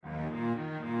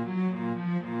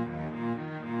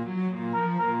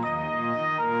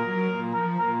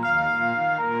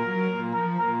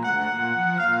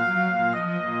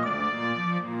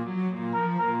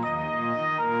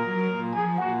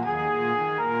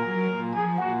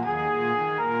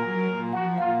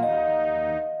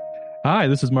Hi,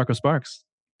 this is Marco Sparks,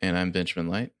 And I'm Benjamin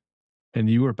Light. and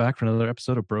you are back for another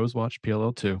episode of Bros Watch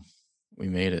PLL 2. We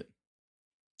made it.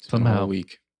 It's been a Somehow, whole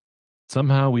week.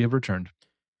 we have returned.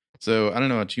 So I don't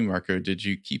know about you, Marco. Did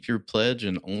you keep your pledge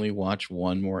and only watch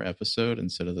one more episode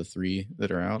instead of the three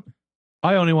that are out?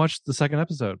 I only watched the second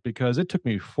episode because it took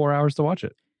me 4 hours to watch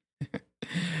it.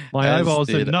 My As eyeballs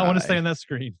did not want to stay I. on that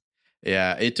screen.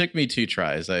 Yeah, it took me 2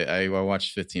 tries. I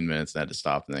watched 15 minutes and had to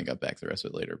stop and then got back to the rest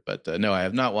of it later. But no, I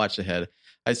have not watched ahead.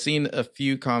 I've seen a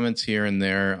few comments here and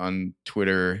there on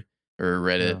Twitter or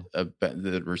Reddit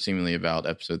that were seemingly about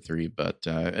episode 3, but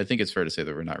I think it's fair to say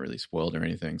that we're not really spoiled or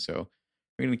anything. So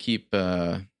we're gonna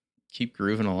keep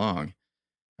grooving along.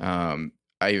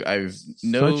 I've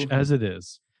Such as it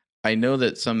is. I know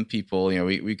that some people,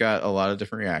 we got a lot of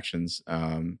different reactions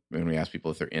when we asked people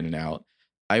if they're in and out.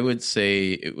 I would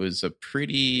say it was a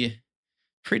pretty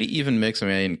even mix. I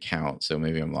mean, I didn't count, so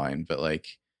maybe I'm lying, but like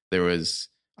there was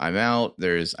I'm out,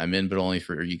 there's I'm in, but only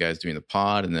for you guys doing the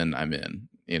pod, and then I'm in,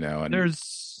 and there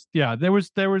was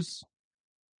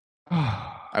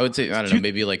I would say, I don't know,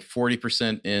 maybe like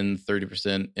 40% in,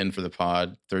 30% in for the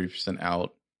pod, 30%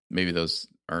 out. Maybe those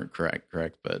aren't correct,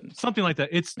 but something like that.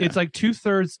 It's like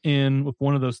 2/3 in, with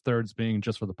one of those thirds being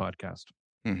just for the podcast.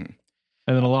 Mm-hmm.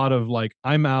 And then a lot of like,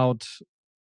 I'm out,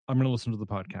 I'm going to listen to the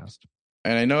podcast.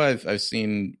 And I know I've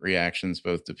seen reactions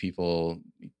both to people,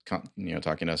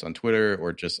 talking to us on Twitter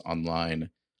or just online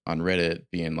on Reddit,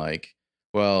 being like,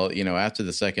 well, after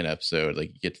the second episode, like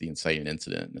you get to the inciting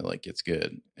incident and it like gets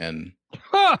good. And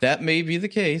that may be the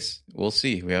case. We'll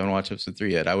see. We haven't watched episode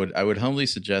 3 yet. I would humbly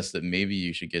suggest that maybe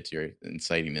you should get to your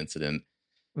inciting incident.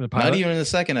 Not even in the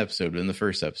second episode, but in the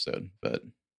first episode. But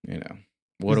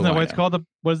what Isn't do that I why know? it's called the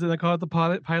what is it called, the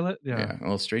pilot? Yeah.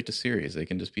 Well, straight to series. They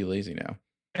can just be lazy now.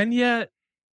 And yet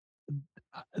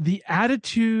the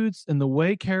attitudes and the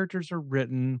way characters are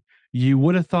written, you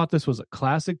would have thought this was a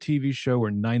classic TV show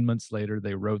where 9 months later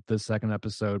they wrote this second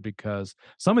episode, because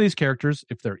some of these characters,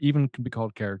 if they're even can be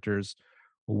called characters,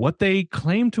 what they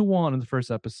claim to want in the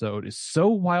first episode is so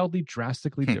wildly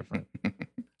drastically different.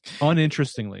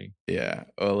 Uninterestingly. Yeah.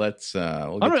 Well, let's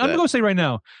I'm going to say right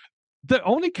now, the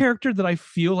only character that I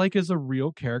feel like is a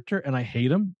real character, and I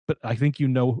hate him, but I think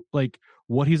like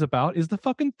what he's about, is the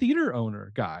fucking theater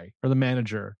owner guy or the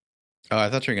manager. Oh, I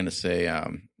thought you were going to say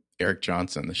Eric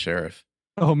Johnson, the sheriff.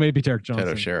 Oh, maybe Derek Johnson.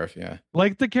 Pedo sheriff, yeah.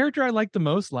 Like the character I liked the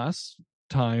most last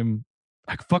time,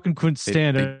 I fucking couldn't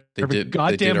stand it. They did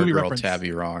our girl reference.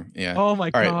 Tabby wrong. Yeah. Oh my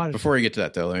God. Right, before we get to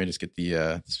that though, let me just get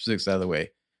the specifics out of the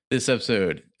way. This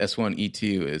episode,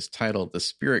 S1E2, is titled The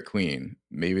Spirit Queen.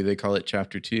 Maybe they call it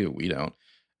Chapter 2. We don't.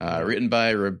 Written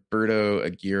by Roberto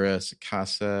Aguirre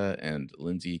Sacasa and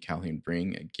Lindsay Calhoun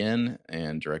Bring again,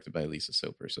 and directed by Lisa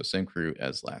Soper. So same crew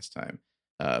as last time.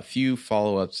 A few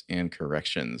follow-ups and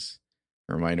corrections.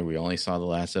 A reminder, we only saw the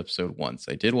last episode once.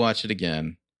 I did watch it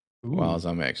again while I was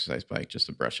on my exercise bike just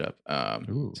to brush up.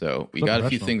 So we got a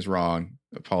few things wrong.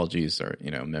 Apologies, or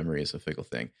memory is a fickle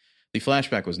thing. The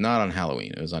flashback was not on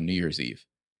Halloween. It was on New Year's Eve.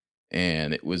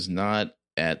 And it was not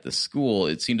at the school.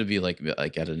 It seemed to be like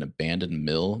at an abandoned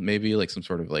mill, maybe like some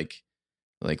sort of like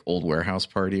old warehouse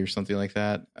party or something like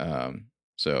that.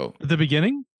 So at the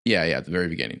beginning? Yeah, at the very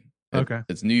beginning. Okay.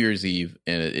 It's New Year's Eve,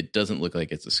 and it doesn't look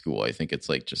like it's a school. I think it's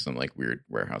like just some like weird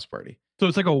warehouse party. So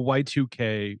it's like a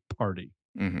Y2K party.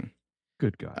 Mm-hmm.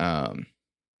 Good God.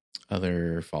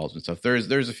 Other falls and stuff.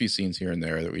 There's a few scenes here and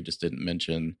there that we just didn't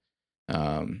mention.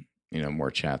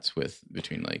 More chats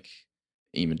between like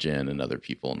Imogen and other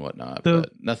people and whatnot,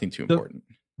 but nothing too important.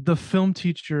 The film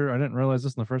teacher, I didn't realize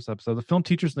this in the first episode. The film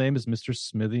teacher's name is Mr.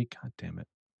 Smithy. God damn it.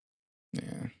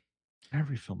 Yeah.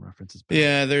 Every film reference is bad.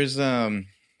 Yeah, there's the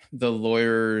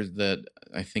lawyer that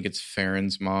I think it's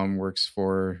Farron's mom works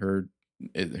for.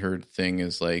 Her thing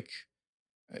is like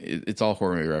it's all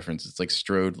horror movie reference. It's like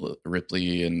Strode,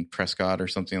 Ripley, and Prescott or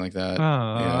something like that.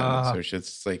 Yeah, so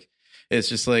it's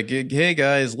just like, hey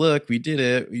guys, look, we did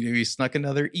it. We snuck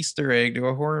another Easter egg to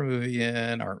a horror movie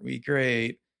in. Aren't we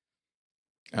great?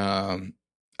 The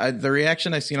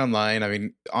reaction I've seen online, I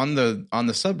mean, on the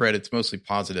subreddit, it's mostly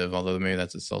positive, although maybe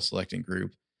that's a self-selecting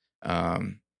group.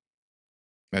 I've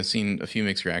seen a few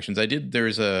mixed reactions.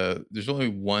 There's only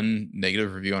one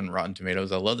negative review on Rotten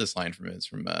Tomatoes. I love this line from it. It's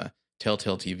from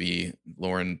Telltale TV.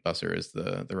 Lauren Busser is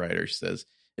the writer. She says,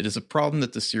 "It is a problem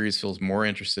that the series feels more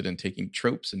interested in taking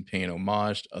tropes and paying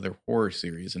homage to other horror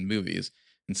series and movies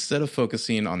instead of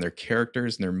focusing on their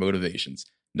characters and their motivations.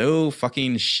 No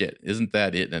fucking shit. Isn't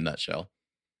that it in a nutshell?"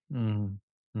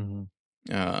 Mm-hmm.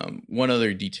 One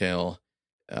other detail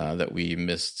that we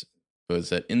missed was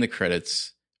that in the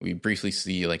credits, we briefly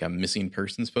see like a missing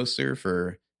persons poster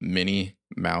for Minnie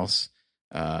Mouse.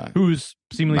 Who's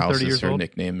seemingly Mouse 30 is years her old.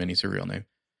 nickname, Minnie's her real name.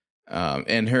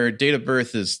 And her date of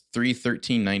birth is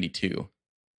 3/13/92,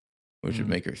 which would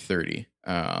make her 30.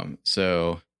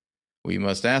 So we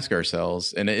must ask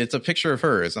ourselves, and it's a picture of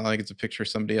her. It's not like it's a picture of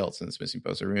somebody else in this missing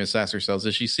poster. We must ask ourselves,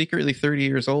 is she secretly 30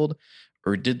 years old,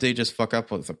 or did they just fuck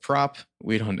up with a prop?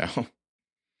 We don't know.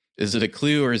 Is it a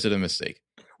clue or is it a mistake?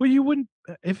 Well, you wouldn't,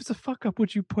 if it's a fuck up,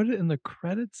 would you put it in the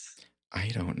credits? I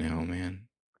don't know, man.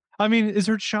 I mean, is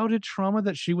her childhood trauma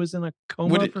that she was in a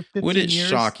coma for 15 would it years?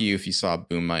 shock you if you saw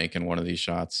Boom Mike in one of these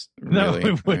shots? No,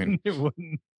 Really? it wouldn't. It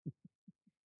wouldn't.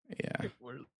 Yeah.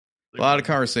 A lot of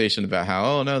conversation about how,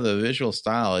 oh no, the visual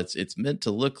style, it's meant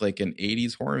to look like an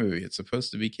 80s horror movie. It's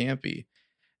supposed to be campy.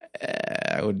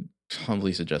 I would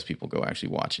humbly suggest people go actually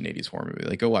watch an 80s horror movie.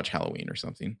 Like go watch Halloween or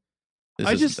something. This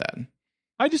isn't that.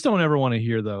 I just don't ever want to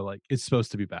hear though, like it's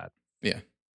supposed to be bad. Yeah.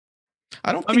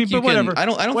 I don't think whatever. I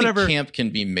don't think camp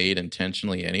can be made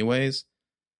intentionally anyways.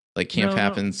 Like camp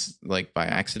happens like by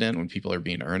accident when people are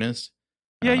being earnest.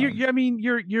 Yeah,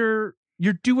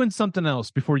 you're doing something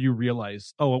else before you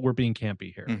realize, oh, we're being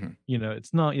campy here. Mm-hmm. You know,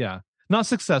 it's not not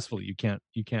successfully. You can't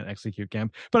execute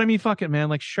camp. But I mean, fuck it, man.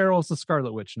 Like Cheryl's the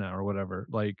Scarlet Witch now or whatever.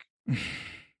 Like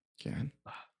God.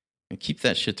 And keep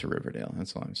that shit to Riverdale.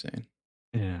 That's all I'm saying.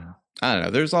 Yeah. I don't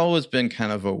know. There's always been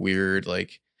kind of a weird,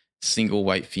 like, single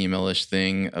white female-ish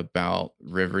thing about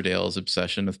Riverdale's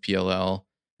obsession with PLL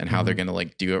and how they're going to,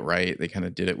 like, do it right. They kind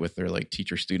of did it with their, like,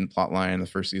 teacher-student plot line in the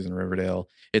first season of Riverdale.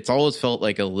 It's always felt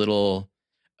like a little,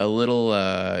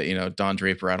 you know, Don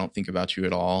Draper, I don't think about you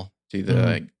at all. To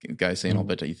the guy saying, I'll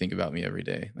bet you think about me every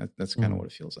day. That's kind of what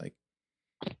it feels like.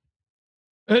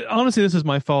 Honestly, this is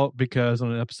my fault because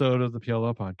on an episode of the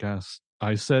PLL podcast,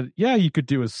 I said, yeah, you could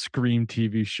do a Scream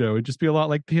TV show. It'd just be a lot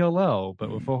like PLL, but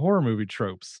with a horror movie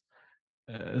tropes.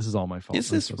 This is all my fault. Is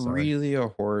this really a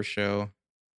horror show?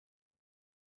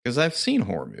 Because I've seen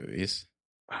horror movies.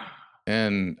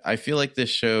 And I feel like this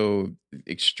show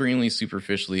extremely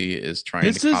superficially is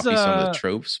trying to copy some of the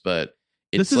tropes, but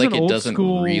it's like it doesn't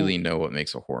really know what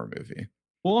makes a horror movie.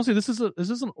 Well, honestly, this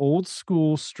is an old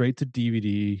school straight to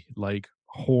DVD like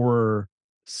horror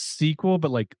sequel, but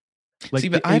like see,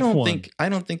 but I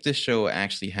don't think this show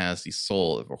actually has the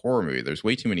soul of a horror movie. There's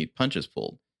way too many punches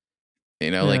pulled.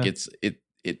 You know, like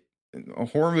a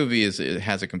horror movie it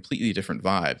has a completely different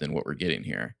vibe than what we're getting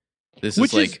here. This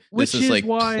is like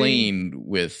playing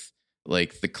with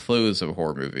like the clothes of a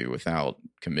horror movie without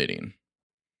committing.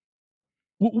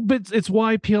 Well, but it's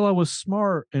why PLL was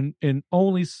smart and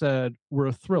only said we're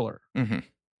a thriller. Mm-hmm.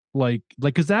 Like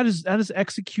because that is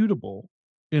executable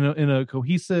in a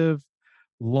cohesive,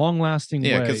 long-lasting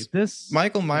way. This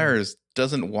Michael Myers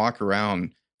doesn't walk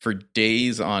around for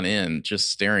days on end just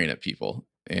staring at people.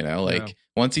 You know, like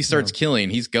once he starts killing,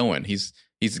 he's going. He's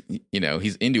you know,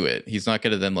 he's into it. He's not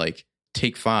going to then like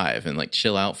take 5 and like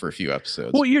chill out for a few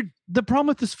episodes. Well, the problem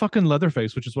with this fucking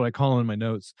Leatherface, which is what I call him in my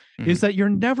notes, is that you're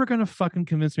never going to fucking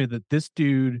convince me that this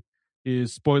dude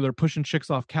is, spoiler, pushing chicks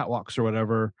off catwalks or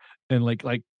whatever and like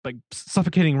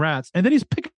suffocating rats, and then he's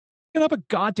picking up a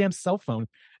goddamn cell phone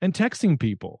and texting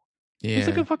people. Yeah, he's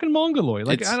like a fucking mongoloid.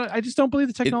 Like I just don't believe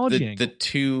the technology angle. The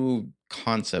two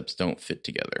concepts don't fit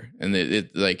together, and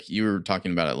it like you were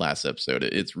talking about it last episode.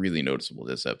 It's really noticeable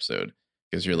this episode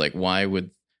because you're like, why would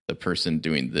the person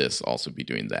doing this also be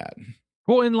doing that?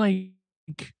 Well, and like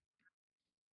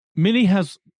Minnie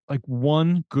has like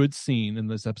one good scene in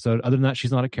this episode. Other than that,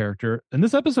 she's not a character. In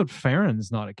this episode,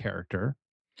 Farron's not a character.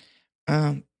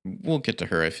 We'll get to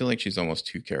her. I feel like she's almost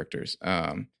 2 characters.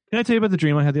 Can I tell you about the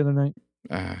dream I had the other night?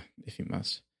 If you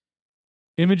must.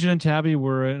 Imogen and Tabby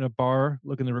were in a bar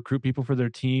looking to recruit people for their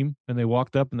team, and they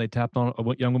walked up and they tapped on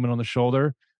a young woman on the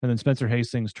shoulder, and then Spencer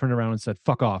Hastings turned around and said,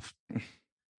 "Fuck off."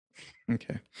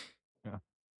 Okay. Yeah.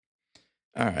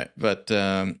 All right. But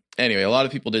anyway, a lot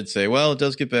of people did say, well, it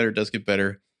does get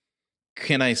better.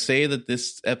 Can I say that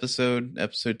this episode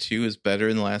 2, is better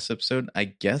than the last episode? I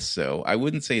guess so. I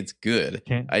wouldn't say it's good.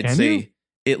 I'd say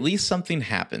at least something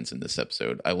happens in this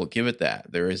episode. I will give it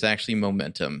that. There is actually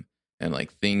momentum and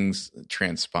like things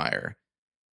transpire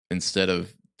instead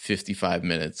of 55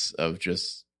 minutes of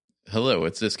just, hello,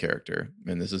 it's this character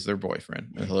and this is their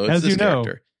boyfriend. And hello, it's this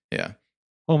character. Yeah.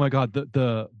 Oh my God,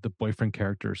 the boyfriend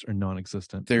characters are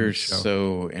non-existent. They're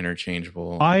so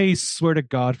interchangeable. I swear to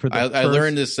God, I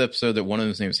learned this episode that one of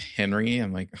them's name is Henry.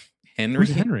 I'm like, Henry?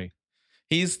 Who's Henry?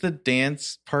 He's the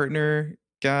dance partner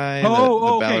guy.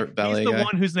 Okay. Ballet He's the guy.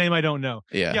 one whose name I don't know.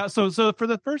 Yeah. So for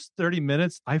the first 30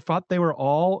 minutes, I thought they were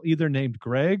all either named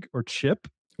Greg or Chip.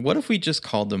 What if we just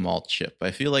called them all Chip?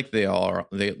 I feel like they're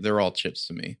all Chips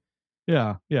to me.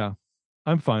 Yeah.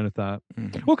 I'm fine with that.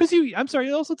 Mhm. Well, because I'm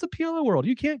sorry, also it's a PLO world.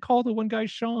 You can't call the one guy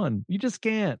Sean. You just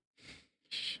can't.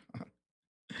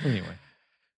 Anyway,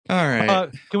 All right.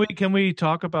 can we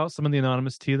talk about some of the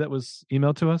anonymous tea that was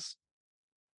emailed to us?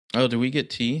 Oh, do we get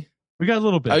tea? We got a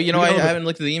little bit. Oh, We got a I little bit. haven't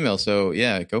looked at the email, so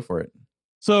yeah, go for it.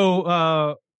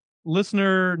 So,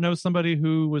 listener knows somebody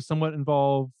who was somewhat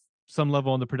involved, some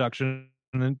level in the production,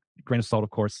 and grain of salt, of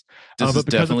course. This but is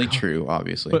definitely true,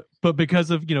 obviously. But because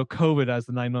of COVID as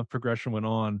the 9-month progression went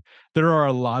on, there are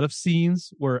a lot of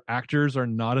scenes where actors are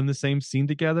not in the same scene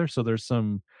together. So there's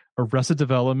some Arrested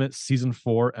Development season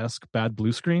 4-esque bad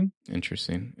blue screen.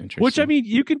 Interesting. Which, I mean,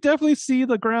 you can definitely see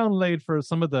the ground laid for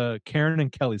some of the Karen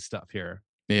and Kelly stuff here.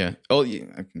 Yeah. Oh,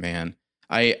 yeah, man.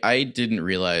 I didn't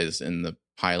realize in the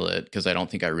pilot, because I don't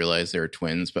think I realized they were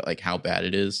twins, but like how bad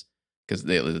it is, because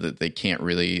they can't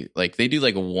really, like, they do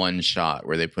like one shot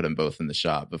where they put them both in the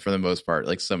shot, but for the most part,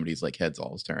 like somebody's like head's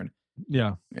always turned.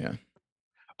 Yeah.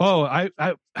 Oh, I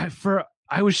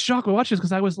was shocked when watching this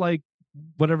because I was like,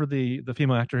 whatever the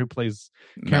female actor who plays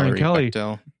Karen Mallory Kelly,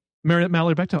 Bechtel.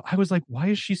 Mallory Bechtel. I was like, why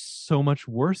is she so much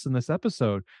worse in this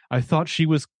episode? I thought she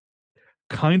was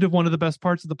kind of one of the best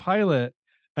parts of the pilot,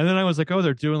 and then I was like, oh,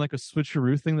 they're doing like a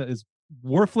switcheroo thing that is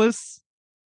worthless.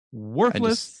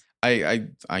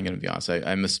 I'm gonna be honest.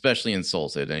 I'm especially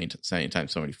insulted anytime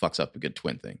somebody fucks up a good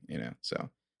twin thing. So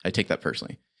I take that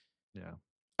personally. Yeah.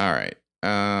 All right.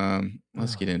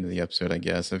 Let's get into the episode. I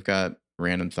guess I've got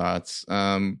random thoughts.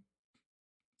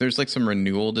 There's like some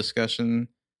renewal discussion.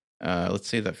 Let's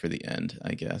save that for the end,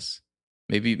 I guess.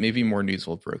 Maybe more news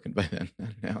will have broken by then. I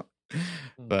don't know.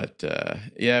 But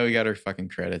yeah, we got our fucking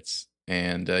credits.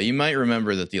 And you might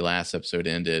remember that the last episode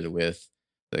ended with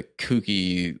the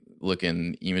kooky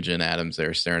looking Imogen Adams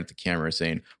there staring at the camera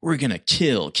saying, "We're going to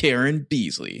kill Karen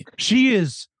Beasley." She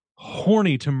is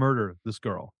horny to murder this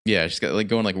girl. Yeah, she's got like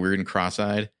going like weird and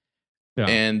cross-eyed. Yeah.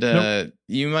 And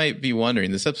you might be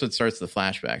wondering, this episode starts the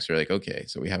flashbacks. You're like, okay,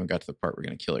 so we haven't got to the part we're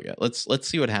going to kill her yet. Let's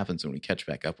see what happens when we catch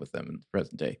back up with them in the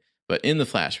present day. But in the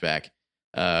flashback,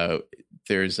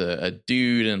 there's a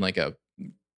dude in like a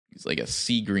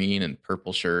sea green and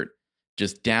purple shirt,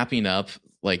 just dapping up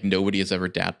like nobody has ever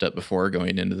dapped up before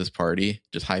going into this party.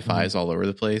 Just high fives all over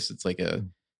the place. It's like a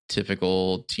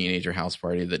typical teenager house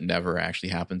party that never actually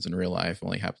happens in real life,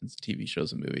 only happens in TV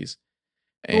shows and movies.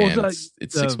 And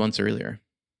it's 6 months earlier.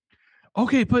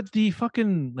 Okay, but the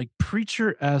fucking like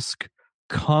preacher-esque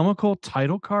comical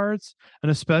title cards,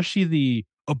 and especially the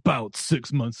about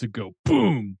 6 months ago,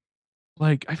 boom.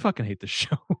 Like, I fucking hate this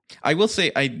show. I will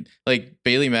say, I like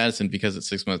Bailey Madison because it's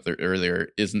 6 months earlier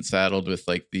isn't saddled with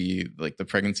like the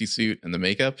pregnancy suit and the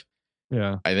makeup.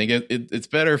 Yeah, I think it's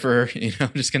better for her.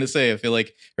 I'm just gonna say, I feel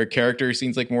like her character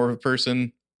seems like more of a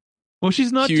person. Well,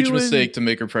 she's not huge mistake to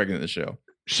make her pregnant in the show.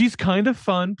 She's kind of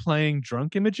fun playing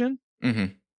drunk Imogen.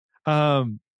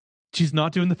 Mm-hmm. She's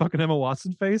not doing the fucking Emma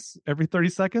Watson face every 30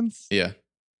 seconds. Yeah.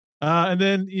 And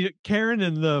then Karen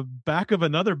in the back of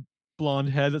another blonde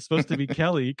head that's supposed to be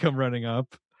Kelly come running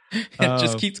up. It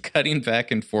just keeps cutting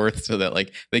back and forth so that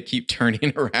like they keep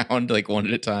turning around like one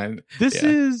at a time. This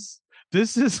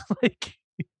is like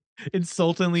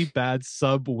insultingly bad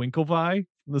sub Winklevi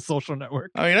from The Social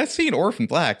Network. I mean, I've seen Orphan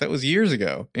Black. That was years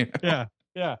ago. Yeah.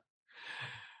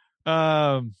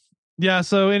 Yeah,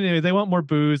 so anyway, they want more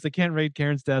booze. They can't raid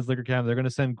Karen's dad's liquor cabinet. They're going to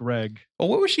send Greg. Well,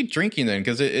 what was she drinking then?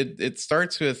 Because it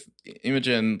starts with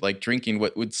Imogen like drinking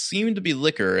what would seem to be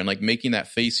liquor and like making that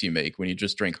face you make when you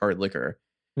just drink hard liquor.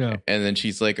 Yeah. And then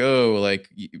she's like, oh, like,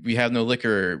 we have no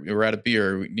liquor. We're out of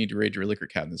beer. We need to raid your liquor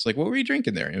cabinet. It's like, what were you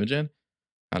drinking there, Imogen?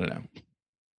 I don't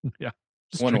know. Yeah.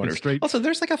 One wonders. Also,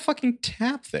 there's like a fucking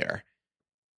tap there.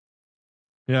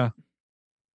 Yeah.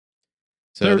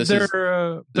 So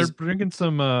they're drinking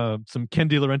some Ken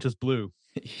De Laurentiis Blue.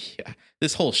 Yeah,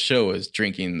 this whole show is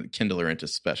drinking Ken De Laurentiis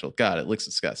Special. God, it looks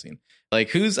disgusting.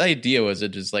 Like, whose idea was it?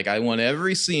 Just like, I want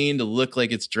every scene to look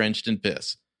like it's drenched in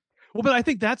piss. Well, but I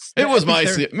think it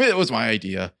was my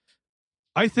idea.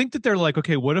 I think that they're like,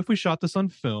 okay, what if we shot this on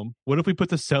film? What if we put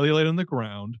the cellulite on the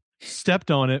ground,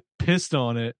 stepped on it, pissed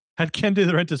on it, had Ken De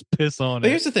Laurentiis piss on it? But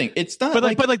here's the thing: it's not.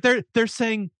 But like they're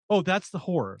saying, oh, that's the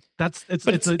horror.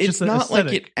 It's not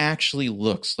like it actually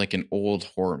looks like an old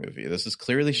horror movie. This is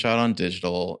clearly shot on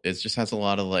digital. It just has a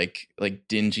lot of like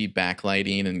dingy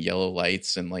backlighting and yellow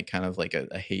lights and like kind of like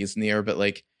a haze in the air. But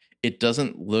like, it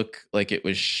doesn't look like it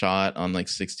was shot on like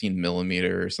 16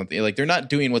 millimeter or something. Like, they're not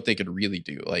doing what they could really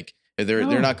do. Like,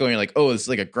 they're not going like, oh, it's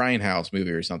like a Grindhouse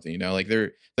movie or something. Like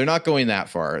they're not going that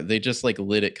far. They just like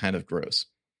lit it kind of gross.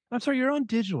 I'm sorry, you're on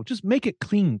digital. Just make it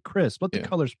clean, crisp. Let the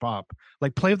colors pop.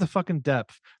 Like, play with the fucking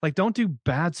depth. Like, don't do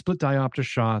bad split diopter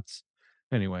shots.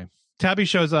 Anyway, Tabby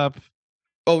shows up.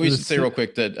 Oh, we should say real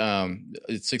quick that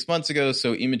it's 6 months ago.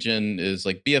 So Imogen is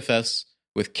like BFS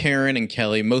with Karen and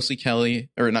Kelly, mostly Kelly,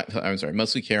 or not. I'm sorry,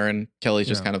 mostly Karen. Kelly's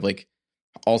just kind of like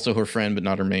also her friend, but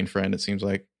not her main friend. It seems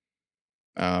like.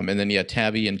 And then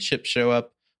Tabby and Chip show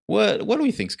up. What do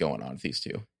we think's going on with these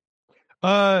two?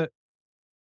 They're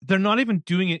not even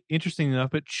doing it interesting enough.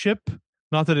 But Chip,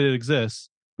 not that it exists,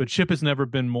 but Chip has never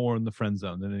been more in the friend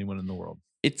zone than anyone in the world.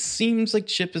 It seems like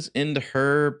Chip is into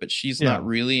her, but she's not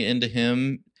really into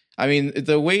him. I mean,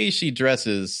 the way she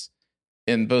dresses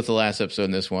in both the last episode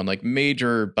and this one, like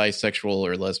major bisexual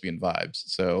or lesbian vibes.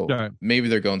 So maybe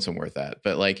they're going somewhere with that.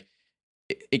 But like,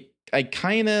 I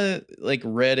kind of like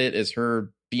read it as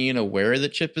her being aware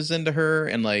that Chip is into her,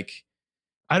 and like,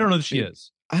 I don't know that she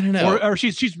is. I don't know, or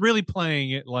she's really playing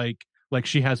it like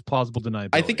she has plausible deniability.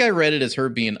 I think I read it as her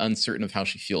being uncertain of how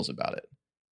she feels about it.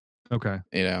 Okay.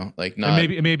 You know, like not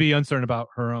and maybe uncertain about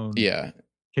her own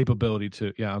capability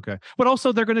to. Yeah. Okay. But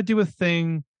also they're going to do a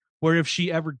thing where if she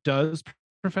ever does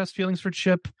profess feelings for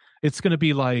Chip, it's going to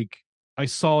be like, I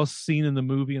saw a scene in the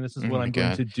movie and this is what I'm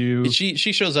going to do. She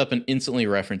shows up and instantly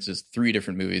references 3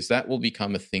 different movies. That will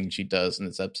become a thing she does in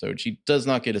this episode. She does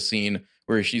not get a scene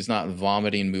where she's not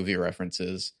vomiting movie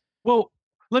references. Well,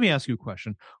 let me ask you a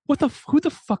question. Who the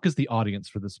fuck is the audience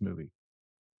for this movie?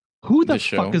 Who the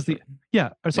fuck is the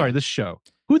this show?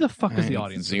 Who the fuck is the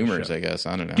audience? Zoomers, I guess.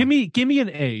 I don't know. Give me an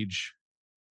age.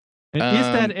 And is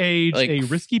that age like, a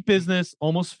Risky Business,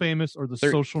 Almost Famous, or the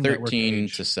Social Network? 13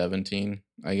 to 17,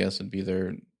 I guess, would be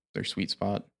their sweet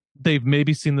spot. They've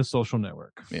maybe seen the Social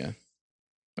Network. Yeah.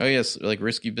 Oh yes, like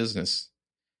Risky Business.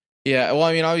 Yeah. Well,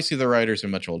 I mean, obviously the writers are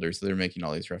much older, so they're making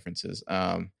all these references.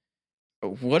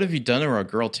 What have you done to our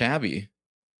girl Tabby?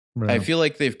 Right. I feel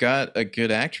like they've got a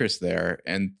good actress there,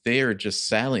 and they are just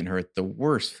saddling her at the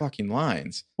worst fucking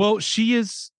lines. Well, she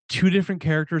is 2 different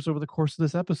characters over the course of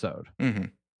this episode. Mm-hmm.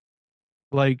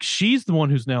 Like, she's the one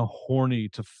who's now horny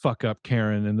to fuck up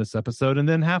Karen in this episode, and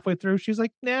then halfway through, she's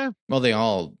like, nah. Well, they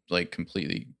all, like,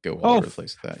 completely go all over the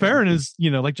place with that. Farron is,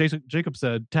 like Jacob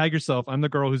said, tag yourself. I'm the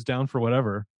girl who's down for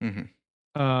whatever.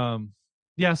 Mm-hmm.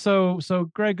 Yeah, so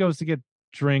Greg goes to get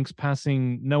drinks,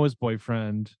 passing Noah's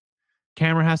boyfriend.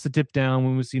 Camera has to dip down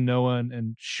when we see Noah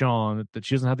and Sean, that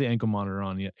she doesn't have the ankle monitor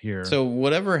on yet here. So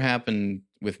whatever happened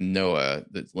with Noah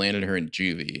that landed her in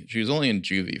juvie, she was only in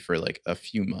juvie for like a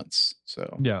few months.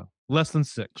 So yeah, less than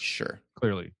 6. Sure.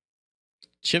 Clearly.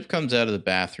 Chip comes out of the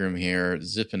bathroom here,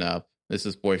 zipping up. This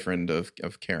is boyfriend of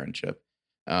Karen, Chip.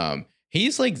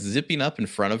 He's like zipping up in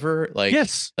front of her. Like,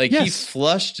 he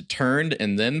flushed, turned,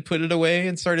 and then put it away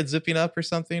and started zipping up or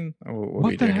something. What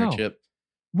are you doing here, Chip?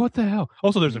 What the hell?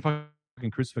 Also, there's a fucking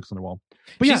crucifix on the wall.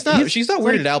 But she's not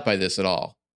weirded out by this at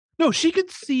all. No, she can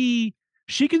see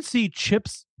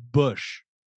Chip's bush.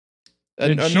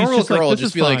 A normal girl will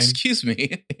just be fine. Like, excuse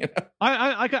me. You know?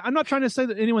 I'm not trying to say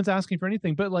that anyone's asking for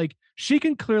anything, but like, she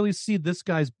can clearly see this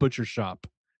guy's butcher shop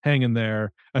hanging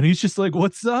there, and he's just like,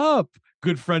 what's up,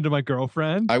 good friend of my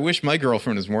girlfriend? I wish my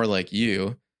girlfriend was more like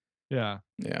you. Yeah.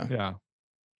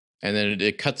 And then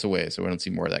it cuts away, so we don't see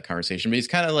more of that conversation. But he's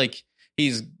kind of like,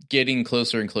 he's getting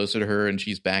closer and closer to her, and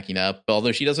she's backing up.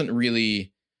 Although she doesn't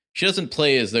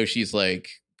play as though she's like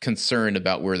concerned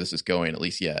about where this is going, at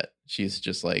least yet. She's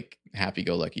just like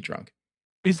happy-go-lucky drunk.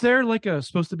 Is there like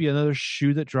supposed to be another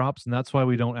shoe that drops, and that's why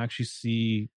we don't actually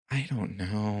see? I don't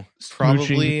know.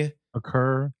 Probably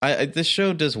occur. This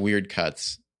show does weird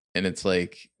cuts, and it's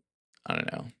like, I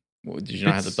don't know. Did you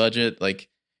not have the budget? Like,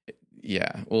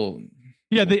 yeah. Well.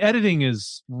 Yeah, the editing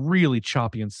is really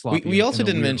choppy and sloppy. We also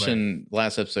didn't mention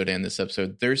last episode and this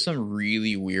episode, there's some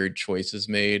really weird choices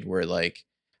made where, like,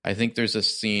 I think there's a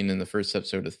scene in the first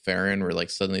episode with Farron where, like,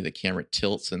 suddenly the camera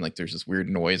tilts and, like, there's this weird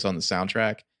noise on the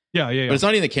soundtrack. Yeah. But it's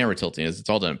not even the camera tilting. It's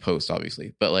all done in post,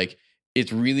 obviously. But, like,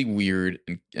 it's really weird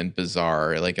and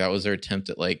bizarre. Like, that was their attempt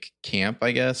at, like, camp,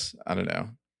 I guess. I don't know.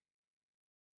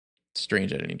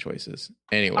 Strange editing choices.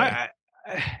 Anyway.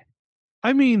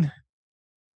 I mean,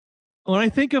 when I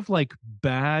think of like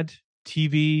bad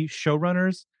TV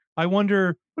showrunners, I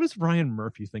wonder, what does Ryan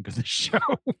Murphy think of this show?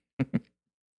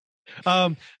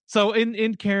 So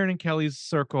in Karen and Kelly's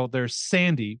circle, there's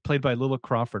Sandy, played by Lilla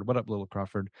Crawford. What up, Lilla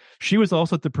Crawford? She was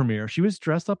also at the premiere. She was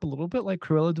dressed up a little bit like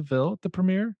Cruella de Vil at the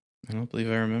premiere. I don't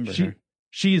believe I remember her.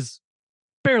 She's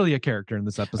barely a character in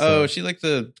this episode. Oh, she like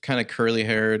the kind of curly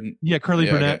haired. Yeah, curly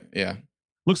brunette. Okay. Yeah.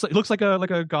 Looks like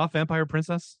a goth vampire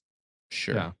princess.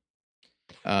 Sure. Yeah.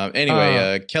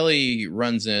 Anyway, Kelly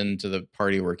runs into the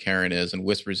party where Karen is and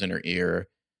whispers in her ear.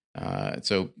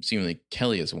 So seemingly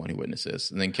Kelly is the one who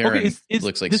witnesses, and then Karen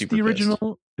looks like super original.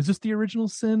 pissed. Is this the original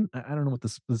sin? I don't know what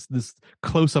this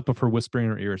close up of her whispering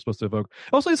in her ear is supposed to evoke.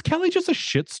 Also, is Kelly just a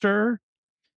shit stirrer?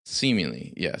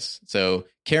 Seemingly, yes. So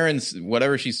Karen's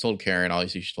whatever she's told Karen,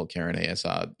 obviously she told Karen, hey, I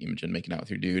saw Imogen making out with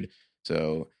your dude.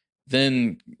 So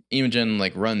then Imogen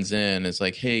like runs in, is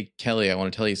like, hey, Kelly, I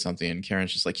want to tell you something. And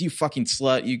Karen's just like, you fucking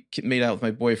slut, you made out with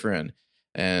my boyfriend.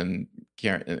 And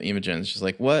Imogen's just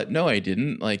like, what? No, I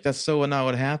didn't. Like, that's so not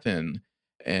what happened.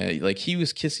 And like, he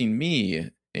was kissing me,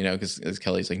 because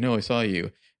Kelly's like, no, I saw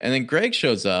you. And then Greg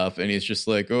shows up and he's just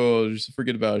like, oh, just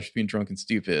forget about it. She's being drunk and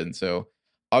stupid. And so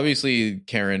obviously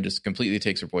Karen just completely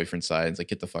takes her boyfriend's side and is like,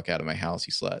 get the fuck out of my house,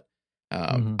 you slut.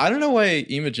 I don't know why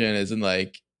Imogen isn't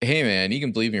like, hey man, you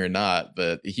can believe me or not,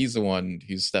 but he's the one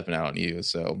who's stepping out on you.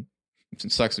 So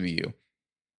it sucks to be you.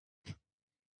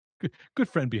 Good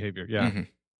friend behavior. Yeah. Mm-hmm.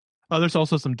 Oh, there's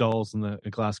also some dolls in the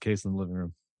glass case in the living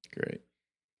room. Great.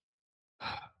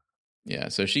 Yeah.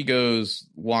 So she goes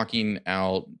walking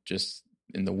out just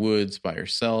in the woods by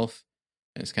herself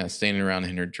and is kind of standing around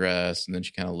in her dress. And then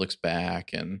she kind of looks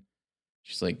back and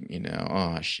she's like,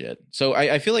 oh shit. So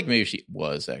I feel like maybe she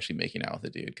was actually making out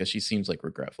with the dude because she seems like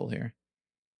regretful here.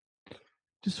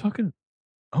 Just fucking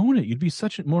own it. You'd be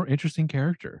such a more interesting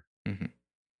character. Mm-hmm.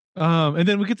 And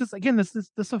then we get this again, this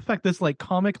effect, this like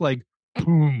comic, like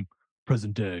boom,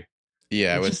 present day.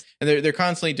 Yeah, and they're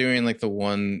constantly doing like the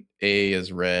one A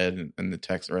is red and the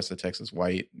rest of the text is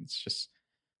white. It's just,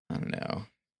 I don't know.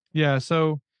 Yeah,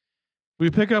 so we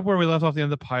pick up where we left off the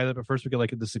end of the pilot, but first we get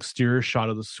like this exterior shot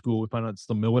of the school. We find out it's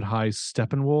the Millwood High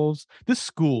Steppenwolves. This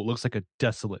school looks like a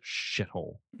desolate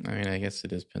shithole. I mean, I guess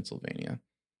it is Pennsylvania.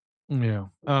 Yeah.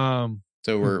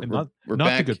 So we're not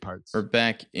back, the good parts. We're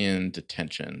back in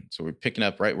detention. So we're picking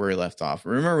up right where we left off.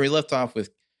 Remember, we left off with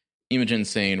Imogen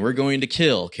saying, we're going to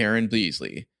kill Karen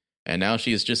Beasley. And now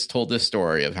she has just told this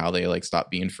story of how they like stopped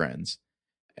being friends.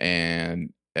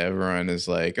 And everyone is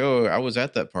like, oh, I was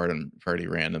at that party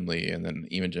randomly. And then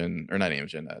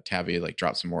Tabby like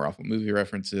dropped some more awful movie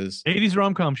references. 80s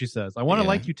rom-com, she says. I want to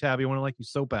like you, Tabby. I want to like you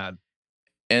so bad.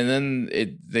 And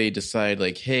then they decide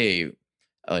like, hey,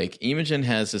 like Imogen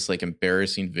has this like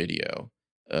embarrassing video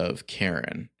of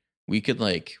Karen. We could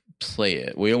like play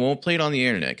it. We won't play it on the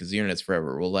internet because the internet's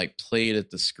forever. We'll like play it at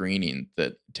the screening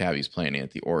that Tabby's planning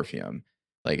at the Orpheum.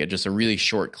 Like just a really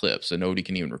short clip so nobody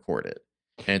can even record it.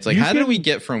 And it's like, how did we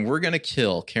get from we're going to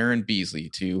kill Karen Beasley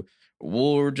to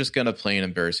we're just going to play an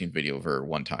embarrassing video of her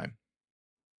one time?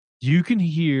 You can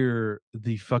hear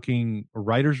the fucking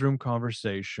writer's room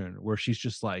conversation where she's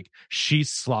just like,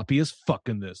 she's sloppy as fuck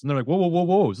in this. And they're like,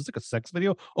 whoa. Is this like a sex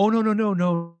video? Oh,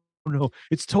 no.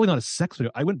 It's totally not a sex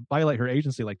video. I wouldn't violate her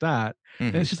agency like that. Mm-hmm.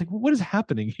 And it's just like, what is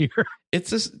happening here?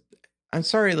 It's this. I'm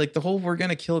sorry, like the whole we're going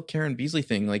to kill Karen Beasley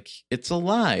thing, like it's a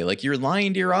lie. Like you're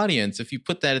lying to your audience if you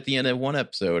put that at the end of one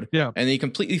episode. Yeah. And then you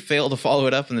completely fail to follow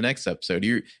it up in the next episode.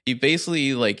 You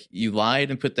basically like you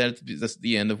lied and put that at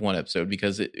the end of one episode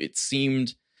because it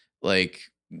seemed like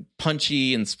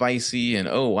punchy and spicy and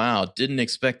oh wow, didn't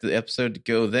expect the episode to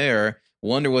go there.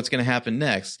 Wonder what's going to happen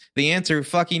next. The answer,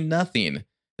 fucking nothing.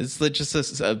 It's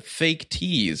just a fake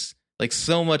tease. Like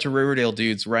so much of Riverdale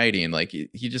dude's writing. Like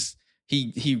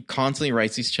he constantly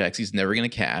writes these checks he's never going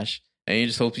to cash, and he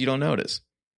just hopes you don't notice.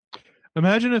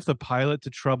 Imagine if the pilot to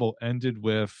Trouble ended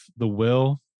with the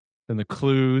will and the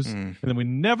clues, and then we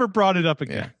never brought it up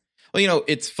again. Yeah. Well,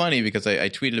 it's funny because I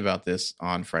tweeted about this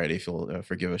on Friday, if you'll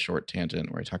forgive a short tangent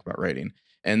where I talk about writing.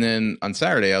 And then on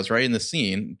Saturday, I was writing the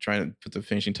scene, trying to put the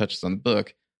finishing touches on the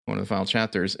book, one of the final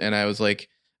chapters, and I was like,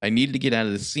 I needed to get out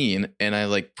of the scene, and I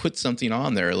like put something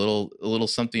on there, a little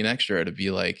something extra to be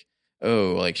like,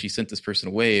 oh, like she sent this person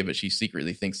away, but she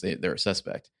secretly thinks they're a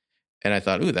suspect. And I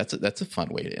thought, ooh, that's a fun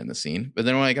way to end the scene. But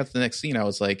then when I got to the next scene, I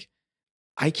was like,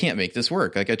 I can't make this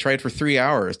work. Like I tried for 3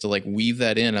 hours to like weave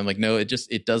that in. I'm like, no,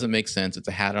 it doesn't make sense. It's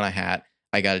a hat on a hat.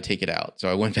 I got to take it out. So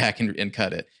I went back and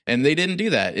cut it. And they didn't do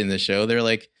that in the show. They're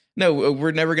like, no,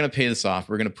 we're never going to pay this off.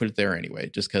 We're going to put it there anyway,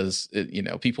 just because,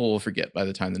 people will forget by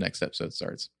the time the next episode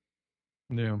starts.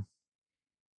 Yeah.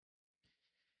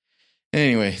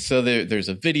 Anyway, so there's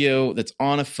a video that's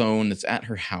on a phone that's at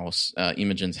her house,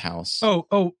 Imogen's house.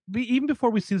 Even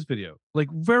before we see this video,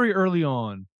 like very early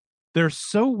on, they're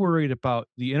so worried about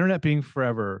the internet being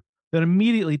forever that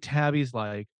immediately Tabby's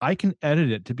like, I can edit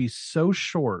it to be so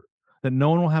short that no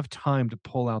one will have time to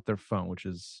pull out their phone, which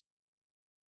is,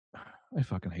 I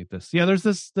fucking hate this. Yeah, there's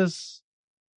this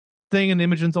thing in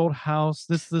Imogen's old house.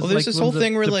 There's this whole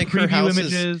thing where like her house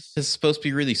is supposed to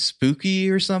be really spooky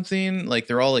or something. Like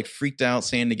they're all like freaked out,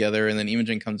 staying together, and then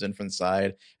Imogen comes in from the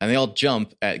side, and they all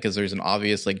jump because there's an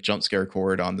obvious like jump scare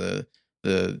chord on the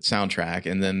soundtrack,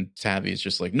 and then Tabby's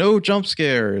just like, no jump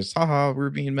scares, haha, we're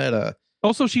being meta.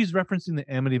 Also, she's referencing the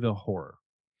Amityville Horror,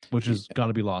 which has got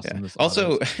to be lost in this.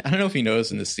 Also, audience. I don't know if you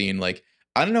noticed in this scene, like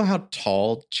I don't know how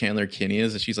tall Chandler Kinney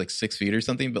is. She's like 6 feet or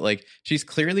something, but like she's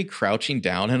clearly crouching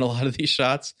down in a lot of these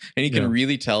shots, and you can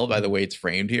really tell by the way it's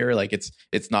framed here. Like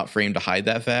it's not framed to hide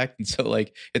that fact, and so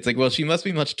like it's like, well, she must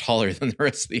be much taller than the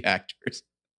rest of the actors.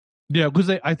 Yeah, because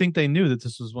I think they knew that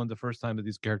this was one of the first time that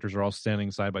these characters are all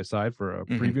standing side by side for a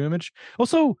preview image.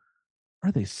 Also,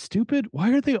 are they stupid?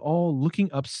 Why are they all looking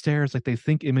upstairs like they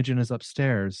think Imogen is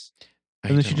upstairs?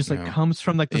 And then she just like comes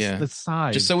from like the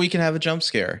side. Just so we can have a jump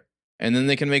scare. And then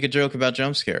they can make a joke about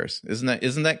jump scares. Isn't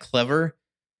that clever?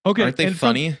 Okay. Aren't they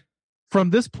funny? From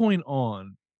this point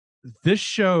on, this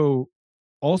show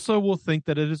also will think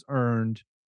that it has earned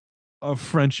a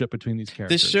friendship between these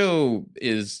characters. This show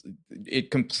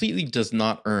it completely does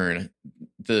not earn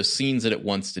the scenes that it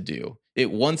wants to do.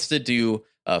 It wants to do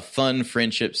a fun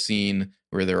friendship scene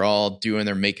where they're all doing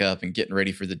their makeup and getting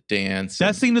ready for the dance.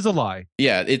 That scene is a lie.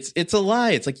 Yeah, it's a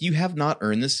lie. It's like, you have not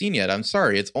earned this scene yet. I'm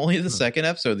sorry. It's only the second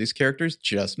episode. These characters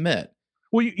just met.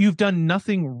 Well, you've done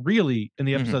nothing really in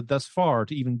the episode thus far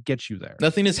to even get you there.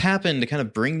 Nothing has happened to kind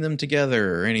of bring them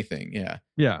together or anything. Yeah.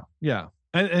 Yeah. Yeah.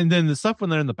 And then the stuff when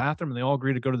they're in the bathroom and they all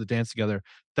agree to go to the dance together,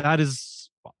 that is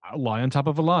a lie on top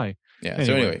of a lie. Yeah.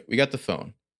 So anyway, we got the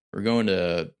phone. We're going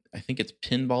to, I think it's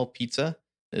Pinball Pizza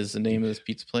is the name of this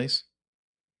pizza place.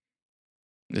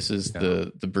 This is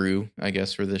the brew, I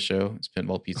guess, for this show. It's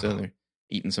Pinball Pizza. They're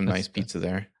eating some nice pizza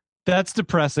there. That's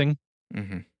depressing.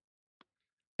 Mm-hmm.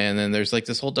 And then there's like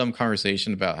this whole dumb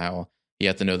conversation about how you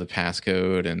have to know the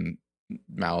passcode, and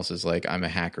Malice is like, I'm a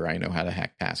hacker. I know how to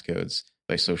hack passcodes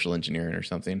by social engineering or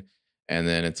something. And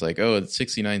then it's like, oh, it's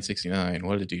 6969.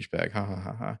 What a douchebag. Ha ha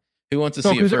ha ha. Who wants to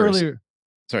see it first?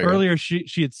 Earlier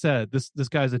she had said, this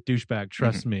guy's a douchebag.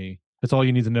 Trust me. That's all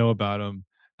you need to know about him.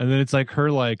 And then it's like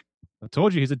her like, I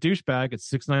told you he's a douchebag. It's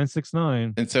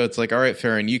 6969. And so it's like, all right,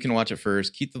 Farron, you can watch it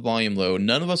first. Keep the volume low.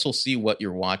 None of us will see what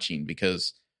you're watching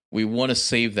because we want to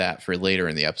save that for later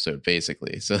in the episode,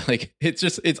 basically. So like,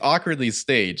 it's awkwardly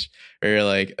staged where you're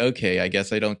like, okay, I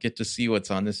guess I don't get to see what's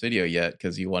on this video yet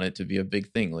because you want it to be a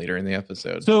big thing later in the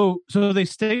episode. So they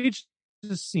staged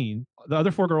the scene. The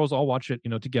other four girls all watch it,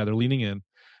 together, leaning in.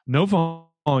 No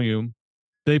volume.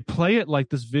 They play it like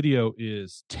this video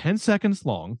is 10 seconds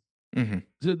long. And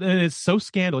it's so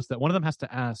scandalous that one of them has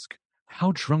to ask,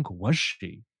 how drunk was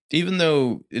she? Even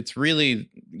though it's really,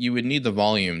 you would need the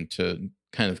volume to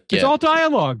kind of get. It's all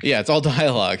dialogue. Yeah, it's all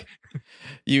dialogue.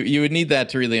 You would need that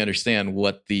to really understand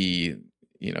what the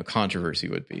controversy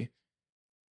would be.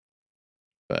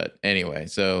 But anyway,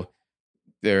 so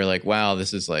they're like, wow,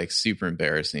 this is like super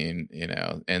embarrassing,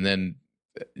 and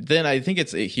then I think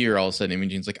it's here all of a sudden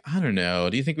Imogen's like, I don't know,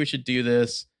 do you think we should do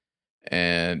this?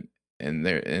 And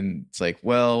it's like,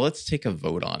 well, let's take a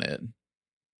vote on it.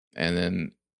 And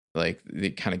then like they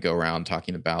kind of go around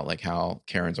talking about like how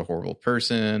Karen's a horrible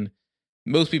person.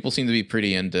 Most people seem to be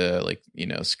pretty into like,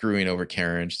 screwing over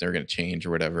Karen. They're going to change or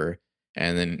whatever.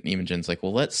 And then Imogen's like,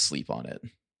 well, let's sleep on it.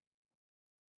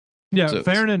 Yeah. So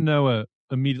Farron and Noah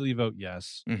immediately vote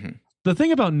yes. The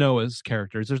thing about Noah's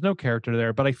characters, there's no character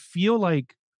there, but I feel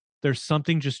like there's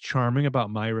something just charming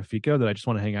about Maya Rafiko that I just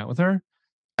want to hang out with her.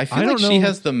 I feel like she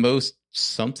has the most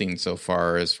something so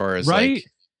far as right?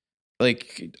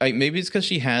 like maybe it's because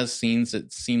she has scenes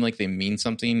that seem like they mean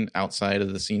something outside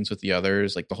of the scenes with the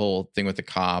others, like the whole thing with the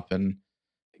cop and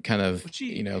kind of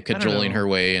cajoling her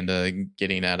way into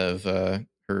getting out of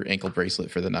her ankle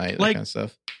bracelet for the night, that kind of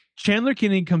stuff. Chandler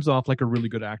Kinney comes off like a really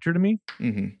good actor to me.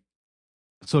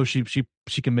 So she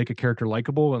can make a character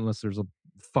likable unless there's a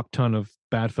fuck ton of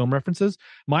bad film references.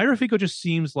 Maya Rafiko just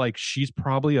seems like she's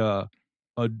probably a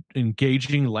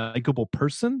engaging, likable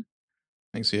person.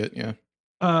 I can see it. Yeah.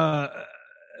 I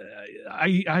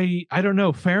don't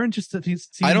know. Farron just seems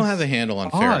I don't have a handle on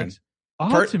Farron.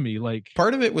 Odd to me. Like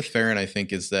part of it with Farron, I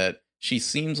think, is that she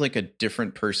seems like a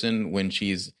different person when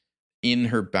she's in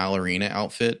her ballerina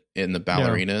outfit in the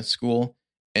ballerina school,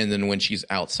 and then when she's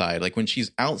outside. Like when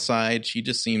she's outside, she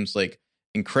just seems like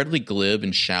incredibly glib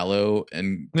and shallow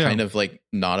and kind of like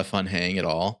not a fun hang at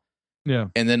all. Yeah.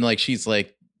 And then like she's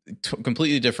like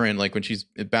completely different, like when she's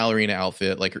in ballerina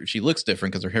outfit, like she looks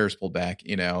different because her hair is pulled back,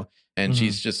 and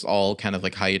she's just all kind of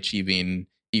like high achieving,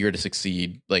 eager to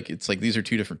succeed. Like it's like these are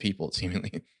two different people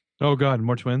seemingly. Oh god,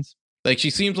 more twins. Like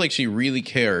she seems like she really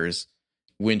cares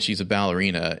when she's a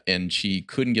ballerina, and she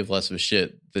couldn't give less of a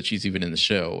shit that she's even in the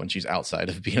show when she's outside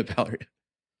of being a ballerina.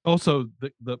 Also,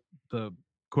 the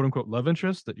quote unquote love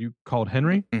interest that you called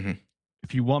Henry.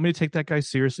 If you want me to take that guy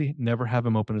seriously, never have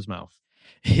him open his mouth.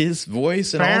 His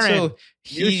voice, and Farron, also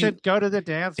you should go to the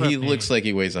dance. He looks like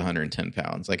he weighs 110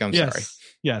 pounds. Like, I'm sorry.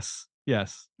 Yes. Yeah.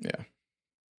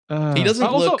 He doesn't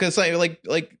also, look, because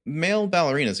like male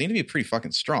ballerinas seem to be pretty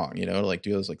fucking strong, you know, to like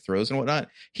do those like throws and whatnot.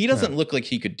 He doesn't look like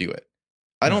he could do it.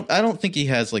 I don't think he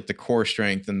has like the core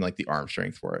strength and like the arm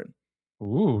strength for it.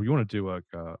 Ooh, you want to do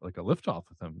like a lift off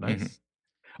with him? Nice.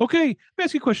 Okay, let me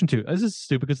ask you a question too. This is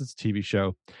stupid because it's a TV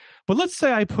show, but let's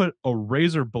say I put a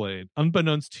razor blade,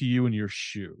 unbeknownst to you, in your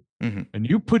shoe, and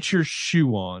you put your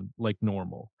shoe on like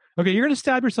normal. Okay, you're gonna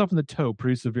stab yourself in the toe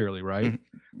pretty severely, right?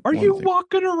 Are you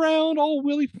walking around all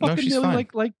willy fucking nilly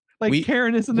like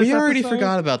Karen is in this episode? We already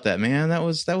forgot about that, man. That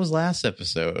was last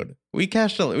episode. We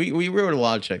cashed. We wrote a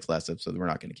lot of checks last episode that we're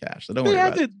not going to cash. So don't worry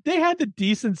about it. They had the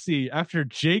decency after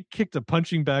Jake kicked a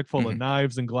punching bag full of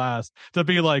knives and glass to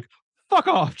be like, fuck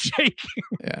off, Jake.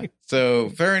 Yeah. So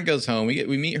Farron goes home.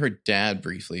 We meet her dad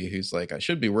briefly, who's like, I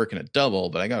should be working a double,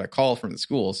 but I got a call from the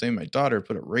school saying my daughter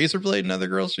put a razor blade in other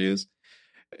girls' shoes.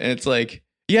 And it's like,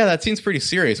 yeah, that seems pretty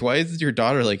serious. Why is your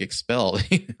daughter like expelled?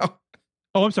 You know?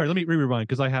 Oh, I'm sorry. Let me rewind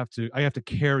because I have to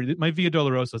carry my Via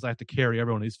Dolorosa's. I have to carry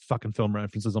every one of these fucking film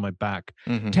references on my back.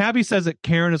 Tabby says that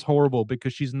Karen is horrible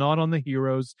because she's not on the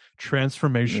hero's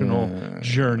transformational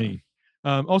journey.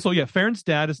 Also, yeah, Farron's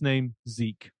dad is named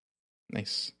Zeke.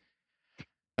 Nice.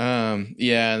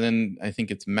 Yeah, and then I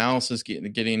think it's Mouse is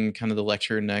getting kind of the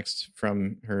lecture next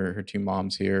from her two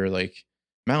moms here. Like,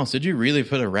 Mouse, did you really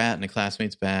put a rat in a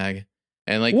classmate's bag?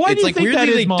 And like, what it's like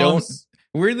weirdly they Moms?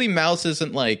 don't. Weirdly, Mouse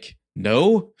isn't like,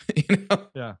 no. You know?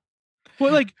 Yeah.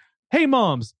 Well, like, hey,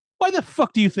 moms, why the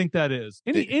fuck do you think that is?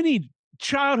 Any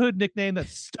childhood nickname that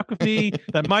stuck with me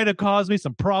that might have caused me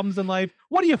some problems in life?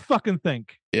 What do you fucking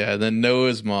think? Yeah. Then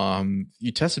Noah's mom,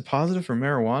 you tested positive for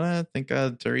marijuana. Thank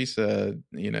God Teresa,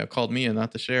 called me and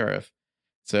not the sheriff.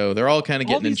 So they're all kind of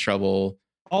getting in trouble.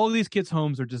 All of these kids'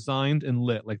 homes are designed and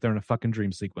lit like they're in a fucking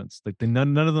dream sequence. Like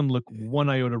none of them look one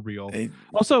iota real.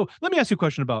 Also, let me ask you a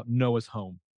question about Noah's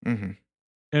home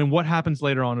and what happens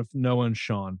later on with Noah and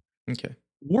Sean. Okay.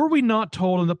 Were we not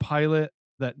told in the pilot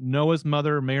that Noah's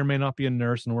mother may or may not be a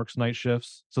nurse and works night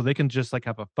shifts, so they can just like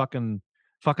have a fucking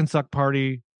suck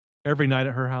party every night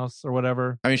at her house or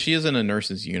whatever? I mean, she is in a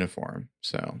nurse's uniform,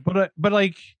 so. But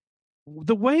like,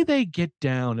 the way they get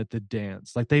down at the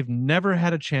dance, like they've never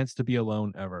had a chance to be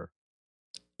alone ever.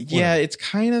 Yeah, it's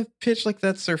kind of pitched like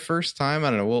that's their first time.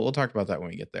 I don't know. We'll talk about that when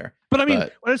we get there. But I mean,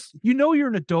 you're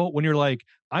an adult when you're like,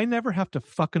 I never have to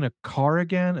fuck in a car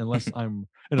again unless I'm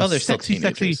in a sexy,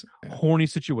 horny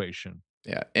situation.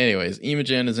 Yeah. Anyways,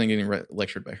 Imogen is then getting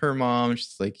lectured by her mom.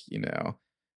 She's like,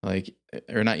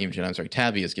 or not Imogen. I'm sorry.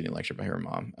 Tabby is getting lectured by her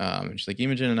mom. And she's like,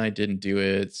 Imogen and I didn't do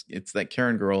it. It's that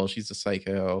Karen girl. She's a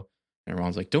psycho. And her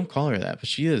mom's like, don't call her that. But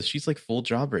she is. She's like full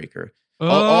Jawbreaker.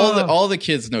 All the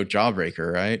kids know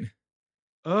Jawbreaker, right?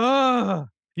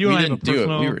 We didn't do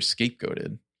it. We were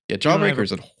scapegoated. Yeah, Jawbreaker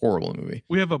is a horrible movie.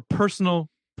 We have a personal,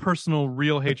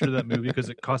 real hatred of that movie because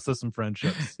it cost us some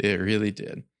friendships. It really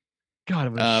did. God,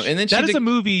 and then that is a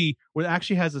movie where it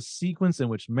actually has a sequence in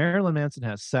which Marilyn Manson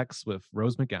has sex with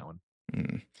Rose McGowan.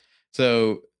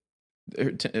 So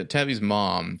Tabby's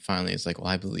mom finally is like, well,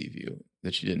 I believe you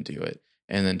that she didn't do it.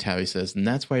 And then Tabby says, and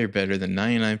that's why you're better than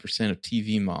 99% of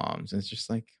TV moms. And it's just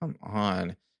like, come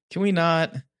on. Can we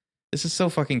not? This is so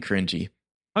fucking cringy.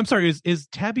 I'm sorry. Is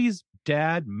Tabby's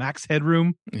dad Max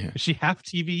Headroom? Yeah. Is she half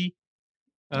TV?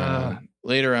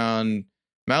 Later on,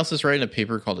 Mouse is writing a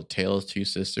paper called A Tale of Two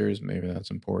Sisters. Maybe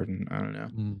that's important. I don't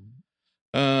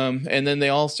know. And then they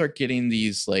all start getting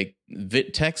these like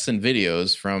texts and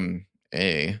videos from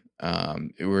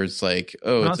where it's like,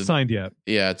 not signed yet.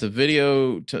 Yeah, it's a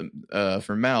video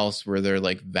for Mouse where they're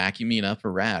like vacuuming up a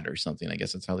rat or something. I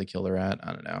guess that's how they kill the rat.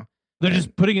 I don't know. They're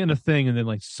just putting it in a thing and then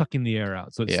like sucking the air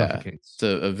out so it suffocates. It's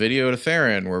a video to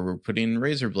Farron where we're putting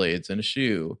razor blades in a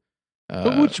shoe.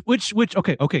 Which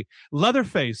okay.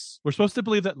 Leatherface. We're supposed to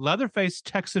believe that Leatherface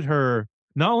texted her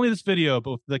not only this video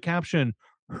but with the caption,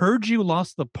 "Heard you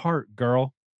lost the part,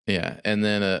 girl." Yeah, and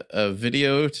then a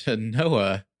video to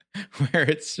Noah where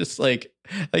it's just like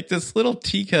this little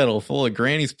tea kettle full of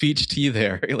Granny's peach tea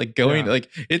there, like going like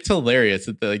it's hilarious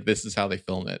that like this is how they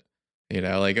film it.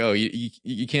 Like, oh,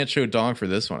 you can't show dog for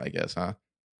this one, I guess, huh?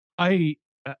 I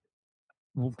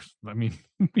mean,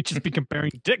 we just be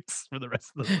comparing dicks for the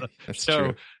rest of the That's show.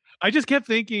 True. I just kept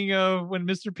thinking of when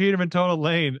Mr. Peterman told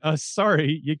Elaine,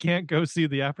 sorry, you can't go see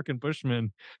the African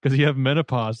Bushman because you have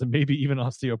menopause and maybe even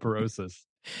osteoporosis.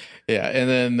 Yeah, and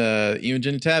then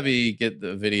Imogen and Tabby get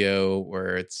the video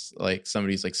where it's like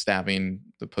somebody's like stabbing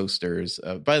the posters.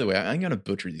 By the way, I'm going to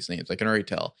butcher these names. I can already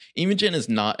tell. Imogen is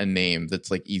not a name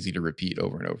that's like easy to repeat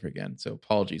over and over again. So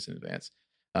apologies in advance.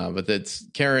 But that's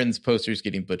Karen's posters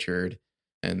getting butchered.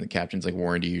 And the captain's like,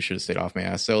 warned you should have stayed off my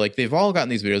ass. So like they've all gotten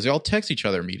these videos. They all text each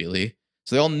other immediately.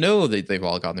 So they all know that they've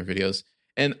all gotten their videos.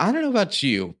 And I don't know about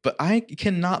you, but I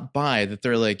cannot buy that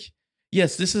they're like,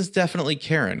 yes, this is definitely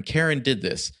Karen. Karen did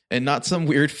this, and not some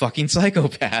weird fucking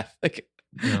psychopath. Like,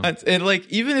 No. and like,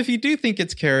 even if you do think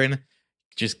it's Karen,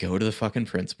 just go to the fucking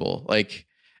principal. Like,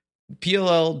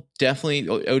 PLL definitely,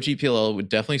 OG PLL would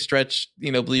definitely stretch,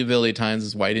 believability times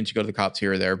as why didn't you go to the cops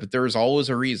here or there? But there was always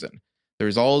a reason.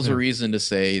 There's always a reason to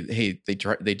say, hey, they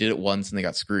did it once and they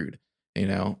got screwed.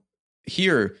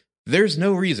 Here, there's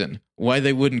no reason why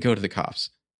they wouldn't go to the cops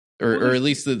or at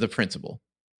least the principal.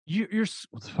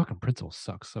 The fucking principal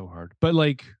sucks so hard. But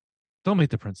like, don't make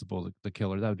the principal the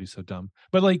killer. That would be so dumb.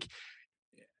 But like,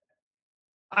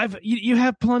 you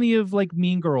have plenty of like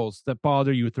mean girls that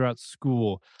bother you throughout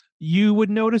school. You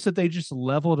would notice that they just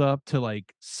leveled up to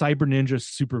like Cyber Ninja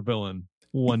supervillain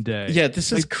one day. Yeah,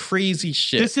 this is crazy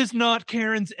shit. This is not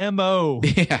Karen's MO.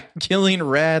 Yeah, killing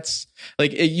rats.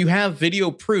 Like, you have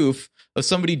video proof of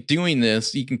somebody doing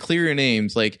this. You can clear your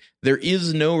names. Like, there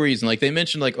is no reason. Like, they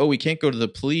mentioned like, oh, we can't go to the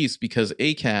police because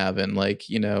ACAB and like,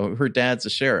 her dad's a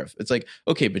sheriff. It's like,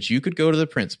 okay, but you could go to the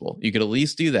principal. You could at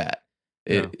least do that.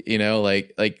 Yeah.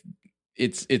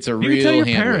 It's a you real could tell your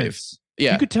hand parents. wave.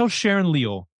 Yeah, you could tell Sharon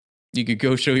Leal. You could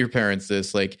go show your parents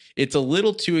this. Like, it's a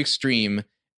little too extreme,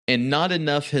 and not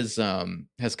enough has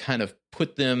kind of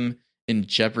put them in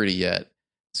jeopardy yet,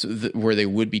 so where they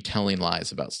would be telling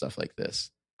lies about stuff like this.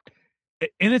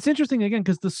 And it's interesting again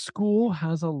because the school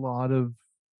has a lot of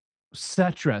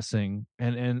set dressing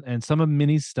and some of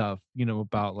Minnie's stuff,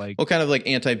 about like kind of like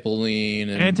anti-bullying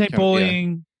and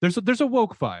anti-bullying. There's a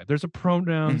woke vibe. There's a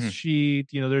pronouns sheet.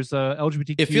 There's a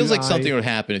LGBTQ. It feels like something would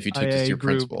happen if you took this to your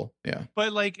principal. Yeah,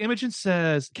 but like Imogen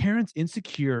says, Karen's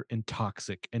insecure and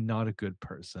toxic and not a good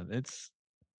person.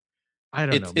 I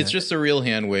don't know. It's just a real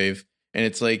hand wave, and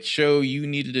it's like, show you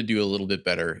needed to do a little bit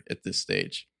better at this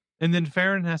stage. And then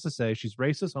Farron has to say she's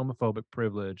racist, homophobic,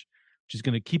 privileged. She's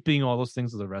going to keep being all those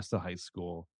things for the rest of high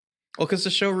school. Well, because the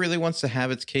show really wants to have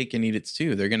its cake and eat its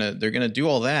too. They're gonna do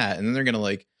all that, and then they're gonna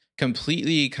like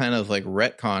completely kind of like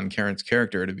retcon Karen's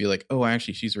character to be like, oh,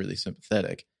 actually, she's really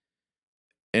sympathetic.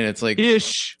 And it's like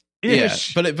ish. Yeah,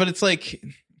 but it's like,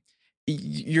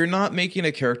 you're not making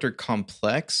a character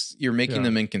complex. You're making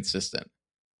them inconsistent.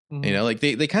 Mm-hmm. Like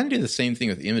they kind of do the same thing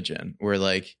with Imogen, where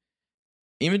like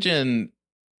Imogen,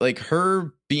 like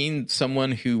her being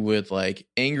someone who would like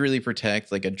angrily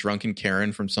protect like a drunken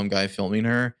Karen from some guy filming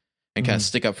her and kind of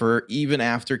stick up for her even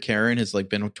after Karen has like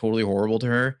been totally horrible to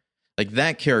her. Like,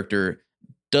 that character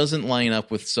doesn't line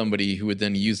up with somebody who would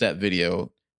then use that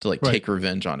video to like take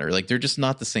revenge on her. Like, they're just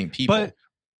not the same people.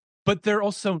 But they're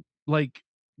also like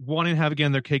wanting to have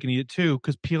again their cake and eat it too,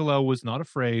 because PLO was not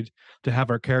afraid to have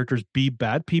our characters be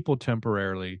bad people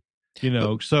temporarily.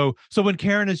 So when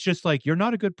Karen is just like, you're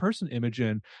not a good person,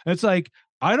 Imogen, it's like,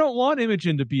 I don't want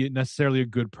Imogen to be necessarily a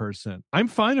good person. I'm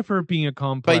fine with her being a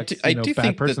complex, I do bad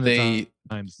think person that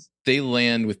times. They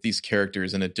land with these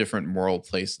characters in a different moral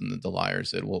place than the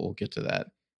liars did. We'll get to that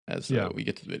as we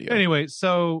get to the video. Anyway,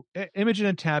 so Imogen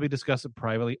and Tabby discuss it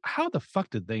privately. How the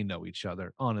fuck did they know each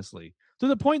other, honestly? To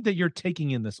the point that you're taking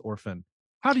in this orphan.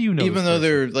 How do you know? Even though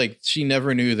they're like, she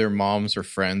never knew their moms or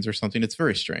friends or something. It's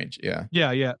very strange. Yeah.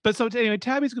 Yeah. But so anyway,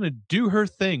 Tabby's going to do her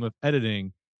thing with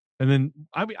editing. And then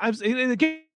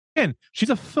again, she's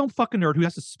a film fucking nerd who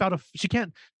has to spout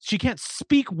she can't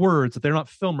speak words that they're not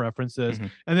film references. Mm-hmm.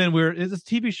 And then it's a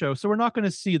TV show, so we're not going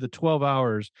to see the 12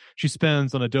 hours she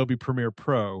spends on Adobe Premiere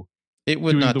Pro. It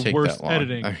would not take that long.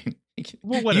 Editing. I mean,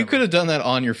 well, you could have done that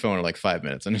on your phone in like 5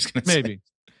 minutes. I'm just going to say.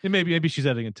 Maybe she's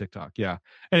editing a TikTok. Yeah.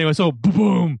 Anyway, so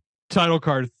boom, title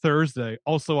card Thursday,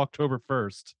 also October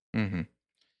 1st.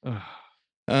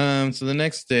 Mm-hmm. So the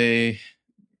next day,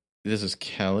 this is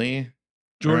Kelly.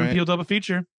 Jordan Peele double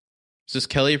feature. Is this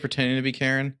Kelly pretending to be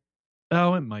Karen?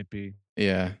 Oh, it might be.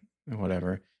 Yeah,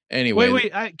 whatever. Anyway,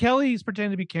 wait. Kelly's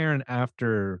pretending to be Karen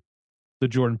after the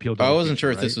Jordan Peele double I wasn't feature,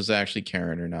 sure if this was actually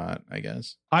Karen or not, I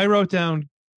guess. I wrote down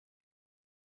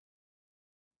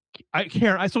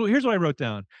Karen. So here's what I wrote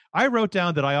down. I wrote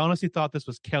down that I honestly thought this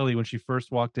was Kelly when she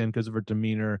first walked in because of her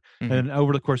demeanor. Mm-hmm. And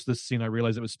over the course of this scene, I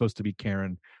realized it was supposed to be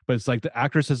Karen. But it's like the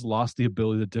actress has lost the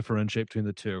ability to differentiate between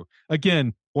the two.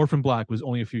 Again, Orphan Black was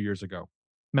only a few years ago.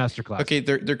 Masterclass. Okay,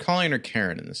 they're calling her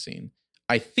Karen in the scene.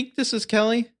 I think this is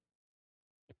Kelly.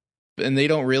 And they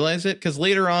don't realize it because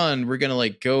later on we're gonna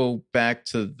like go back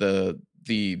to the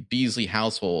Beasley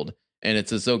household, and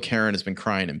it's as though Karen has been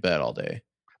crying in bed all day.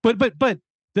 But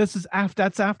this is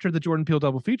that's after the Jordan Peele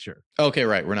double feature. Okay,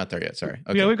 right. We're not there yet. Sorry.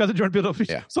 Okay. Yeah, we've got the Jordan Peele double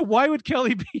feature. Yeah. So why would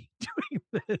Kelly be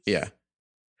doing this? Yeah.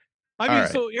 I mean,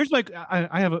 so here's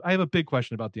I have a big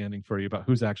question about the ending for you about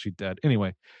who's actually dead.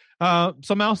 Anyway,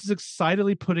 so Mouse is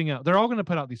excitedly putting out. They're all going to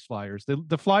put out these flyers.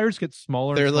 The flyers get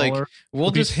smaller. They're and smaller. like,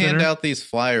 we'll just hand out these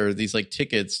flyers, these like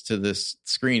tickets to this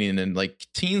screening, and like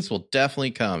teens will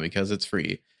definitely come because it's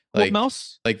free. Like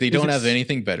Mouse, like they don't have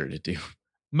anything better to do.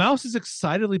 Mouse is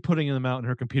excitedly putting them out in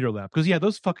her computer lab because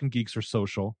those fucking geeks are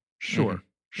social. Sure.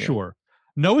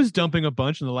 Noah's dumping a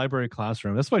bunch in the library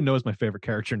classroom. That's why Noah's my favorite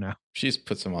character now. She's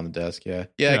puts him on the desk. Yeah.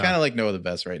 I kind of like Noah the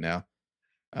best right now.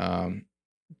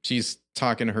 She's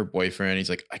talking to her boyfriend. He's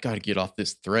like, I got to get off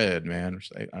this thread, man.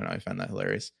 Which I don't know. I find that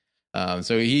hilarious.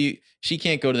 So she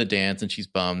can't go to the dance and she's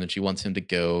bummed and she wants him to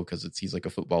go because he's like a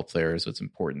football player. So it's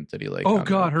important that he like,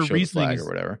 her reasoning or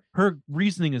whatever. Her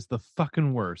reasoning is the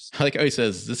fucking worst. I like how he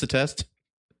says, is this a test?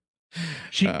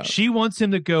 She wants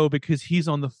him to go because he's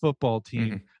on the football team.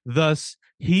 Mm-hmm. Thus,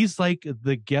 he's like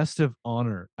the guest of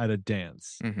honor at a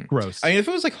dance. Mm-hmm. Gross. I mean, if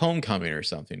it was like homecoming or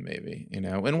something, maybe,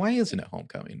 and why isn't it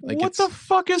homecoming? Like, what the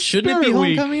fuck is shouldn't it be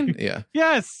homecoming? Week? Yeah.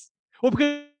 Yes. Well,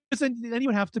 because then you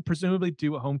would have to presumably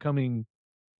do a homecoming.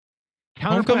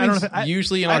 Homecoming's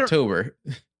usually in October.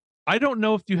 I don't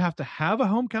know if you have to have a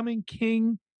homecoming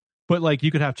king, but like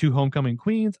you could have two homecoming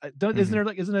queens. Isn't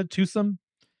it a twosome?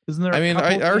 Isn't there? I mean,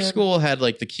 our school had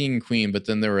like the king and queen, but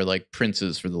then there were like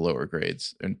princes for the lower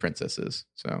grades and princesses.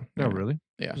 So, really?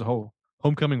 Yeah. There's a whole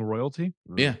homecoming royalty.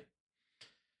 Yeah.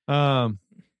 So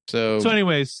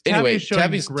anyways,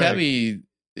 Tabby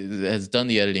has done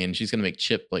the editing, and she's gonna make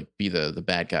Chip like be the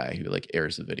bad guy who like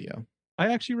airs the video.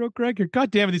 I actually wrote Greg here. God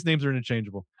damn it, these names are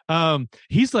interchangeable.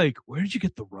 He's like, where did you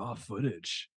get the raw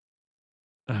footage?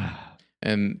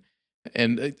 And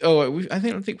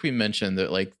I think we mentioned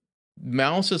that like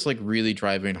Mouse is like really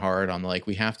driving hard on like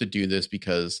we have to do this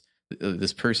because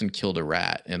this person killed a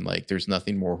rat and like there's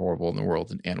nothing more horrible in the world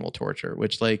than animal torture,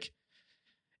 which like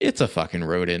it's a fucking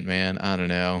rodent, man. I don't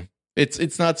know.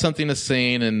 It's not something a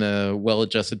sane and a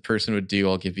well-adjusted person would do.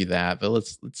 I'll give you that, but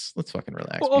let's fucking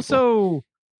relax. Well, also,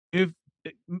 if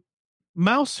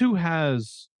Mouse, who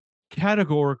has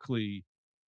categorically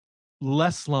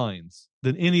less lines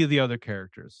than any of the other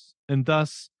characters, and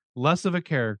thus less of a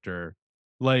character,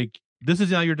 like this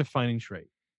is now your defining trait.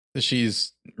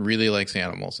 She's really likes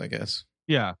animals, I guess.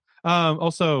 Yeah.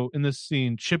 Also, in this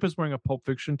scene, Chip is wearing a Pulp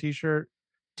Fiction t-shirt.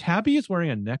 Tabby is wearing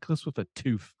a necklace with a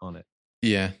tooth on it.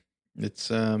 Yeah, it's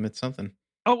something.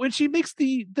 Oh, and she makes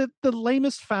the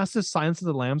lamest, fastest Silence of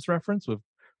the Lambs reference with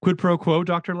quid pro quo,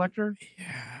 Dr. Lecter.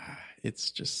 Yeah,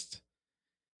 it's just.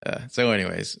 So,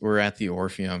 anyways, we're at the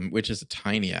Orpheum, which is a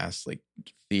tiny ass like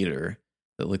theater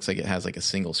that looks like it has like a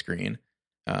single screen.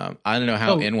 I don't know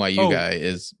how NYU guy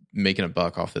is making a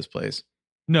buck off this place.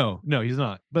 No, he's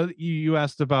not. But you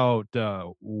asked about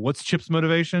what's Chip's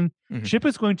motivation. Mm-hmm. Chip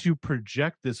is going to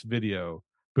project this video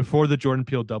before the Jordan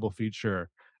Peele double feature,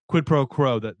 quid pro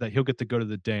quo, that he'll get to go to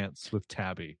the dance with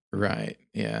Tabby. Right.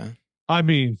 Yeah. I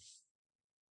mean,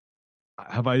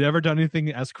 have I ever done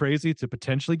anything as crazy to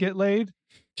potentially get laid?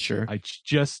 Sure. I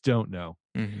just don't know.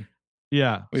 Mm-hmm.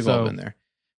 Yeah. We've all been there.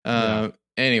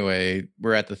 Anyway,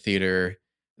 we're at the theater.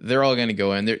 They're all going to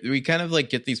go in there. We kind of like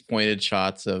get these pointed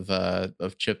shots of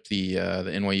Chip, the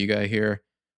NYU guy here,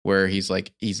 where he's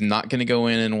like, he's not going to go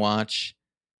in and watch.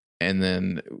 And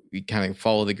then we kind of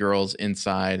follow the girls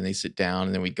inside and they sit down,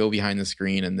 and then we go behind the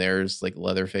screen and there's like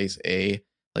Leatherface A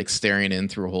like staring in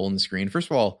through a hole in the screen. First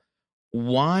of all,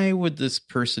 why would this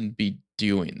person be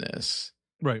doing this?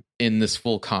 Right. In this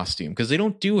full costume? Because they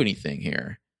don't do anything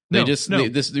here.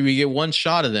 We get one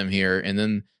shot of them here and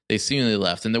then they seemingly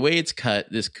left. And the way it's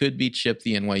cut, this could be Chip,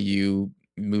 the NYU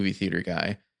movie theater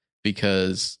guy,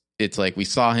 because it's like we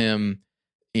saw him,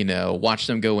 watch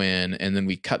them go in, and then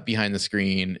we cut behind the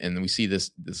screen and then we see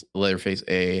this Leatherface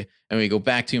A, and we go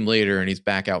back to him later and he's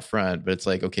back out front. But it's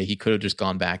like, okay, he could have just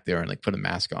gone back there and like put a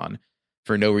mask on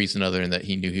for no reason other than that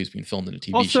he knew he was being filmed in a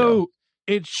TV show. Also,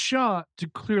 it's shot to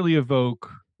clearly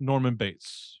evoke Norman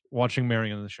Bates watching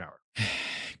Marion in the shower.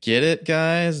 Get it,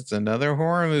 guys? It's another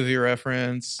horror movie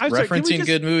reference. Referencing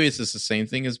good movies is the same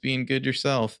thing as being good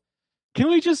yourself. Can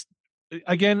we just,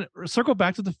 again, circle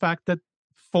back to the fact that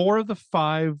 4 of the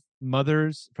 5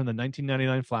 mothers from the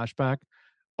 1999 flashback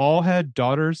all had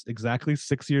daughters exactly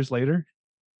 6 years later?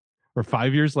 Or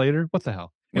 5 years later? What the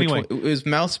hell? Anyway, is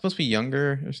Mouse supposed to be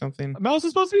younger or something? Mouse is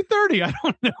supposed to be 30. I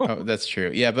don't know. Oh, that's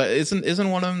true. Yeah, but isn't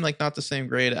one of them like not the same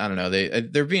grade? I don't know.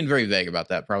 They're being very vague about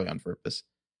that, probably on purpose.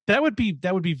 That would be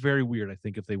very weird, I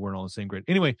think, if they weren't all the same grade.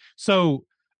 Anyway, so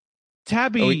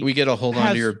Tabby, we get a hold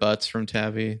on to your butts from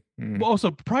Tabby. Well,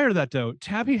 also prior to that, though,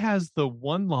 Tabby has the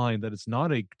one line that is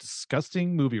not a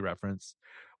disgusting movie reference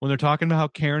when they're talking about how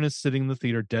Karen is sitting in the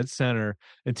theater dead center,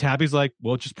 and Tabby's like,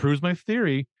 "Well, it just proves my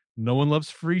theory. no one loves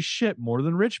free shit more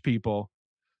than rich people.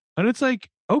 And it's like,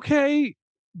 okay,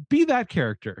 be that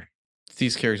character.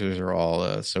 These characters are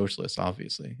all socialists,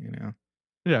 obviously,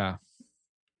 Yeah.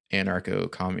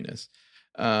 Anarcho-communists.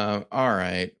 All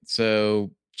right.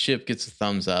 So Chip gets a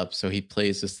thumbs up. So he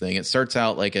plays this thing. It starts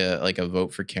out like a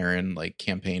vote for Karen, like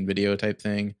campaign video type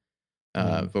thing.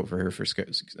 Vote for her for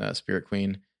Spirit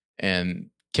Queen. And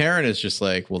Karen is just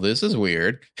like, well, this is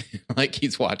weird. Like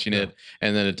he's watching it.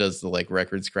 And then it does the like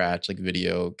record scratch, like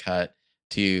video cut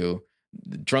to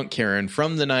drunk Karen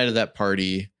from the night of that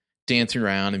party dancing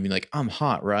around and being like, I'm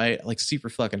hot, right? Like super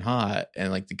fucking hot. And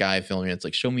like the guy filming it's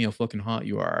like, show me how fucking hot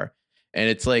you are. And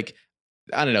it's like,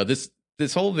 I don't know, this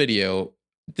whole video,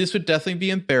 this would definitely be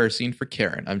embarrassing for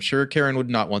Karen. I'm sure Karen would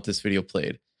not want this video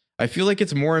played. I feel like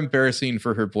it's more embarrassing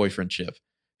for her boyfriend Chip,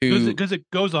 because it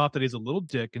goes off that he's a little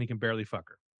dick and he can barely fuck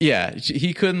her. Yeah,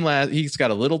 he couldn't last. He's got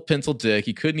a little pencil dick.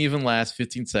 He couldn't even last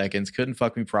 15 seconds. Couldn't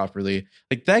fuck me properly.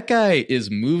 Like that guy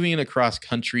is moving across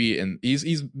country, and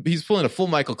he's pulling a full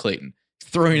Michael Clayton,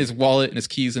 throwing his wallet and his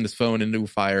keys and his phone into a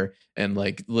fire, and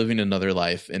like living another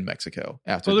life in Mexico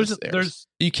after this airs.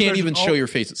 You can't even show your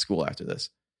face at school after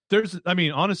this. I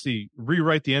mean, honestly,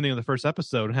 rewrite the ending of the first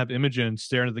episode and have Imogen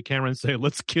stare into the camera and say,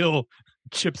 "Let's kill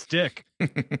Chip's dick."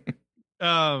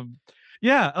 Yeah,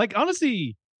 like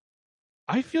honestly,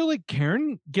 I feel like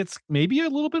Karen gets maybe a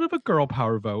little bit of a girl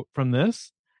power vote from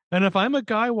this. And if I'm a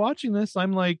guy watching this,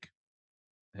 I'm like,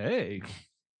 hey,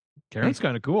 Karen's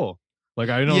kind of cool. Like,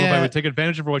 I don't know if I would take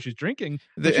advantage of what she's drinking,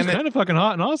 but she's kind of fucking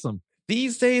hot and awesome.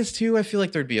 These days, too, I feel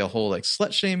like there'd be a whole like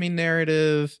slut shaming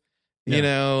narrative, you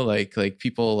know, like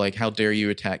people like, how dare you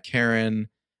attack Karen?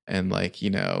 And like, you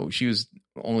know, she was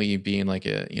only being like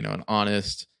a, you know, an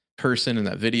honest person in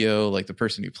that video. Like the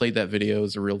person who played that video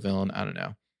is a real villain. I don't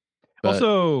know. But,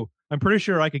 also, I'm pretty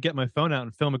sure I could get my phone out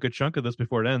and film a good chunk of this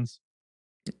before it ends.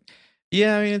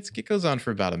 Yeah, I mean, it goes on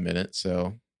for about a minute,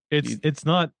 so it's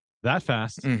not that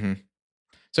fast. Mm-hmm.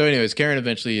 So, anyways, Karen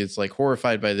eventually is like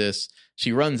horrified by this.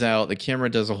 She runs out. The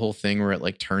camera does a whole thing where it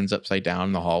like turns upside down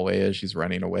in the hallway as she's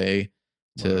running away.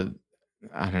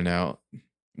 I don't know.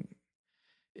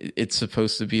 It's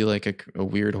supposed to be like a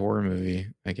weird horror movie,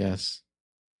 I guess.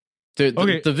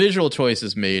 The visual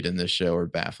choices made in this show are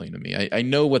baffling to me. I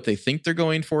know what they think they're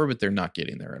going for, but they're not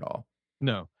getting there at all.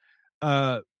 No.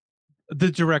 The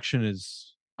direction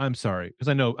is, I'm sorry, because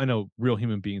I know real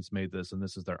human beings made this and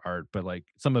this is their art, but like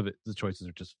some of it, the choices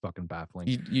are just fucking baffling.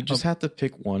 You just have to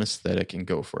pick one aesthetic and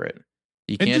go for it.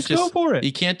 You can't just go for it.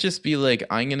 You can't just be like,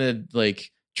 I'm gonna like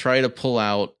try to pull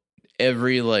out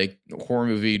every like horror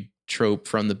movie trope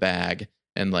from the bag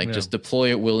and like just deploy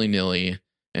it willy-nilly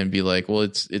and be like, well,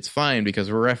 it's fine because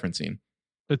we're referencing.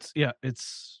 It's your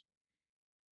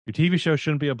TV show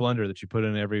shouldn't be a blender that you put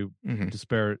in every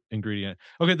disparate ingredient.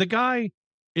 Okay, the guy,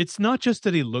 it's not just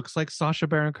that he looks like Sacha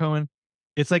Baron Cohen.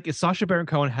 It's like if Sacha Baron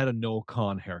Cohen had a Noel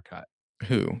Kahn haircut.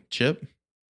 Who? Chip?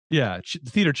 Yeah,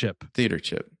 Theater Chip. Theater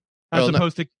Chip. As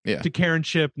opposed to Karen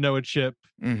Chip, Noah Chip,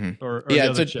 or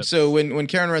so when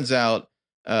Karen runs out,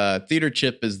 Theater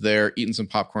Chip is there eating some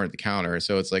popcorn at the counter.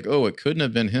 So it's like, oh, it couldn't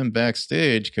have been him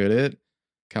backstage, could it?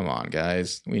 Come on,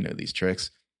 guys, we know these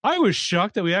tricks. I was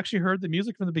shocked that we actually heard the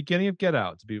music from the beginning of Get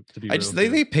Out.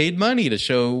 They paid money to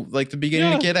show like the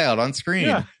beginning of Get Out on screen.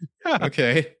 Yeah.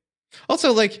 Okay.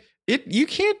 Also, like you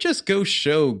can't just go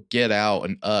show Get Out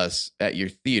and Us at your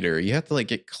theater. You have to like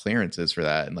get clearances for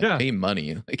that and like pay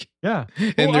money. Like and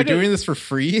they're doing this for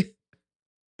free.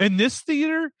 In this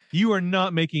theater, you are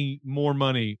not making more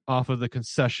money off of the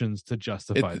concessions to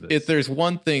justify this. If there's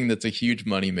one thing that's a huge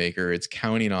moneymaker, it's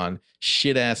counting on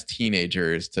shit-ass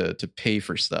teenagers to pay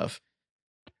for stuff.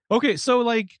 Okay, so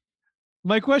like,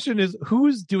 my question is,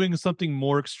 who's doing something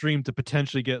more extreme to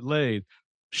potentially get laid?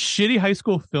 Shitty high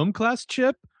school film class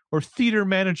Chip or theater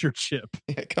manager Chip?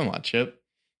 Yeah, come on, Chip.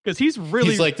 Because he's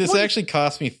like, this actually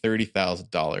cost me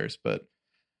 $30,000, but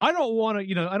I don't want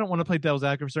to play devil's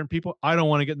advocate for certain people. I don't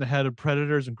want to get in the head of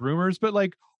predators and groomers, but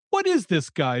like, what is this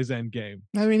guy's end game?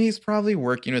 I mean, he's probably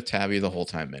working with Tabby the whole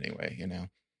time anyway, you know?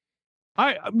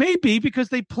 Maybe because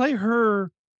they play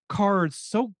her cards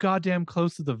so goddamn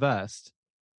close to the vest.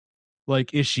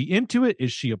 Like, is she into it?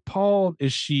 Is she appalled?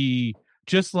 Is she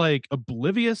just like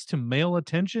oblivious to male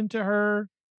attention to her?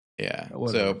 Yeah.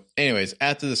 So anyways,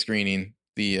 after the screening,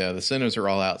 the cinemas are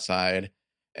all outside.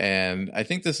 And I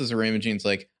think this is where Imogene's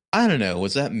like, I don't know,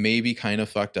 was that maybe kind of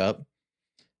fucked up?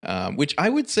 Which I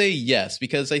would say yes,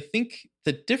 because I think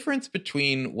the difference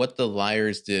between what the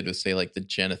Liars did with, say, like the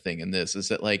Jenna thing and this is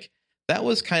that like that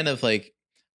was kind of like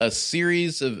a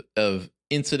series of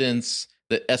incidents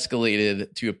that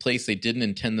escalated to a place they didn't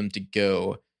intend them to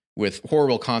go. with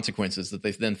horrible consequences that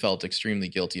they then felt extremely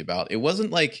guilty about. It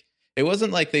wasn't like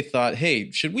they thought,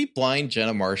 hey, should we blind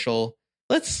Jenna Marshall?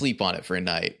 Let's sleep on it for a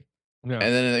night. Yeah. And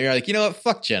then you're like, you know what?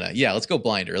 Fuck Jenna. Yeah, let's go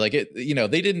blind her. Like it,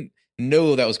 they didn't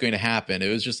know that was going to happen. It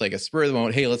was just like a spur of the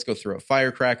moment. Hey, let's go throw a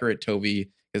firecracker at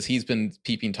Toby because he's been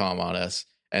peeping Tom on us.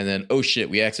 And then, oh shit,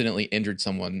 we accidentally injured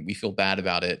someone. We feel bad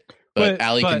about it. But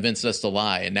Allie convinced us to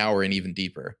lie, and now we're in even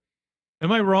deeper.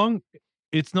 Am I wrong?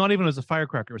 It's not even as a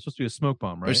firecracker. It's supposed to be a smoke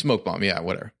bomb, right? Or smoke bomb, yeah,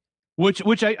 whatever.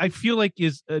 Which I feel like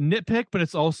is a nitpick, but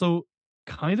it's also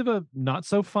kind of a not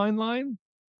so fine line.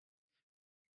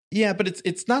 Yeah, but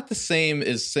it's not the same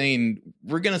as saying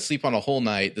we're going to sleep on a whole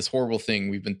night, this horrible thing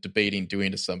we've been debating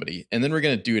doing to somebody, and then we're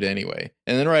going to do it anyway.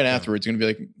 And then right afterwards, you're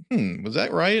going to be like, was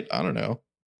that right? I don't know.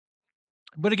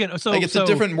 But again, so like it's a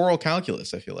different moral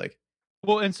calculus, I feel like.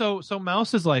 Well, and so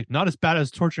Mouse is like, not as bad as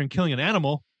torturing, killing an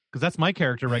animal, because that's my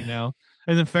character right now.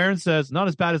 And then Farron says, not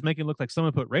as bad as making it look like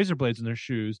someone put razor blades in their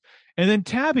shoes. And then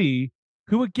Tabby,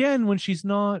 who again, when she's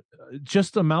not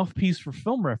just a mouthpiece for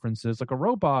film references, like a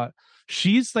robot,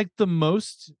 she's like the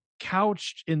most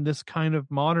couched in this kind of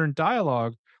modern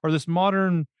dialogue or this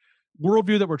modern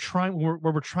worldview that we're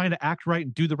trying to act right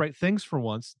and do the right things for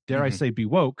once. Dare I say, be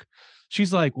woke.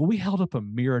 She's like, well, we held up a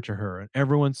mirror to her and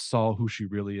everyone saw who she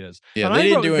really is. Yeah, and they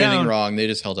didn't do anything wrong. They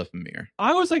just held up a mirror.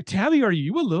 I was like, Tabby, are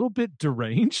you a little bit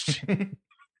deranged? You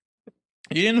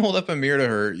didn't hold up a mirror to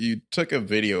her. You took a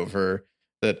video of her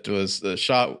that was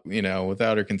shot,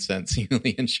 without her consent,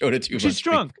 seemingly, and showed it to you. She's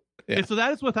drunk. Yeah. And so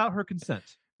that is without her consent.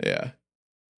 Yeah.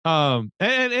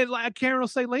 And like Karen will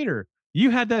say later, you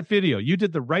had that video. You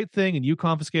did the right thing and you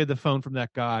confiscated the phone from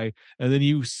that guy. And then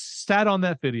you sat on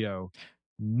that video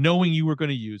knowing you were going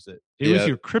to use it. It was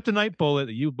your kryptonite bullet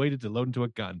that you waited to load into a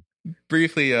gun.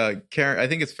 Briefly, Karen, I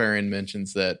think it's Farron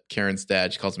mentions that Karen's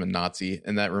dad, she calls him a Nazi.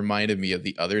 And that reminded me of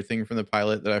the other thing from the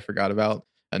pilot that I forgot about.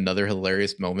 Another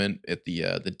hilarious moment at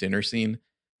the dinner scene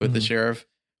with the sheriff,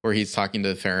 where he's talking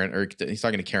to Farron, or he's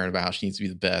talking to Karen about how she needs to be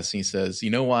the best. And he says,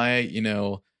 you know why,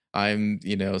 I'm,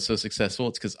 so successful?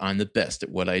 It's because I'm the best at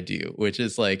what I do, which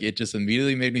is like, it just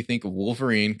immediately made me think of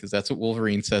Wolverine, because that's what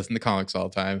Wolverine says in the comics all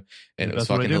the time. And it was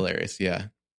fucking hilarious. Yeah.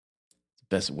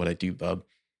 Best at what I do, bub.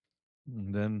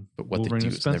 And then but what Wolverine they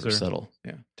do is never subtle.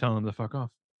 Yeah. Telling him to fuck off.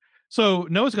 So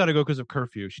Noah's got to go because of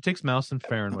curfew. She takes Mouse and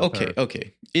Farron with her.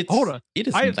 Okay. Hold on. It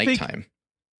is nighttime.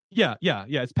 Yeah.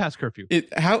 It's past curfew.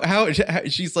 How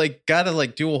she's like got to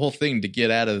like do a whole thing to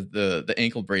get out of the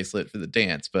ankle bracelet for the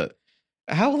dance, but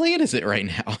how late is it right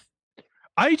now?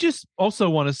 I just also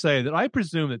want to say that I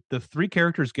presume that the three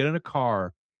characters get in a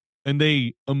car and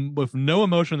they, with no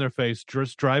emotion on their face,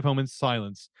 just drive home in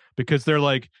silence because they're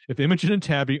like, if Imogen and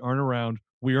Tabby aren't around,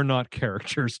 we are not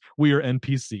characters. We are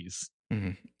NPCs.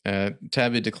 Mm-hmm.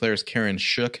 Tabby declares Karen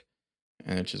shook,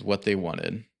 which is what they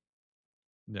wanted.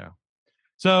 Yeah.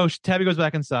 So Tabby goes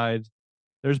back inside.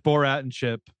 There's Borat and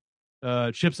Chip.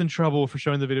 Chip's in trouble for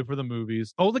showing the video for the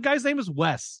movies. Oh, the guy's name is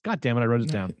Wes. God damn it, I wrote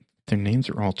it down. Their names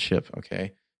are all Chip.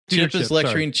 Okay. Chip is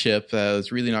lecturing Chip.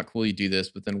 It's really not cool you do this,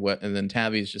 but then what? And then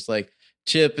Tabby's just like,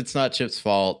 Chip, it's not Chip's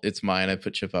fault. It's mine. I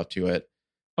put Chip up to it.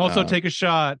 Also, take a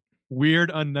shot.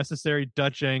 Weird, unnecessary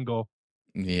Dutch angle.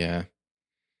 Yeah.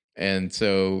 And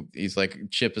so he's like,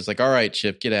 Chip is like, all right,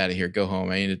 Chip, get out of here. Go home.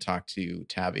 I need to talk to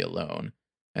Tabby alone.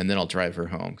 And then I'll drive her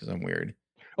home because I'm weird.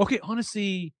 Okay,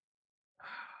 honestly,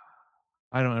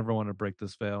 I don't ever want to break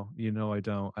this veil. I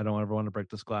don't. I don't ever want to break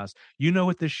this glass. You know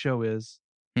what this show is?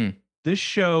 This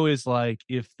show is like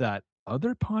if that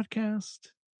other podcast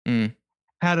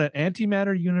had an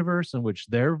antimatter universe in which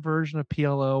their version of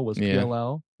PLL was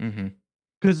PLL.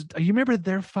 Because you remember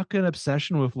their fucking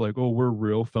obsession with like, oh, we're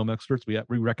real film experts.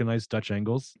 We recognize Dutch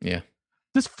angles. Yeah.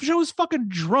 This show is fucking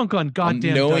drunk on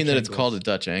goddamn knowing Dutch that angles. it's called a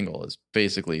Dutch angle is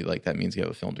basically like that means you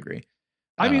have a film degree.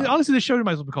 I mean, honestly, the show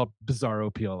might as well be called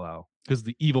Bizarro PLL because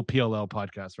the evil PLL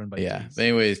podcast run by But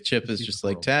anyways, Chip is just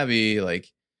like, Tabby, like,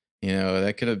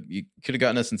 that you could have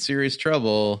gotten us in serious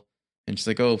trouble. And she's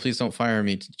like, oh, please don't fire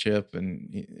me, Chip.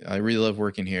 And I really love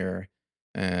working here.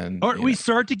 And we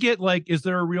start to get like, is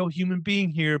there a real human being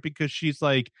here? Because she's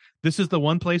like, this is the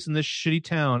one place in this shitty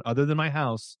town other than my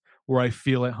house where I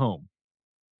feel at home.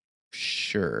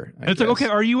 Sure. And it's like, okay,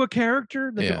 are you a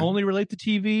character that can only relate to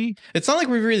TV? It's not like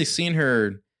we've really seen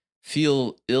her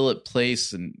feel ill at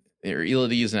place or ill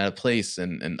at ease and out of place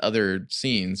in other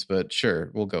scenes, but sure,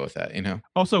 we'll go with that,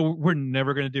 Also, we're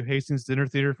never going to do Hastings Dinner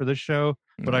Theater for this show,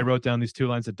 but I wrote down these 2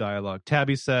 lines of dialogue.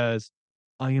 Tabby says,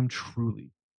 I am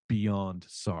truly beyond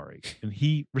sorry. And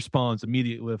he responds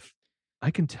immediately with,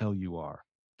 I can tell you are.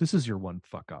 This is your one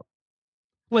fuck up.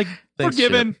 Like, thanks,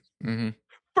 forgiven. Mm-hmm.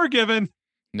 Forgiven.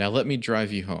 Now let me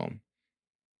drive you home.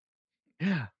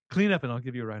 Yeah. clean up and I'll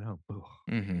give you a ride home.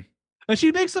 Mm-hmm. And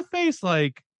she makes a face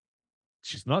like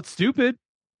she's not stupid.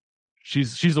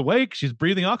 She's awake. She's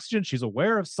breathing oxygen. She's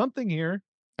aware of something here.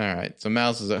 All right. So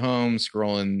Mouse is at home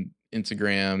scrolling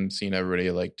Instagram, seeing everybody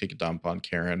like take a dump on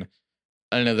Karen.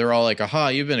 I don't know. They're all like, aha,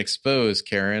 you've been exposed,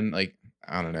 Karen. Like,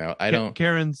 I don't know. I don't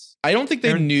think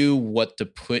they knew what to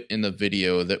put in the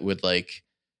video that would like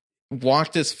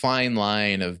walk this fine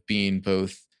line of being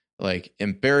both like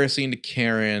embarrassing to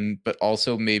Karen, but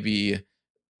also maybe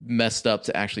messed up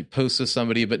to actually post to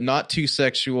somebody, but not too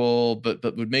sexual, but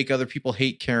would make other people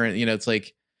hate Karen. You know, it's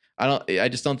like, I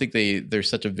just don't think there's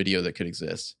such a video that could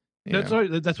exist.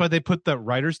 That's why they put that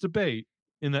writer's debate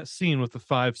in that scene with the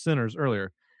 5 sinners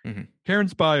earlier. Mm-hmm.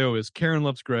 Karen's bio is Karen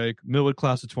loves Greg, Millwood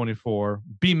class of 24,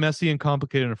 be messy and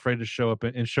complicated and afraid to show up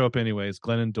anyways,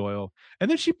 Glennon Doyle. And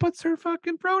then she puts her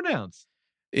fucking pronouns.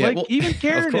 Yeah, like, well, even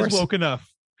Karen is woke enough.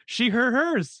 She, her,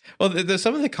 hers. Well, there's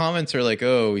some of the comments are like,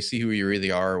 oh, we see who you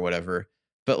really are or whatever.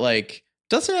 But like,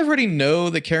 doesn't everybody know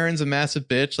that Karen's a massive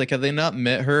bitch? Like, have they not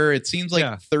met her? It seems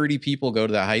like 30 people go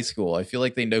to that high school. I feel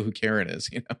like they know who Karen is,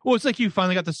 you know? Well, it's like you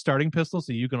finally got the starting pistol,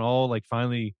 so you can all like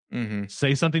finally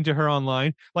say something to her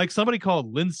online. Like somebody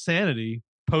called Linsanity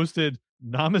posted,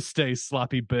 namaste,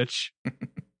 sloppy bitch.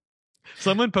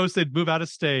 Someone posted, move out of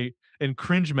state, and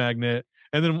cringe magnet.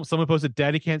 And then someone posted,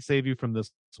 daddy can't save you from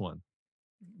this one.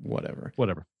 Whatever.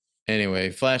 Anyway,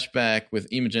 flashback with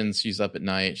Imogen. She's up at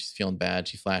night. She's feeling bad.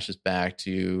 She flashes back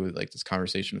to like this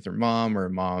conversation with her mom, or her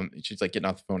mom. She's like getting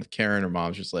off the phone with Karen. Her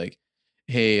mom's just like,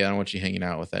 hey, I don't want you hanging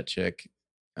out with that chick.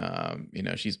 You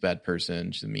know, she's a bad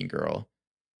person. She's a mean girl.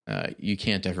 You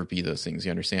can't ever be those things.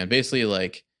 You understand? Basically,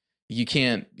 like you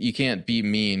can't be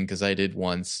mean because I did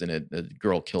once and a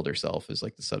girl killed herself is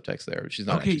like the subtext there. But she's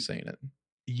not actually saying it.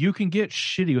 You can get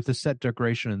shitty with the set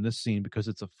decoration in this scene because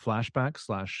it's a flashback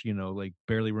 / like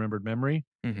barely remembered memory.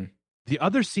 Mm-hmm. The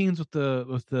other scenes with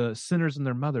the sinners and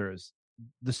their mothers,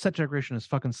 the set decoration is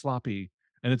fucking sloppy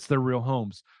and it's their real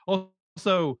homes.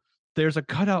 Also, there's a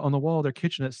cutout on the wall of their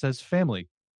kitchen that says family.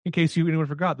 In case anyone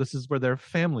forgot, this is where their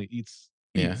family eats.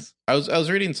 Yeah. I was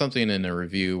reading something in a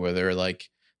review where they're like,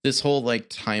 this whole like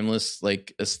timeless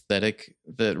like aesthetic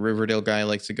that Riverdale guy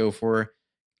likes to go for.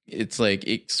 It's like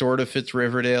it sort of fits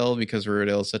Riverdale because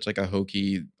Riverdale is such like a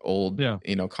hokey old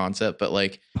concept, but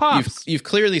like you've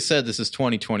clearly said this is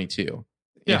 2022.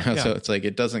 So it's like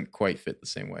it doesn't quite fit the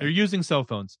same way. They're using cell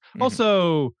phones. Mm-hmm.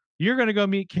 Also, you're gonna go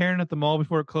meet Karen at the mall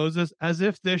before it closes, as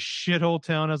if this shithole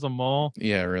town has a mall.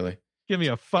 Yeah, really. Give me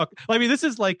a fuck. I mean, this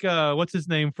is like what's his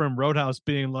name from Roadhouse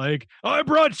being like, I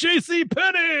brought JC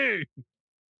Penney.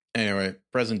 Anyway,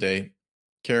 present day,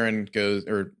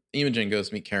 Imogen goes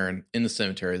to meet Karen in the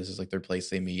cemetery. This is like their place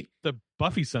they meet. The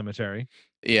Buffy cemetery.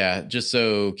 Yeah, just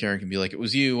so Karen can be like, it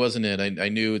was you, wasn't it? I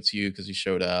knew it's you because you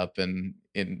showed up. And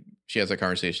she has that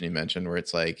conversation you mentioned where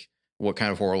it's like, what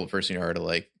kind of horrible person you are to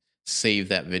like save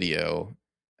that video,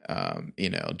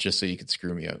 just so you could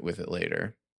screw me out with it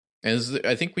later. And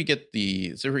I think we get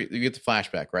the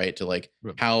flashback, right? To like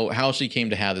how she came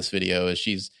to have this video is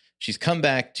she's come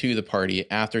back to the party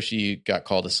after she got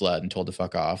called a slut and told to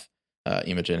fuck off.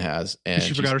 Imogen has, and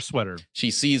she forgot her sweater.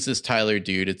 She sees this Tyler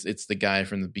dude. It's the guy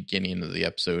from the beginning of the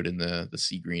episode in the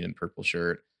sea green and purple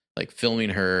shirt, like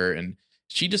filming her, and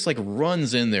she just like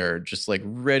runs in there, just like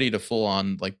ready to full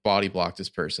on like body block this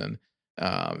person.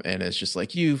 And it's just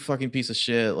like, you fucking piece of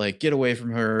shit, like get away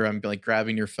from her. I'm like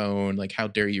grabbing your phone, like how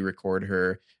dare you record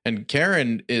her? And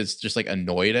Karen is just like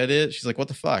annoyed at it. She's like, what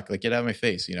the fuck? Like get out of my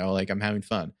face, like I'm having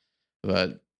fun.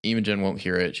 But Imogen won't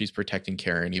hear it. She's protecting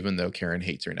Karen, even though Karen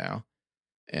hates her now.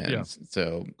 And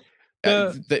so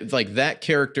like that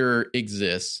character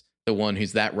exists, the one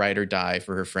who's that ride or die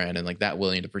for her friend and like that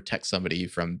willing to protect somebody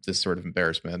from this sort of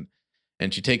embarrassment.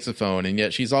 And she takes the phone, and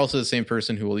yet she's also the same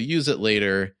person who will use it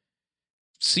later,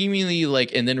 seemingly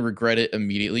like, and then regret it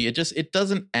immediately. It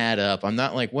doesn't add up. I'm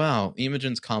not like, wow,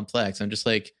 Imogen's complex. I'm just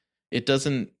like, it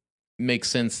doesn't make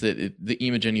sense that the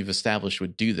Imogen you've established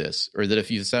would do this, or that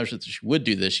if you established that she would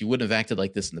do this, she wouldn't have acted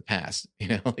like this in the past.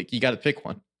 Like you got to pick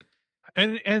one.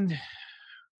 And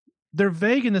they're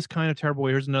vague in this kind of terrible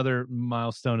way. Here's another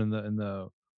milestone in the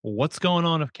what's going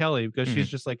on of Kelly, because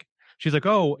she's like,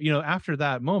 oh, after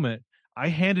that moment, I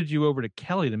handed you over to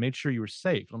Kelly to make sure you were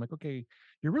safe. I'm like, okay,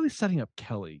 you're really setting up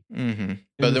Kelly. Mm-hmm.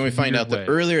 But then we find out that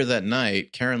earlier that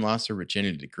night, Karen lost her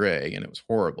virginity to Greg, and it was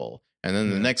horrible. And then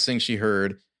the next thing she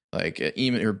heard, like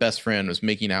even her best friend was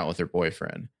making out with her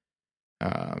boyfriend.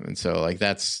 And so like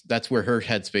that's where her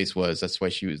headspace was. That's why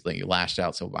she was like lashed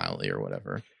out so violently or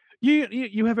whatever.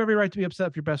 You have every right to be upset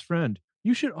with your best friend.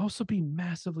 You should also be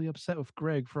massively upset with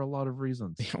Greg for a lot of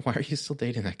reasons. Why are you still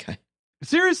dating that guy?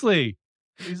 Seriously,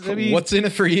 I mean, what's in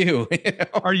it for you?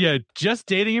 are you just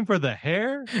dating him for the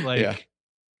hair? Like,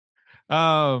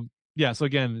 yeah. So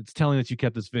again, it's telling that you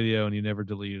kept this video and you never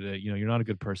deleted it. You know, you're not a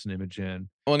good person, Imogen.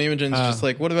 Well, and Imogen's just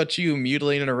like, what about you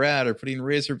mutilating a rat or putting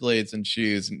razor blades in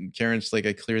shoes? And Karen's like,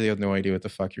 I clearly have no idea what the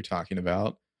fuck you're talking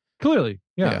about. Clearly,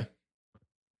 yeah.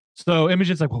 So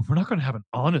Imogen's like, well, if we're not going to have an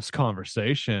honest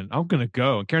conversation, I'm going to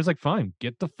go. And Karen's like, fine,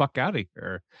 get the fuck out of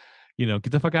here. You know,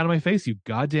 get the fuck out of my face, you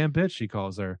goddamn bitch, she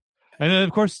calls her. And then,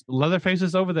 of course, Leatherface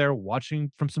is over there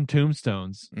watching from some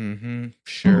tombstones. Mm-hmm.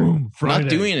 Sure. Boom, not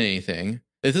doing anything.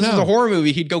 If this was a horror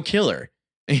movie, he'd go kill her.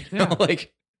 You know,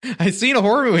 like, I've seen a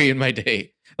horror movie in my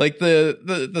day. Like,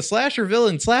 the slasher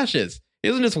villain slashes. He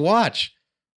doesn't just watch.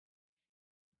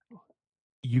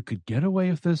 You could get away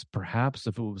with this, perhaps,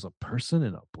 if it was a person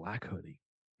in a black hoodie.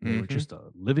 They were just a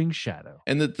living shadow.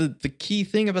 And the key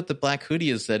thing about the black hoodie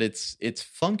is that it's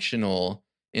functional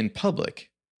in public.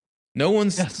 No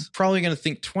one's probably going to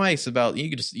think twice about, you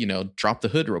could just, you know, drop the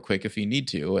hood real quick if you need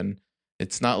to. And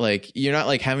it's not like, you're not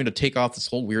like having to take off this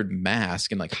whole weird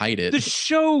mask and like hide it. The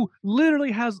show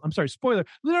literally has, I'm sorry, spoiler,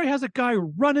 literally has a guy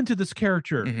run into this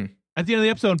character at the end of the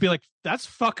episode and be like, that's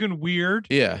fucking weird.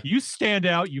 Yeah. You stand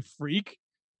out, you freak.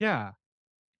 Yeah.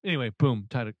 Anyway, boom,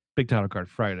 big title card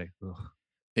Friday. Ugh.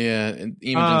 Yeah, and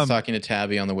Imogen's talking to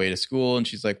Tabby on the way to school, and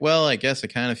she's like, well, I guess I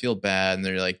kind of feel bad. And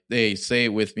they're like, hey, say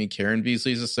it with me. Karen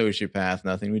Beasley's a sociopath.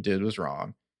 Nothing we did was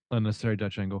wrong. Unnecessary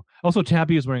Dutch angle. Also,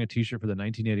 Tabby is wearing a t-shirt for the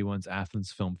 1981's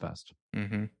Athens Film Fest.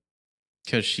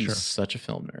 Because she's such a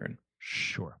film nerd.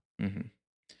 Sure.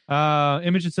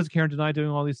 Imogen says Karen denied doing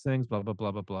all these things, blah, blah,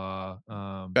 blah, blah,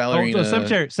 blah.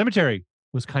 Ballerina. Cemetery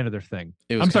was kind of their thing.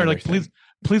 I'm sorry, like,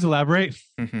 please elaborate.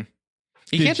 You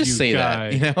can't just say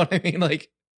that. You know what I mean? Like,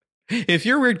 if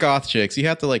you're weird goth chicks, you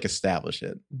have to like establish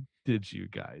it. Did you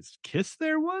guys kiss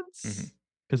there once?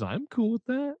 Because I'm cool with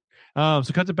that.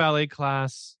 So cut to ballet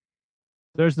class.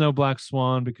 There's no Black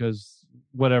Swan because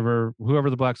whoever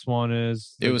the Black Swan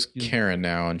is. It was Karen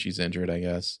now, and she's injured, I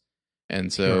guess.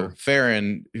 And so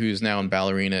Farron, who's now in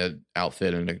ballerina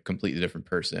outfit and a completely different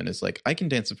person, is like, I can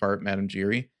dance the part, Madame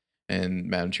Giry. And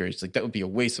Madame Giry's like, that would be a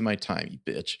waste of my time, you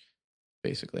bitch.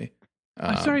 Basically.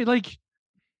 I'm sorry, like,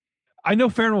 I know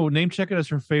Farron will name check it as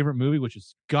her favorite movie, which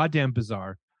is goddamn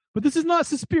bizarre. But this is not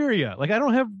Suspiria. Like, I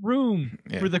don't have room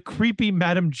for the creepy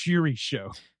Madame Giry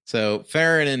show. So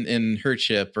Farron and her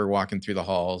chip are walking through the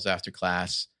halls after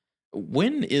class.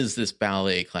 When is this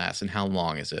ballet class and how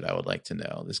long is it? I would like to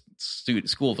know. This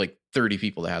school of like 30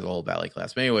 people that has a whole ballet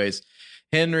class. But anyways,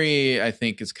 Henry, I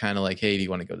think, is kind of like, hey, do you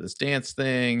want to go to this dance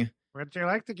thing? Would you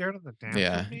like to go to the dance?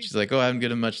 Yeah. She's like, oh, I haven't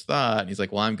given much thought. And he's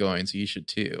like, well, I'm going, so you should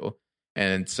too.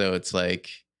 And so it's like,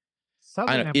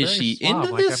 is she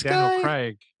into this guy? Daniel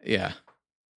Craig. Yeah.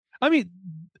 I mean,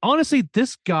 honestly,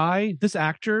 this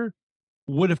actor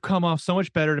would have come off so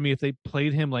much better to me if they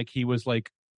played him like he was like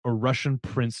a Russian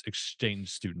Prince exchange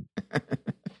student.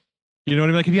 You know what I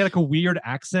mean? Like if he had like a weird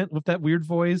accent with that weird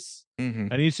voice,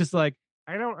 and he's just like,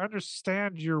 I don't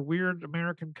understand your weird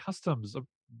American customs of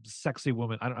sexy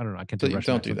woman. I don't know. I can't do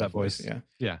Russian. Don't do that voice.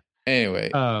 Yeah.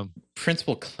 Anyway,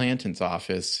 Principal Clanton's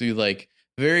office, who like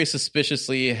very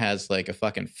suspiciously has like a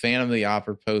fucking Phantom of the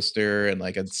Opera poster and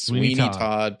like a Sweeney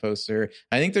Todd poster.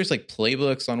 I think there's like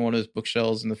playbooks on one of his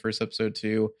bookshelves in the first episode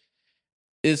too.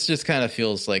 It just kind of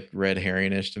feels like red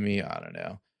herring-ish to me. I don't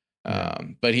know.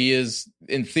 But he is,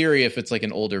 in theory, if it's like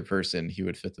an older person, he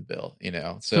would fit the bill, you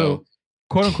know? So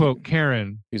quote unquote,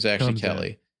 Karen, who's actually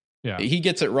Kelly. Yeah. He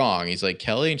gets it wrong. He's like,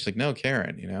 Kelly? And she's like, no,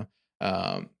 Karen, you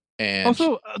know? And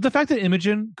also, the fact that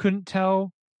Imogen couldn't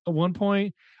tell at one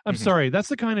point, I'm sorry, that's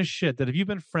the kind of shit that if you've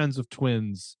been friends with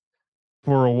twins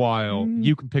for a while,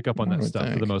 you can pick up on that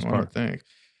stuff for the most part.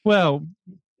 Well,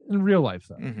 in real life,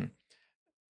 though.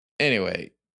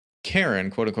 Anyway,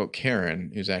 Karen, quote unquote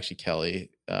Karen, who's actually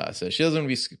Kelly, says she doesn't want to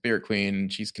be Spirit Queen.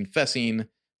 She's confessing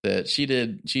that she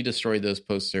destroyed those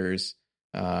posters,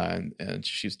 and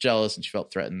she's jealous and she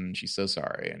felt threatened. And she's so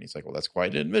sorry. And he's like, well, that's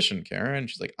quite an admission, Karen.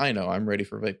 She's like, I know, I'm ready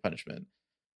for punishment.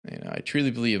 You know, I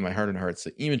truly believe in my heart and hearts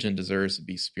that Imogen deserves to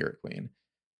be Spirit Queen.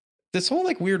 This whole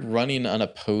like weird running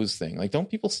unopposed thing, like,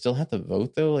 don't people still have to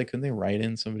vote though? Like, couldn't they write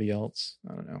in somebody else?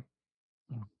 I don't know.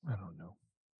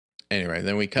 Anyway,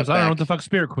 then we cut back. I don't know what the fuck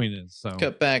Spirit Queen is. So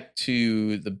cut back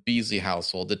to the Beasley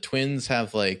household. The twins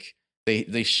have like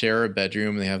they share a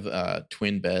bedroom. They have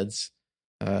twin beds,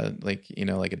 like, you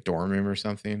know, like a dorm room or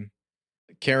something.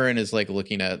 Karen is like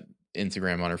looking at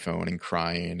Instagram on her phone and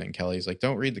crying, and Kelly's like,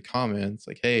 "Don't read the comments."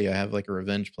 Like, hey, I have like a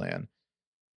revenge plan.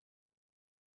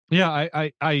 Yeah,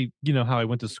 I you know how I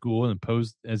went to school and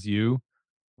posed as you,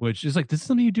 which is like, this is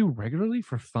something you do regularly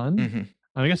for fun.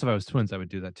 I guess if I was twins, I would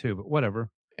do that too. But whatever.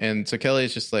 And so Kelly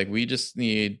is just like, we just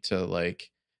need to like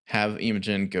have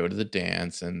Imogen go to the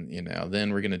dance, and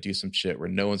then we're gonna do some shit where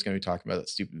no one's gonna be talking about that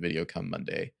stupid video come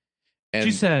Monday. And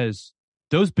she says,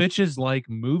 "Those bitches like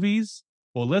movies.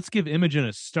 Well, let's give Imogen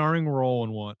a starring role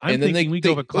in one." I'm thinking we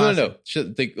go with a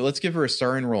classic. Let's give her a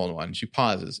starring role in one. She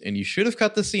pauses, and you should have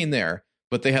cut the scene there,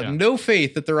 but they have no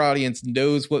faith that their audience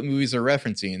knows what movies are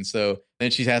referencing. So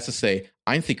then she has to say,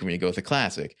 "I'm thinking we're gonna go with a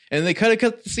classic," and they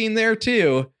cut the scene there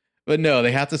too. But no,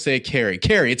 they have to say Carrie.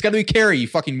 Carrie, it's got to be Carrie, you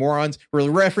fucking morons. We're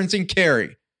referencing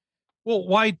Carrie. Well,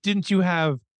 why didn't you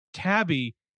have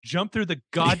Tabby jump through the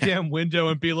goddamn window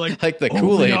and be like the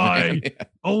Kool-Aid man?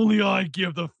 Only I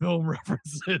give the film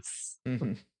references.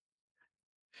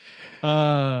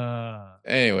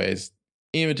 Anyways,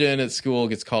 Imogen at school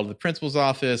gets called to the principal's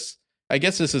office. I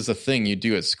guess this is a thing you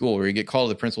do at school where you get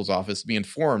called to the principal's office to be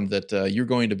informed that you're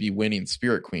going to be winning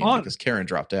Spirit Queen because Karen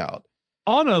dropped out.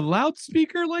 On a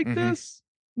loudspeaker like this?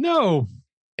 No.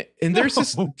 And there's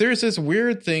this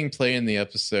weird thing playing in the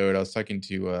episode. I was talking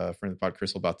to a friend of the pod,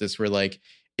 Crystal, about this, where like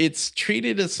it's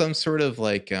treated as some sort of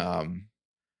like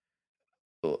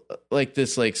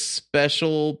this like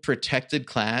special protected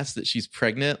class that she's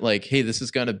pregnant. Like, hey, this is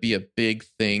gonna be a big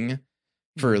thing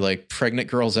for like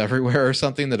pregnant girls everywhere or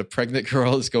something, that a pregnant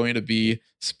girl is going to be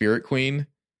Spirit Queen.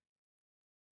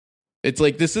 It's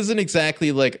like, this isn't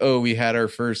exactly like, oh, we had our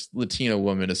first Latina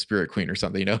woman as Spirit Queen or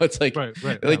something. It's like,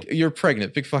 you're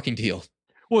pregnant, big fucking deal.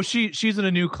 Well, she's in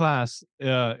a new class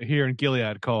here in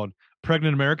Gilead called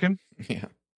Pregnant American. Yeah.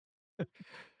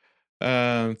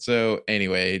 So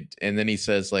anyway, and then he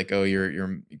says like, oh,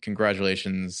 your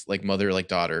congratulations, like mother, like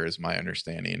daughter is my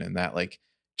understanding. And that like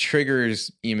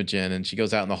triggers Imogen, and she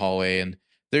goes out in the hallway, and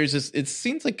there's this, it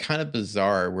seems like kind of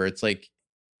bizarre where it's like,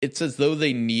 it's as though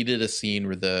they needed a scene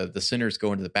where the sinners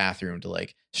go into the bathroom to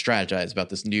like strategize about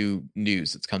this new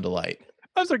news that's come to light.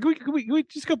 I was like, can we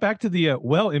just go back to the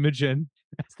Imogen?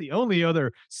 That's the only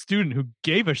other student who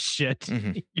gave a shit.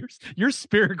 Mm-hmm. You're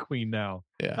Spirit Queen now.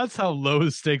 Yeah, that's how low the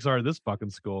stakes are at this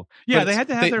fucking school. Yeah, but they had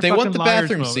to have they want the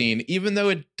bathroom scene, even though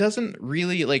it doesn't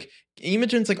really like.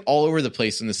 Imogen's like all over the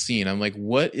place in the scene. I'm like,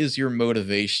 what is your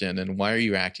motivation, and why are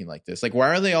you acting like this? Like, why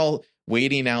are they all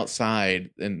waiting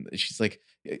outside? And she's like,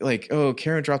 oh,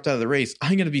 Karen dropped out of the race,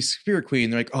 I'm gonna be Spirit Queen.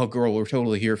 They're like, oh girl, we're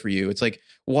totally here for you. It's like,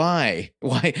 why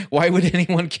would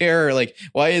anyone care? Like,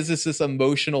 why is this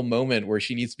emotional moment where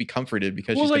she needs to be comforted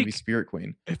because she's gonna be Spirit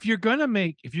Queen? If you're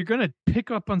gonna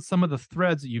pick up on some of the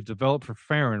threads that you've developed for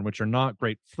Farron, which are not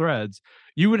great threads,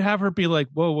 you would have her be like,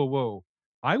 whoa,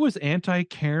 I was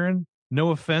anti-Karen,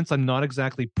 no offense, I'm not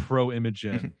exactly pro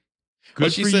Imogen.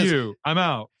 Good for you, I'm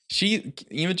out.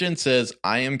 Imogen says,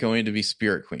 I am going to be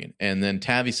Spirit Queen. And then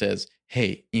Tabby says,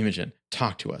 hey, Imogen,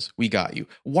 talk to us. We got you.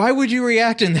 Why would you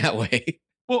react in that way?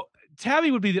 Well,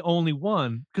 Tabby would be the only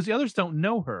one because the others don't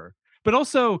know her. But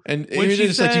also, and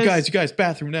Imogen's like, you guys,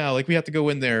 bathroom now. Like, we have to go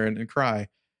in there and cry.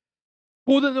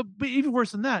 Well, but even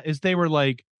worse than that is they were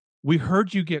like, we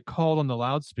heard you get called on the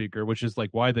loudspeaker, which is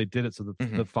like why they did it. So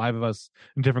the five of us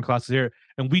in different classes here,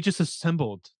 and we just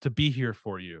assembled to be here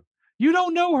for you. You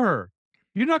don't know her.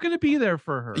 You're not going to be there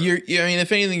for her. I mean,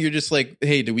 if anything, you're just like,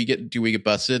 hey, do we get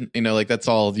busted? Like, that's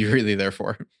all you're really there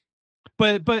for.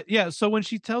 But yeah. So when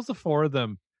she tells the four of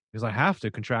them, because I have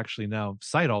to contractually now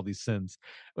cite all these sins,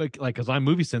 like because I'm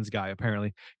movie sins guy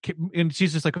apparently, and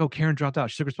she's just like, oh, Karen dropped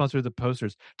out. She took responsibility for the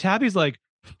posters. Tabby's like,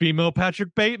 female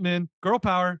Patrick Bateman, girl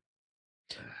power.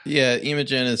 Yeah,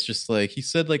 Imogen is just like, he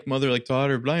said like mother, like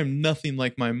daughter, but I am nothing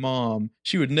like my mom.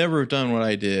 She would never have done what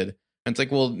I did. And it's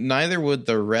like, well, neither would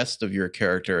the rest of your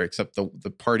character, except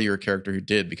the part of your character who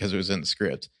did, because it was in the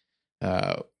script.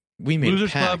 We made Losers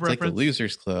a pact, Club like reference. The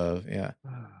Losers Club. Yeah.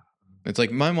 It's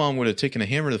like, my mom would have taken a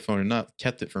hammer to the phone and not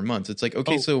kept it for months. It's like,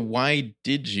 okay, so why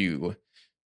did you?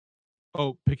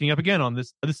 Oh, picking up again on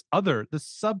this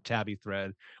sub Tabby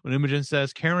thread, when Imogen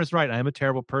says, Karen is right, I am a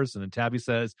terrible person. And Tabby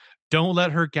says, don't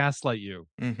let her gaslight you.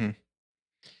 Mm-hmm.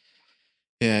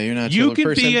 Yeah, you're not a you can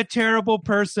person. Be a terrible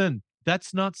person.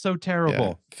 That's not so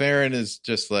terrible. Yeah. Farron is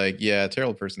just like, yeah,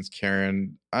 terrible person's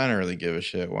Karen. I don't really give a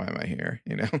shit. Why am I here?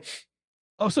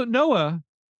 Oh, so Noah,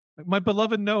 my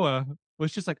beloved Noah,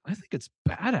 was just like, I think it's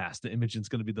badass that Imogen's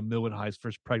going to be the Millwood High's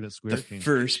first pregnant Spirit Queen.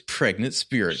 First pregnant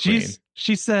Spirit Queen.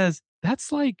 She says,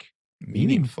 that's like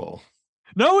meaningful.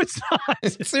 No, it's not.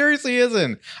 It seriously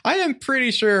isn't. I am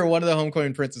pretty sure one of the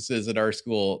homecoming princesses at our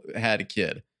school had a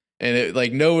kid. And it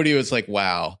like nobody was like,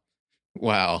 wow,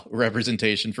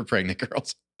 representation for pregnant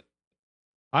girls.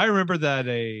 I remember that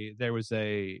there was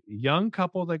a young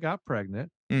couple that got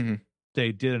pregnant. Mm-hmm.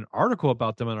 They did an article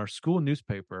about them in our school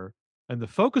newspaper. And the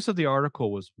focus of the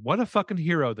article was what a fucking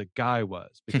hero the guy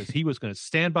was, because he was going to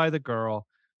stand by the girl.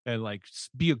 and like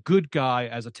be a good guy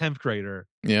as a 10th grader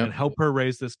Yeah. and help her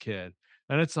raise this kid.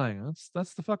 And it's like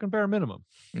that's the fucking bare minimum.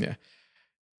 Yeah.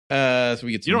 So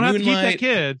we get You some don't have to keep that Moonlight.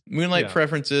 kid. Moonlight Yeah.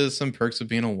 preferences, some Perks of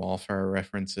Being a Wallflower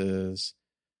references.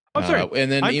 I'm sorry. And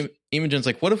then Imogen's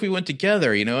like, what if we went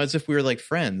together, as if we were like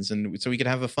friends, and so we could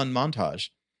have a fun montage.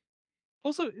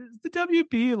 Also, is the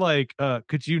WB like,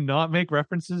 could you not make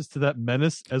references to that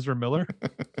menace Ezra Miller?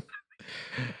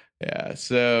 Yeah,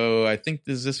 so I think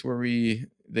is this where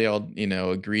they all,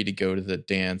 agree to go to the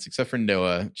dance, except for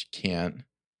Noah. She can't.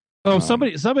 Oh,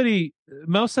 somebody,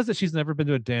 Mouse says that she's never been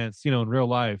to a dance, in real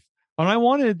life. And I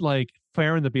wanted like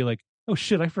Farron to be like, oh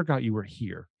shit, I forgot you were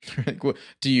here. Like,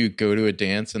 do you go to a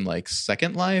dance in like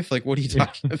Second Life? Like, what are you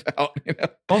talking about?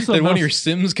 Also, did Mouse, one of your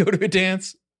Sims go to a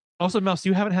dance? Also, Mouse,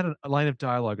 you haven't had a line of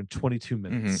dialogue in 22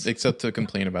 minutes. Except to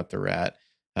complain about the rat.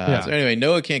 Yeah. So anyway,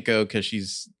 Noah can't go because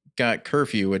she's got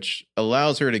curfew, which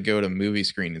allows her to go to movie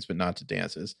screenings, but not to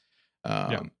dances.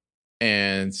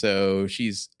 And so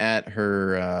she's at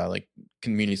her like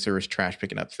community service trash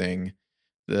picking up thing.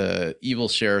 The evil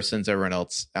sheriff sends everyone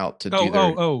else out to do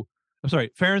their... I'm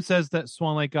sorry. Farron says that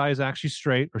Swan Lake guy is actually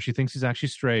straight, or she thinks he's actually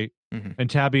straight. And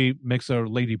Tabby makes a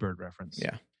Ladybird reference.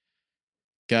 Yeah.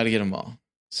 Got to get them all.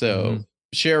 So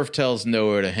Sheriff tells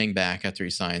Noah to hang back after he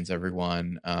signs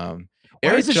everyone. Why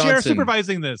is the sheriff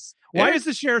supervising this? Why is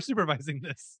the sheriff supervising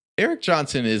this? Eric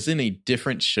Johnson is in a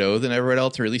different show than everyone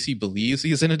else, or at least he believes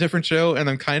he's in a different show, and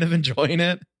I'm kind of enjoying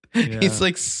it. Yeah. He's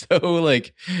like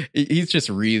he's just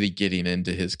really getting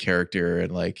into his character,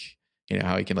 and like,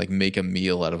 how he can like make a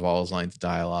meal out of all his lines of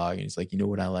dialogue. And he's like,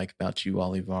 what I like about you,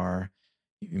 Olivar?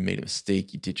 You made a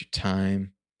mistake. You did your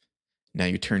time. Now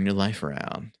you turn your life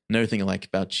around. Another thing I like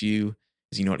about you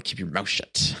is you know how to keep your mouth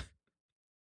shut.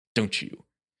 Don't you?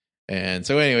 And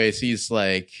so anyways, he's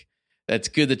like, that's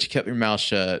good that you kept your mouth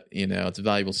shut. It's a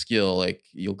valuable skill. Like,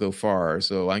 you'll go far.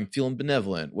 So I'm feeling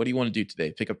benevolent. What do you want to do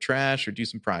today? Pick up trash or do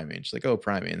some priming? She's like, oh,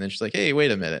 priming. And then she's like, hey,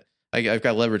 wait a minute. I've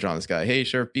got leverage on this guy. Hey,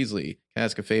 Sheriff Beasley, can I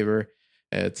ask a favor?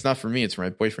 It's not for me. It's for my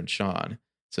boyfriend, Sean.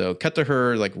 So cut to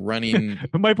her like running.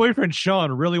 My boyfriend,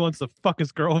 Sean, really wants to fuck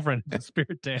his girlfriend at the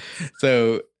spirit dance.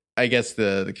 So I guess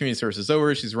the community service is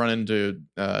over. She's running to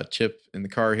Chip in the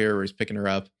car here where he's picking her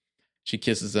up. She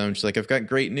kisses him. She's like, I've got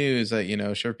great news.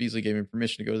 Sheriff Beasley gave me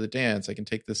permission to go to the dance. I can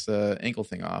take this ankle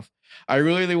thing off. I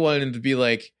really wanted him to be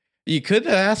like, you could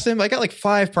have asked him. I got like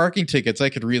 5 parking tickets I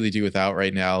could really do without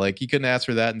right now. Like, you couldn't ask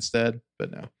for that instead,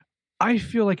 but no. I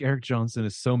feel like Eric Johnson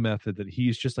is so method that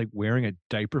he's just like wearing a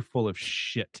diaper full of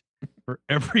shit for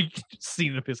every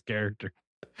scene of his character.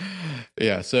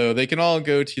 Yeah, so they can all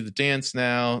go to the dance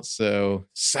now. So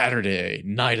Saturday,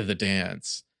 night of the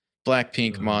dance,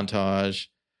 Blackpink montage.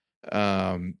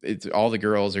 It's all the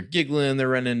girls are giggling. They're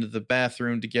running into the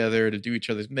bathroom together to do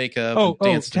each other's makeup.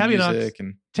 Dance to music.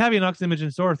 Tabby knocks Imogen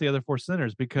Sore with the other 4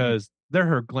 sinners because they're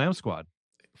her glam squad.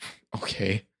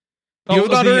 Okay. You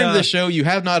have not earned this show. You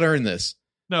have not earned this.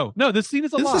 No, this scene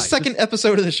is a lie. This is the second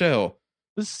episode of the show.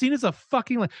 This scene is a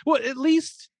fucking lie. Well, at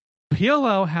least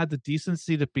PLL had the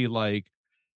decency to be like,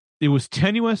 it was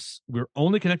tenuous. We were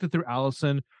only connected through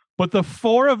Allison, but the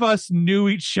 4 of us knew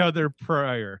each other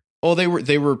prior. Oh,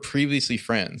 they were previously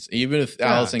friends. Even if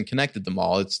Allison connected them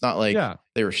all, it's not like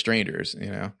they were strangers,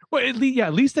 Well, at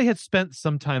least they had spent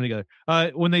some time together.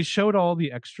 When they showed all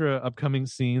the extra upcoming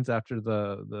scenes after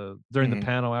during the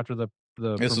panel after the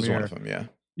this premiere, was one of them. Yeah,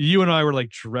 you and I were like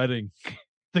dreading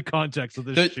the context of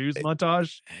this shoes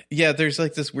montage. Yeah, there's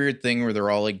like this weird thing where they're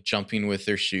all like jumping with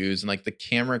their shoes, and like the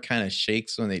camera kind of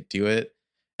shakes when they do it,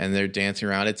 and they're dancing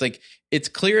around. It's like it's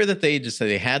clear that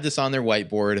they had this on their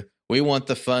whiteboard. We want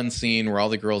the fun scene where all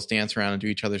the girls dance around and do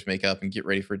each other's makeup and get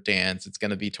ready for a dance. It's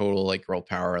going to be total like girl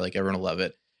power. Like everyone will love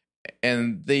it.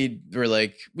 And they were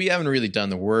like, we haven't really done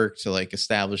the work to like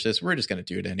establish this. We're just going to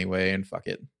do it anyway and fuck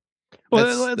it.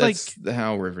 Well, that's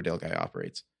how Riverdale guy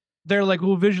operates. They're like,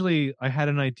 well, visually, I had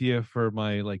an idea for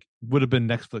my like would have been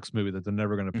Netflix movie that they're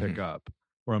never going to pick up,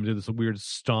 where I'm doing this weird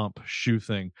stomp shoe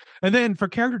thing. And then for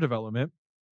character development,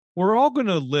 we're all going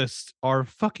to list our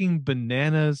fucking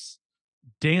bananas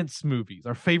dance movies,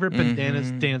 our favorite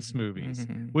bananas dance movies,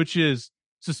 which is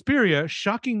Suspiria.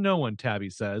 Shocking no one,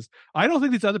 Tabby says. I don't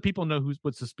think these other people know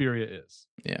what Suspiria is.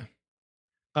 Yeah.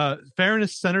 Farron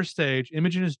is center stage,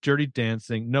 Imogen is Dirty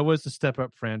Dancing, Noah's the Step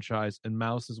Up franchise, and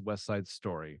Mouse is West Side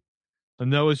Story. And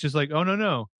Noah's just like, oh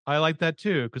no, I like that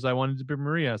too, because I wanted to be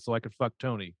Maria so I could fuck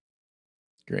Tony.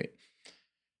 Great.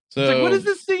 So like, what is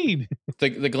this scene?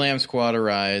 The glam squad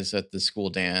arrives at the school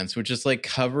dance, which is like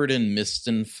covered in mist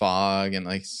and fog, and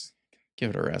like, give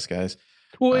it a rest, guys.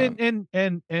 Well, and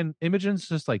Imogen's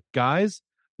just like, guys,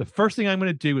 The first thing I'm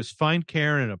going to do is find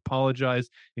Karen and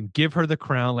apologize and give her the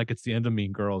crown like it's the end of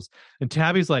Mean Girls. And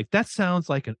Tabby's like, that sounds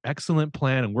like an excellent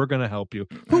plan, and we're going to help you.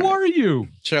 Who are you?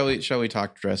 Shall we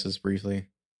talk dresses briefly?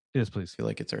 Yes, please. I feel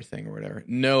like it's our thing or whatever.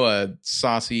 Noah,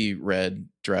 saucy red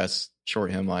dress,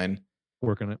 short hemline.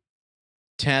 Working it.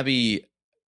 Tabby,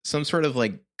 some sort of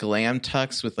like glam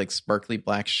tux with like sparkly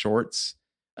black shorts.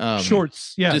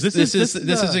 Shorts. Yeah. This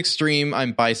is extreme.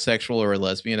 I'm bisexual or a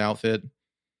lesbian outfit.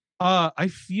 I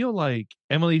feel like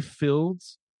Emily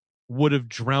Fields would have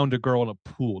drowned a girl in a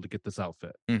pool to get this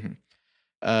outfit.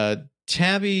 Mm-hmm.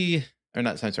 Tabby, or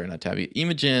not, I'm sorry, not Tabby.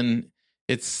 Imogen,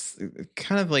 it's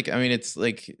kind of like, I mean, it's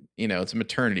like, you know, it's a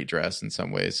maternity dress in some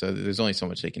ways. So there's only so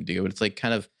much they can do, but it's like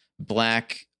kind of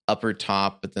black upper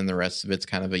top, but then the rest of it's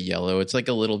kind of a yellow. It's like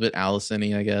a little bit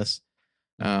Allison-y, I guess.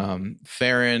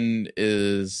 Farron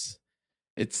it's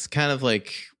kind of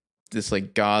like this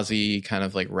like gauzy kind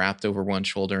of like wrapped over one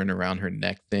shoulder and around her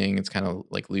neck thing. It's kind of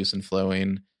like loose and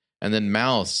flowing. And then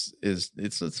Mouse this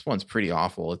one's pretty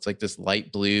awful. It's like this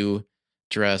light blue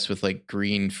dress with like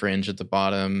green fringe at the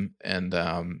bottom. And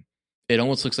it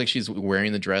almost looks like she's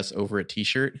wearing the dress over a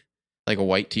t-shirt, like a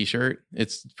white t-shirt.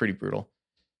 It's pretty brutal.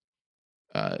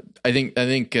 I think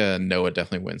Noah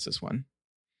definitely wins this one.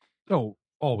 Oh,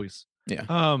 always.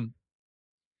 Yeah.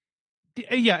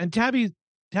 Yeah, and Tabby,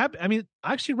 I mean,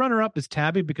 actually runner up is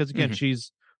Tabby because again,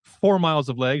 she's 4 miles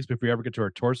of legs before we ever get to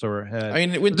her torso or her head. I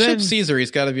mean, with Chip Caesar,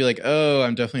 he's got to be like, oh,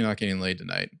 I'm definitely not getting laid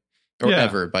tonight or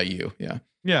ever by you. Yeah.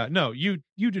 Yeah. No, you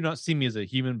do not see me as a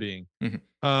human being.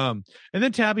 And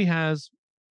then Tabby has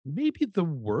maybe the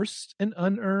worst and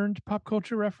unearned pop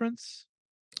culture reference.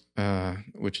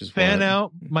 Which is fan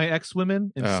out my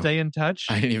ex-women and stay in touch.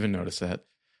 I didn't even notice that.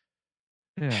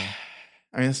 Yeah.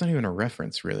 I mean, that's not even a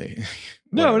reference, really.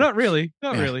 No, not really.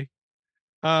 Not really.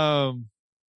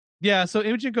 Yeah, so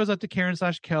Imogen goes up to Karen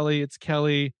 / Kelly. It's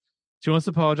Kelly. She wants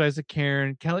to apologize to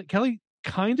Karen. Kelly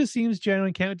kind of seems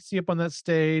genuine. Can't wait to see up on that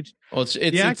stage. Well,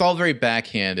 it's all very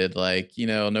backhanded. like, you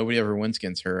know, nobody ever wins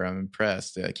against her. I'm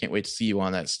impressed. I can't wait to see you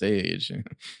on that stage.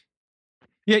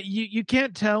 Yeah, you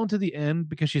can't tell until the end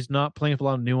because she's not playing with a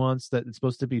lot of nuance that it's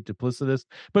supposed to be duplicitous.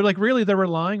 But like, really, they're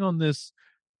relying on this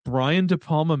Brian De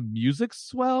Palma music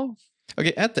swell.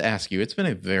 Okay, I have to ask you, it's been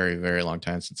a very, very long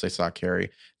time since I saw Carrie.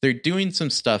 They're doing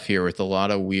some stuff here with a lot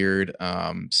of weird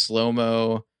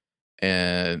slow-mo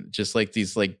and just like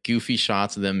these like goofy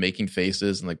shots of them making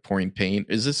faces and like pouring paint.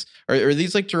 Is this are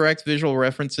these like direct visual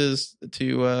references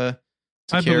to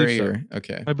I Carrie? believe so.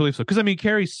 Okay, I believe so. Because I mean,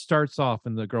 Carrie starts off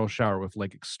in the girl's shower with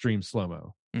like extreme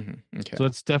slow-mo. Okay, so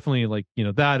it's definitely like, you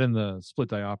know, that and the split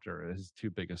diopter is two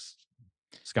biggest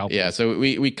scalpels. Yeah, so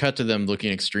we cut to them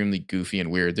looking extremely goofy and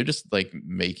weird. They're just like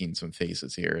making some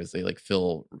faces here as they like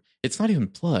fill. It's not even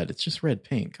blood. It's just red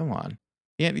paint. Come on.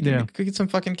 Yeah. Get some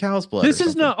fucking cow's blood. This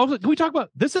is not. Can we talk about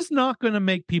this? Is not going to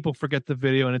make people forget the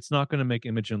video, and it's not going to make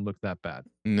Imogen look that bad.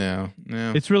 No.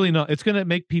 It's really not. It's going to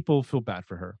make people feel bad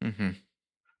for her.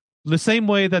 The same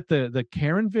way that the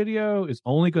Karen video is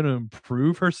only going to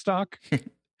improve her stock.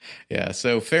 Yeah.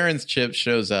 So Farron's Chip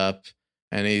shows up.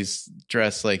 And he's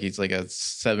dressed like he's like a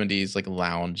 70s like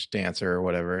lounge dancer or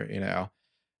whatever, you know.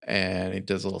 And he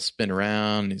does a little spin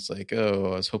around. He's like,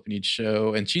 oh, I was hoping you'd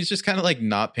show. And she's just kind of like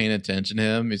not paying attention to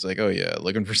him. He's like, oh, yeah,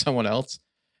 looking for someone else.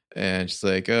 And she's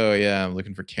like, oh, yeah, I'm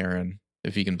looking for Karen,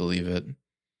 if you can believe it.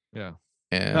 Yeah.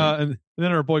 And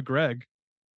then our boy Greg.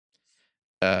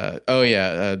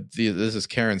 This is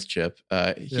Karen's Chip.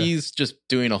 He's just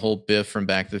doing a whole Biff from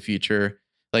Back to the Future.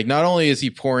 Like, not only is he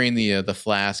pouring the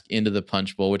flask into the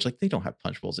punch bowl, which like they don't have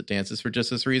punch bowls at dances for just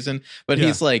this reason, but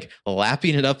he's like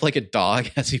lapping it up like a dog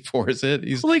as he pours it.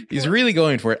 He's really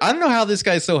going for it. I don't know how this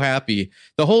guy's so happy.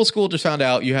 The whole school just found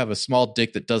out you have a small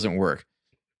dick that doesn't work.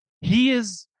 He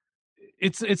is.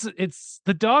 It's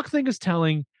the dog thing is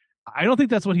telling. I don't think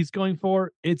that's what he's going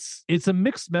for. It's a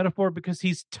mixed metaphor because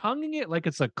he's tonguing it like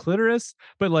it's a clitoris,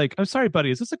 but like, I'm sorry, buddy,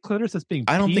 is this a clitoris that's being?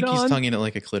 I don't think he's on? tonguing it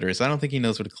like a clitoris. I don't think he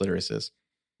knows what a clitoris is.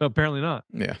 No, apparently not.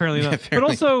 Yeah, apparently not.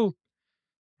 Apparently. But also,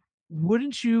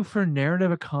 wouldn't you, for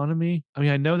narrative economy? I mean,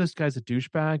 I know this guy's a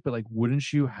douchebag, but like,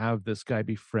 wouldn't you have this guy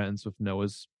be friends with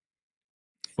Noah's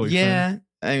boyfriend? Yeah,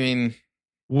 I mean,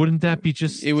 wouldn't that be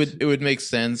just? It would make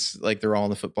sense. Like they're all on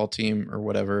the football team or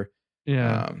whatever.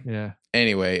 Yeah.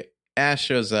 Anyway, Ash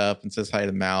shows up and says hi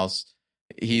to Mouse.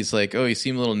 He's like, oh, you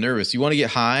seem a little nervous. You want to get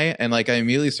high? And like, I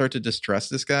immediately start to distrust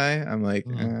this guy. I'm like,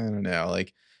 I don't know,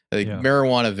 like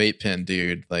marijuana vape pen,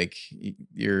 dude. Like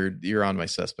you're on my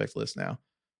suspect list now.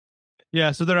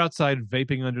 Yeah, so they're outside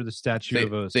vaping under the statue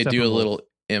of a. They do a little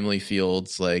Emily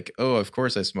Fields, like, oh, of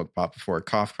course I smoked pot before.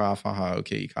 Cough, cough, haha.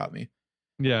 Okay, you caught me.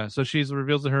 Yeah, so she's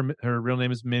reveals that her real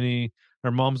name is Minnie.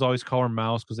 Her mom's always call her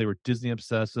Mouse because they were Disney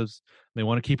obsessives. They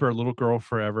want to keep her a little girl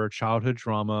forever. Childhood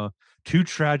drama. Too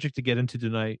tragic to get into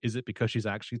tonight. Is it because she's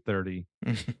actually 30?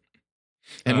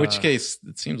 In which case,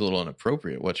 it seems a little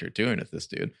inappropriate what you're doing with this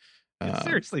dude.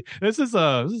 Seriously, this is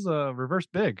a reverse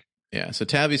big. Yeah. So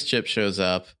Tabby's Chip shows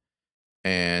up,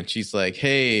 and she's like,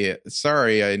 "Hey,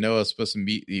 sorry, I know I was supposed to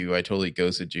meet you. I totally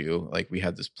ghosted you. Like we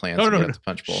had this plan to get at the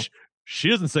punch bowl." She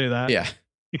doesn't say that. Yeah.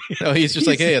 No, he's just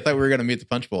like, "Hey, I thought we were gonna meet the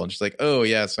punch bowl," and she's like, "Oh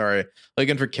yeah, sorry.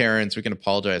 Looking for Karen, so we can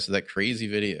apologize for that crazy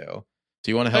video.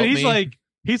 Do you want to help me?"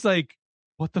 He's like,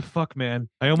 what the fuck, man?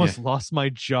 I almost lost my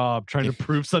job trying to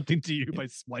prove something to you by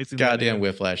splicing. Goddamn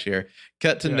whiplash here.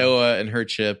 Cut to Noah and her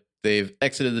Chip. They've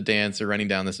exited the dance. They're running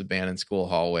down this abandoned school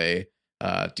hallway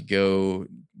to go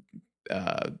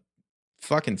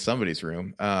fucking somebody's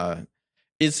room.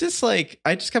 Is this like?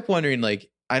 I just kept wondering. Like,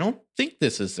 I don't think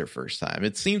this is their first time.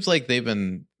 It seems like they've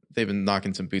been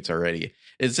knocking some boots already.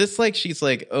 Is this like she's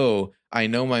like, oh, I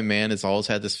know my man has always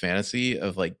had this fantasy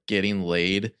of like getting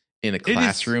laid in a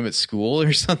classroom at school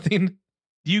or something?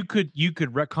 You could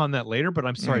retcon that later, but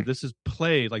I'm sorry, this is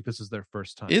played like this is their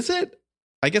first time. Is it?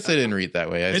 I guess I didn't read that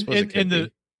way. I suppose it could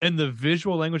be. And the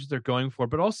visual language that they're going for,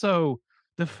 but also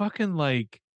the fucking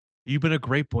like, you've been a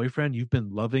great boyfriend, you've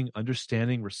been loving,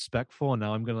 understanding, respectful, and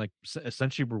now I'm gonna like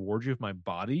essentially reward you with my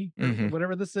body or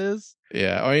whatever this is.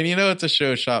 Yeah, I mean, it's a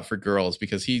show shot for girls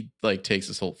because he like takes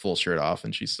his whole full shirt off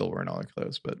and she's still wearing all her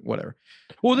clothes, but whatever.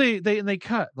 Well, they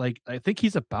cut, like, I think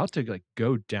he's about to like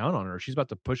go down on her. She's about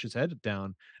to push his head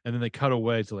down, and then they cut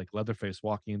away to like Leatherface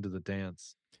walking into the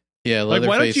dance. Yeah,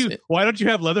 Leatherface. Like, why don't you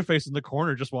have Leatherface in the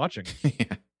corner just watching?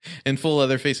 Yeah. In full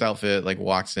Leatherface outfit, like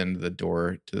walks into the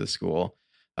door to the school.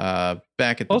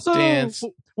 Back at the dance.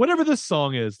 Whatever this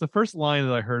song is, the first line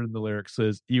that I heard in the lyrics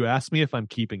is, "You asked me if I'm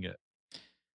keeping it."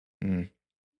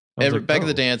 Back at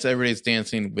the dance, everybody's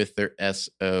dancing with their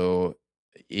SO-ish,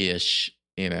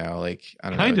 like, I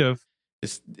don't know. Kind of.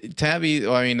 It's Tabby.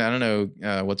 Well, I mean, I don't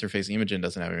know. What's her face? Imogen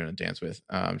doesn't have anyone to dance with.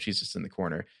 She's just in the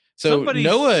corner. So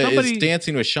Noah is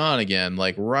dancing with Sean again,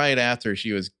 like right after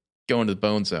she was going to the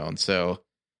Bone Zone. So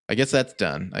I guess that's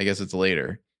done. I guess it's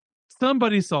later.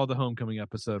 Somebody saw the homecoming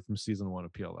episode from season 1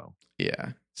 of PLL.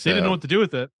 Yeah. So, they didn't know what to do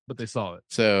with it, but they saw it.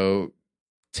 So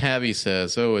Tabby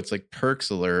says, oh, it's like perks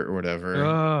alert or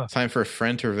whatever. Time for a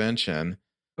friend intervention.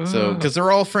 So, because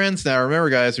they're all friends now. Remember,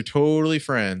 guys, they're totally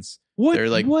friends. They're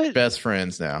like best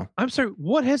friends now. I'm sorry.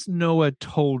 What has Noah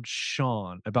told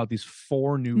Sean about these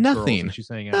 4 new girls that she's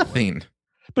hanging out with?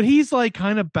 But he's like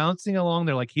kind of bouncing along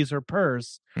there like he's her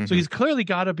purse. So he's clearly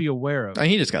got to be aware of it.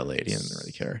 He just got laid. He doesn't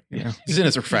really care. He's in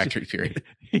his refractory period.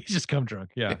 He's just come drunk.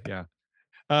 Yeah.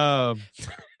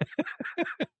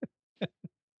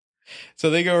 So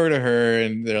they go over to her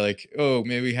and they're like, oh,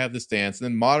 maybe we have this dance. And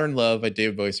then Modern Love by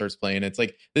David Bowie starts playing. It's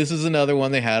like, this is another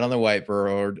one they had on the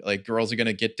whiteboard. Like, girls are going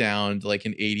to get down to like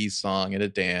an 80s song at a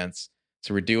dance.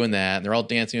 So we're doing that. And they're all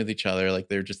dancing with each other. Like,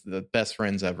 they're just the best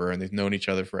friends ever. And they've known each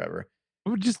other forever.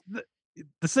 Just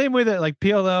the same way that like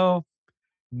PLL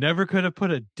never could have put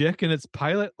a dick in its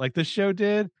pilot like this show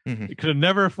did. It could have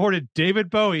never afforded David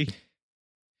Bowie.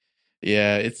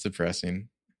 Yeah, it's depressing.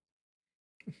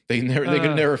 They could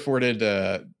have never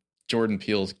afforded Jordan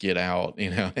Peele's Get Out.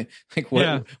 Like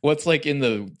what's like in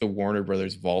the Warner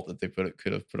Brothers vault that they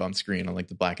could have put on screen on like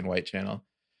the black and white channel.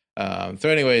 So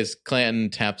anyways,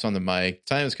 Clanton taps on the mic.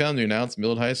 Time has come to announce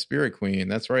Middle High Spirit Queen.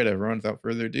 That's right, everyone. Without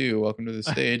further ado, welcome to the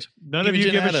stage. None of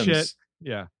you give a shit.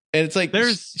 Yeah. And it's like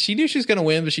she knew she was going to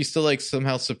win, but she's still like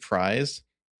somehow surprised.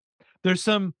 There's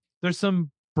some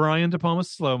Brian De Palma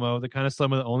slow-mo, the kind of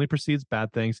slow-mo that only precedes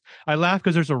bad things. I laugh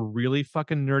because there's a really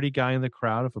fucking nerdy guy in the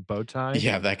crowd with a bow tie.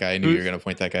 Yeah, that guy. I knew you were going to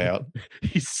point that guy out.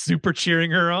 He's super cheering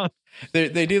her on.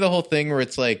 They do the whole thing where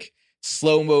it's like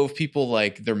slow-mo of people,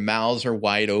 like their mouths are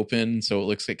wide open, so it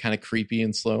looks like kind of creepy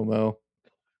in slow-mo.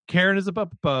 Karen is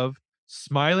above,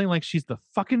 smiling like she's the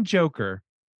fucking Joker,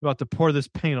 about to pour this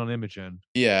paint on Imogen.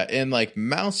 Yeah, and like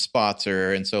Mouse spots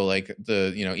her, and so like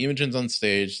Imogen's on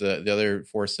stage, the other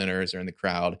 4 sinners are in the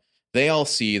crowd. They all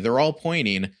see, they're all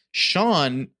pointing.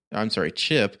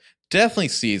 Chip definitely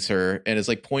sees her and is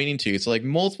like pointing too. So like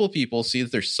multiple people see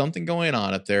that there's something going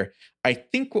on up there. I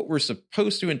think what we're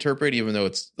supposed to interpret, even though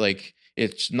it's like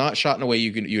it's not shot in a way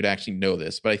you'd actually know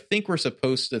this, but I think we're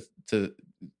supposed to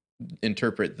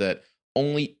interpret that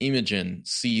only Imogen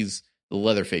sees the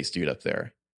Leatherface dude up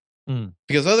there.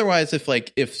 Because otherwise,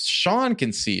 if Sean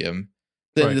can see him,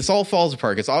 then this all falls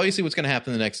apart. Because obviously what's going to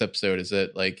happen in the next episode is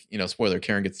that, like, spoiler,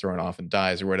 Karen gets thrown off and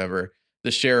dies or whatever.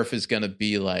 The sheriff is going to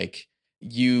be like,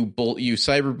 you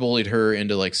cyberbullied her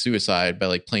into like suicide by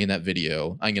like playing that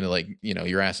video. I'm gonna like,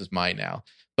 your ass is mine now.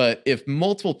 But if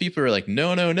multiple people are like,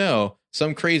 no, no, no,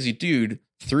 some crazy dude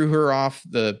threw her off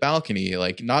the balcony,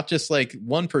 like not just like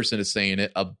one person is saying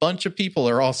it, a bunch of people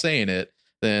are all saying it,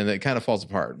 then it kind of falls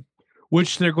apart.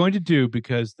 Which they're going to do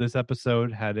because this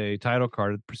episode had a title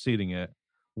card preceding it,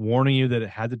 warning you that it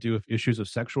had to do with issues of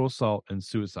sexual assault and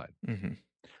suicide. Mm-hmm.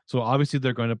 So obviously the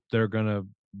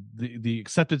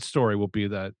accepted story will be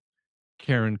that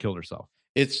Karen killed herself.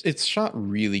 It's shot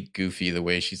really goofy the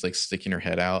way she's like sticking her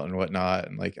head out and whatnot,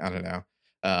 and like I don't know.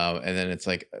 And then it's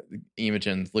like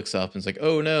Imogen looks up and is like,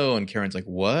 "Oh no!" And Karen's like,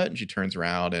 "What?" And she turns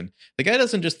around, and the guy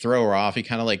doesn't just throw her off. He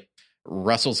kind of like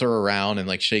wrestles her around and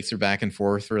like shakes her back and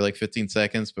forth for like 15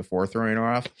 seconds before throwing her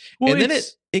off. Well, and then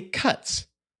it cuts.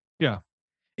 Yeah,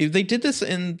 they did this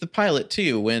in the pilot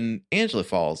too. When Angela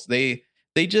falls, they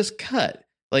just cut.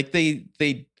 Like they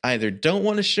either don't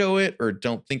want to show it or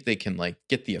don't think they can like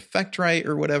get the effect right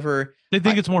or whatever. They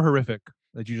think it's more horrific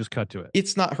that you just cut to it.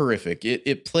 It's not horrific.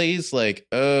 It plays like,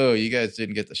 oh, you guys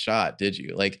didn't get the shot, did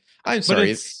you? Like, I'm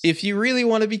sorry. If you really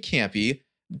want to be campy,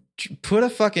 put a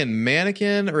fucking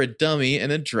mannequin or a dummy in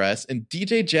a dress and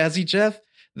DJ Jazzy Jeff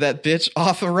that bitch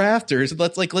off of rafters.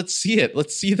 Let's see it.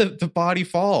 Let's see the body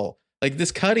fall. Like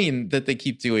this cutting that they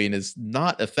keep doing is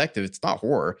not effective. It's not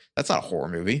horror. That's not a horror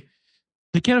movie.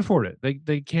 They can't afford it.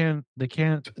 They can't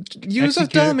use a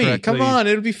dummy. Come on,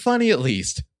 it'll be funny at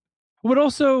least. But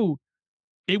also,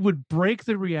 it would break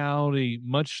the reality,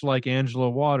 much like Angela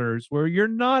Waters, where you're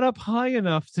not up high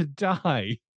enough to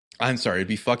die. I'm sorry, it'd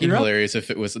be fucking hilarious if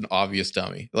it was an obvious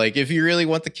dummy. Like if you really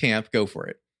want the camp, go for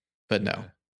it. But no.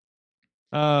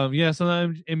 So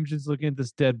I'm Imogen's looking at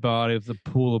this dead body of the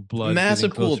pool of blood.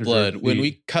 Massive pool of blood. When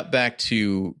we cut back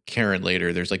to Karen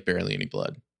later, there's like barely any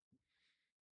blood.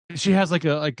 She has like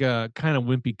a kind of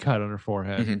wimpy cut on her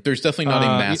forehead. Mm-hmm. There's definitely not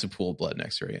a massive pool of blood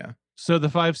next to her. Yeah. So the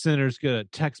five sinners get a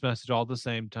text message all at the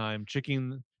same time,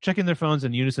 checking their phones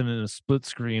in unison in a split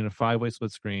screen, a 5-way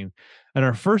split screen. And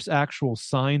our first actual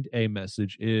signed A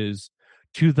message is,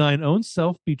 "To thine own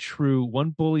self be true. One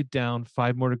bully down,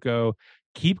 5 more to go.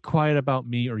 Keep quiet about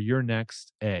me or you're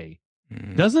next. A."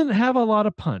 Doesn't have a lot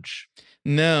of punch.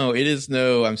 No, it is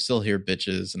no, I'm still here,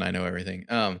 bitches, and I know everything.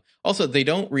 Also, they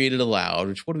don't read it aloud,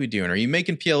 which what are we doing? Are you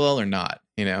making PLL or not?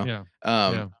 Yeah.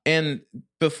 And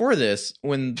before this,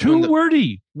 when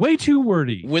wordy, way too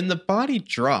wordy. When the body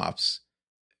drops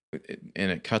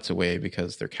and it cuts away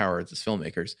because they're cowards as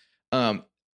filmmakers,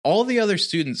 all the other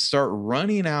students start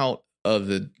running out of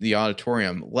the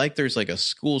auditorium like there's like a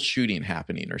school shooting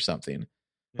happening or something.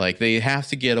 Like they have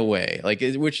to get away,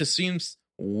 which just seems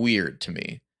weird to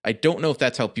me. I don't know if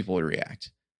that's how people would react.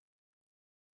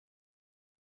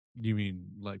 You mean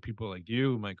like people like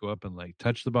you might go up and like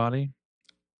touch the body?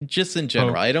 Just in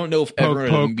general. I don't know if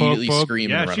everyone would immediately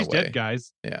scream and run away. Yeah, she's dead,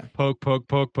 guys. Yeah.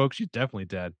 Poke. She's definitely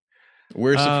dead.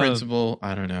 Where's the principal?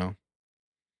 I don't know.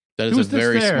 That is a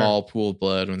very small pool of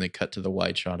blood when they cut to the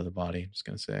wide shot of the body. I'm just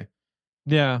going to say.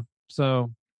 Yeah.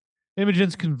 So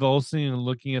Imogen's convulsing and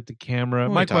looking at the camera.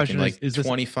 My question is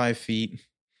 25 feet?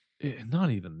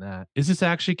 Not even that. Is this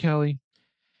actually Kelly?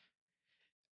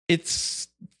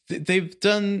 They've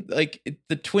done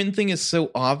the twin thing is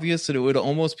so obvious that it would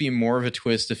almost be more of a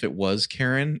twist if it was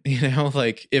Karen,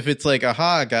 like if it's like,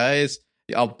 aha, guys,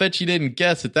 I'll bet you didn't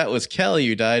guess that was Kelly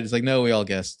who died. It's like, no, we all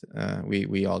guessed.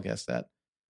 We all guessed that.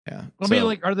 Yeah. I mean,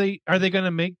 like, are they going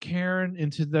to make Karen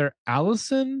into their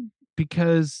Allison?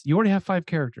 Because you already have 5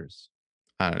 characters.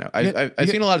 I don't know. I've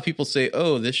seen a lot of people say,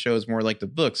 oh, this show is more like the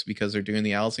books because they're doing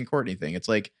the Allison Courtney thing. It's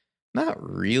like, not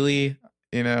really,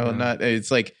 not,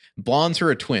 it's like blondes who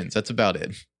are twins. That's about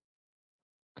it.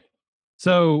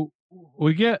 So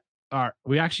we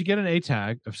actually get an A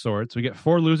tag of sorts. We get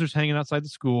 4 losers hanging outside the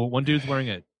school. One dude's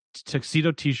wearing a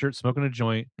tuxedo t-shirt, smoking a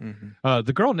joint. Mm-hmm.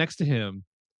 The girl next to him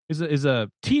is a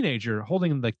teenager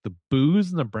holding like the booze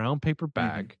in the brown paper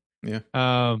bag. Mm-hmm.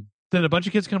 Yeah. Then a bunch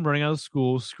of kids come running out of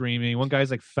school screaming. One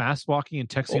guy's like fast walking and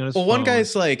texting on his phone. One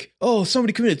guy's like, oh,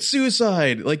 somebody committed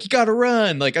suicide. Like, you got to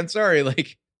run. Like, I'm sorry.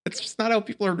 Like, that's just not how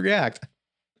people would react.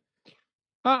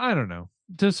 I don't know.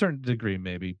 To a certain degree,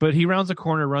 maybe. But he rounds a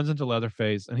corner, runs into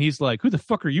Leatherface, and he's like, who the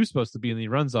fuck are you supposed to be? And he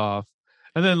runs off.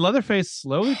 And then Leatherface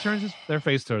slowly turns their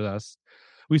face toward us.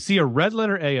 We see a red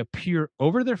letter A appear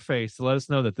over their face to let us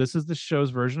know that this is the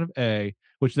show's version of A,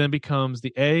 which then becomes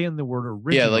the A and the word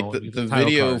original. Yeah, like the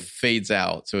video fades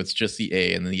out, so it's just the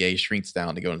A, and then the A shrinks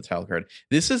down to go into the title card.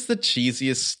 This is the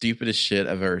cheesiest, stupidest shit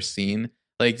I've ever seen.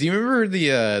 Like, do you remember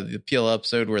the PL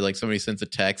episode where like somebody sends a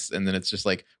text and then it's just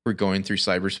like we're going through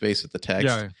cyberspace with the text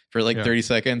Yeah. for like Yeah. 30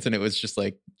 seconds and it was just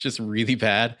really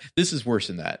bad? This is worse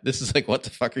than that. This is like, what the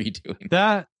fuck are you doing?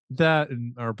 That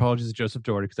and our apologies to Joseph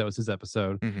Doherty because that was his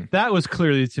episode. Mhm. That was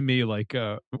clearly to me like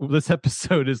this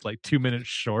episode is like 2 minutes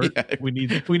short. Yeah. We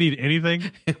need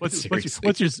anything. What's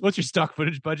your stock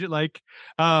footage budget like?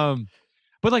 But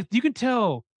like you can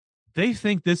tell they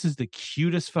think this is the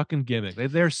cutest fucking gimmick.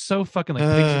 They're so fucking like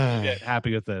picture shit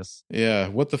happy with this. Yeah,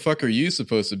 what the fuck are you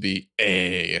supposed to be?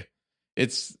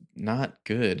 It's not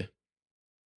good.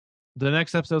 The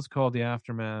next episode's called The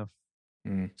Aftermath.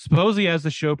 Hmm. Supposedly, as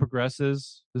the show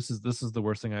progresses, this is the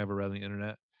worst thing I ever read on the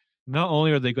internet. Not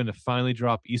only are they going to finally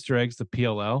drop Easter eggs to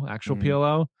PLL, actual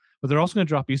PLL, but they're also going to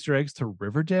drop Easter eggs to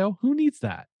Riverdale. Who needs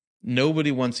that?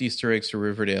 Nobody wants Easter eggs to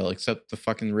Riverdale except the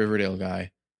fucking Riverdale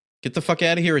guy. Get the fuck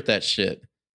out of here with that shit.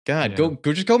 God, Yeah.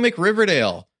 go make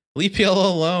Riverdale. Leave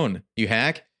PLL alone, you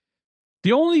hack.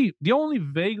 The only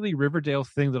vaguely Riverdale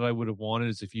thing that I would have wanted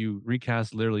is if you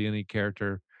recast literally any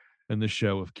character in the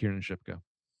show with Kieran Shipka.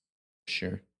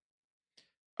 Sure.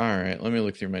 All right, let me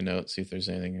look through my notes, see if there's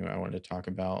anything I wanted to talk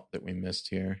about that we missed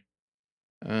here.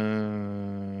 Lots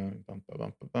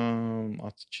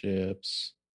of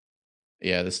chips.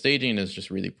 Yeah, the staging is just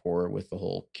really poor with the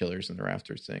whole killers in the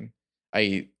rafters thing.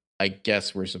 I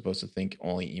guess we're supposed to think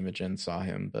only Imogen saw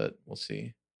him, but we'll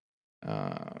see.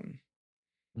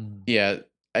 Yeah,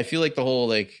 I feel like the whole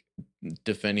like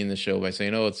defending the show by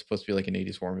saying, "Oh, it's supposed to be like an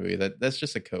 '80s horror movie." That's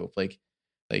just a cope. Like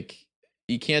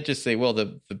you can't just say, "Well,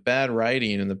 the bad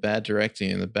writing and the bad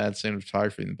directing and the bad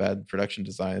cinematography and the bad production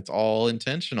design, it's all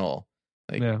intentional."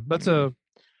 Like, yeah, that's a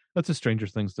Stranger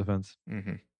Things defense.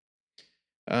 Mm-hmm.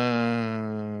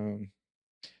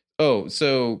 Oh,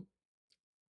 so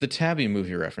the Tabby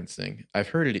movie reference thing. I've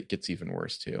heard it gets even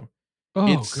worse too.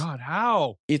 Oh God,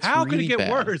 how? How could really it get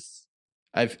bad. worse?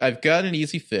 I've got an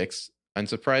easy fix. I'm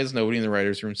surprised nobody in the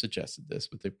writers' room suggested this,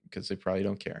 but because they probably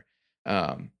don't care.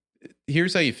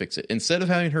 Here's how you fix it. Instead of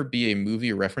having her be a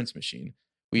movie reference machine,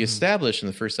 we established in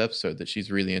the first episode that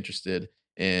she's really interested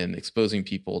in exposing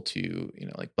people to,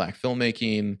 like black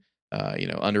filmmaking,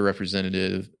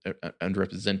 underrepresented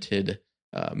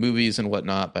movies and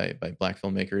whatnot by black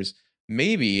filmmakers.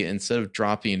 Maybe instead of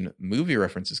dropping movie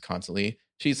references constantly,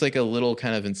 she's like a little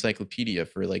kind of encyclopedia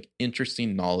for like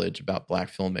interesting knowledge about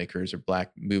black filmmakers or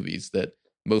black movies that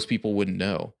most people wouldn't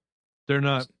know. They're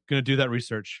not going to do that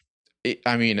research.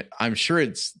 I'm sure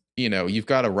it's, you've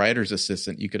got a writer's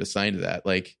assistant you could assign to that.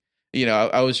 Like,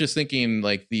 I was just thinking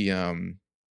like the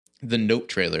Nope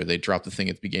trailer, they dropped the thing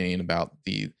at the beginning about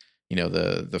the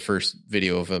first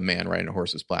video of a man riding a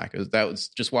horse was black. That was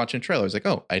just watching a trailer. I was like,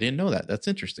 oh, I didn't know that. That's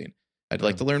interesting. I'd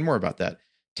like to learn more about that.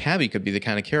 Tabby could be the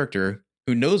kind of character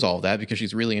who knows all of that because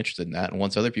she's really interested in that. And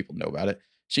once other people know about it,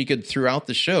 she could, throughout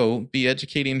the show, be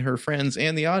educating her friends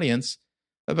and the audience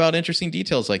about interesting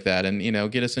details like that and,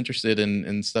 get us interested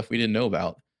in stuff we didn't know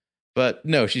about. But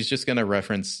no, she's just going to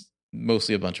reference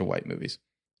mostly a bunch of white movies.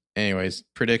 Anyways,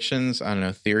 predictions, I don't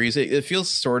know, theories. It feels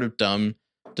sort of dumb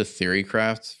to theory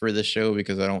craft for this show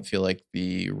because I don't feel like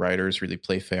the writers really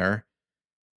play fair.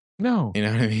 No. You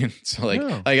know what I mean? So like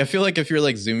I feel like if you're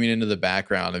like zooming into the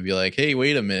background and be like, hey,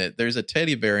 wait a minute, there's a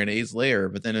teddy bear in A's lair,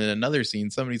 but then in another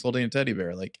scene, somebody's holding a teddy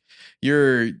bear. Like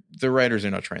the writers are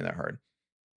not trying that hard.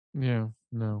 Yeah,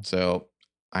 no. So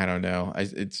I don't know.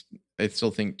 I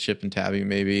still think Chip and Tabby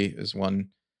maybe is one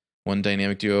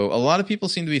dynamic duo. A lot of people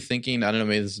seem to be thinking, I don't know,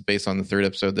 maybe this is based on the third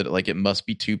episode, that like it must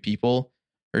be two people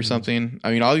or something. I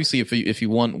mean, obviously if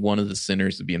you want one of the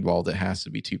sinners to be involved, it has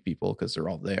to be two people because they're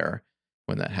all there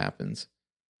when that happens.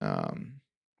 So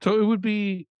it would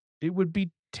be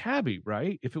Tabby,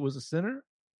 right? If it was a sinner?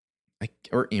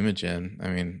 Or Imogen. I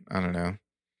mean, I don't know.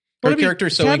 But Her character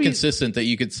is so inconsistent that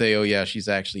you could say, oh yeah, she's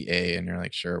actually A, and you're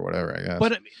like, sure, whatever, I guess.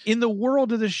 But in the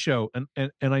world of this show, and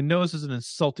I know this is an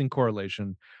insulting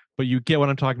correlation, but you get what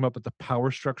I'm talking about, but the power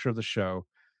structure of the show,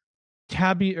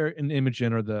 Tabby and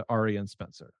Imogen are the Ari and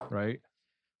Spencer, right?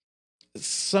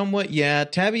 Somewhat, yeah.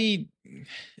 Tabby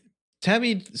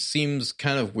seems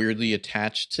kind of weirdly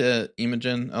attached to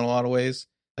Imogen in a lot of ways.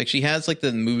 Like she has like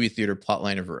the movie theater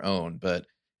plotline of her own, but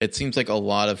it seems like a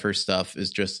lot of her stuff is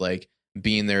just like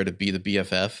being there to be the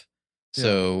BFF. Yeah.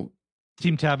 So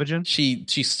Team Tabagen. She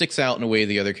sticks out in a way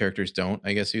the other characters don't,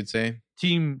 I guess you'd say.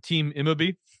 Team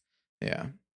Imobi. Yeah.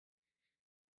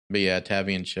 But yeah,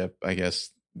 Tabby and Chip, I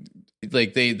guess,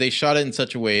 like they shot it in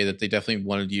such a way that they definitely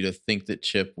wanted you to think that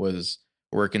Chip was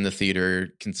working the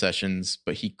theater concessions,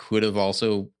 but he could have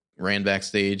also ran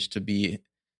backstage to be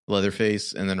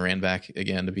Leatherface and then ran back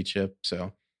again to be Chip.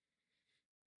 So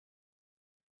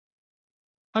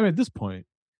I mean, at this point,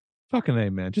 Fucking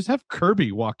A, man. Just have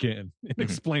Kirby walk in and Mhm.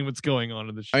 explain what's going on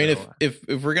in the show. I mean, if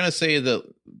we're gonna say that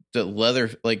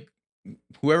Leather, like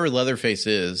whoever Leatherface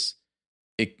is,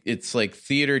 it's like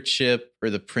Theater Chip or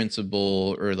the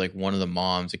principal or like one of the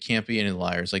moms. It can't be any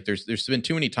liars. Like there's been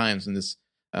too many times when this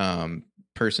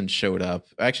person showed up.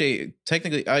 Actually,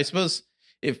 technically, I suppose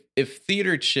if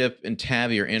Theater Chip and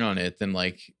Tabby are in on it, then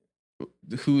like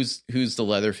who's the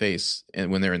Leatherface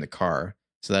and when they're in the car?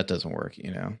 So that doesn't work, you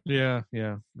know. Yeah.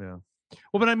 Well,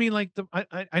 but I mean, like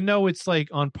I know it's like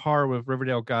on par with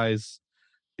Riverdale guys,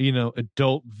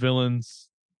 adult villains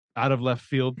out of left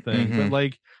field thing, but Mhm.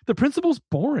 like the principal's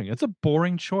boring. It's a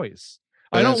boring choice.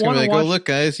 But I don't it's gonna want be to like, watch. oh look,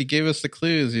 guys, he gave us the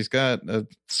clues. He's got a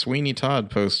Sweeney Todd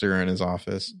poster in his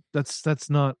office. That's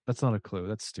not a clue.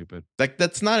 That's stupid. Like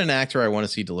that's not an actor I want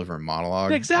to see deliver a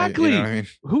monologue. Exactly. You know what I mean?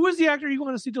 Who is the actor you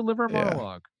want to see deliver a Yeah.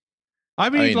 monologue? I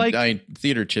mean,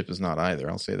 Theater Chip is not either.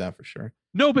 I'll say that for sure.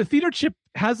 no, but Theater Chip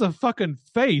has a fucking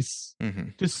face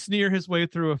Mhm. to sneer his way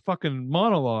through a fucking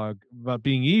monologue about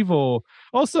being evil.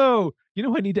 Also,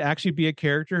 who I need to actually be a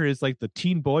character is like the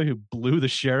teen boy who blew the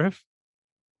sheriff.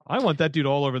 I want that dude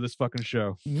all over this fucking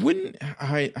show. Wouldn't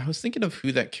I was thinking of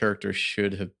who that character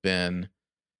should have been.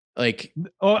 Like,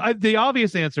 The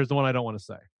obvious answer is the one I don't want to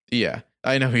say. yeah,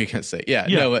 I know who you're gonna say. Yeah,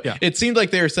 Yeah, no, yeah. it seemed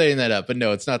like they were setting that up, but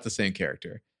no, it's not the same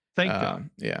character. Thank God.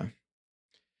 Yeah.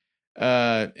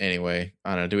 Anyway,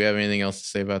 I don't know. Do we have anything else to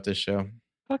say about this show?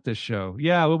 Fuck this show.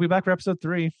 Yeah, we'll be back for episode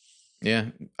 3. Yeah,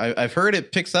 I've heard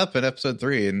it picks up at episode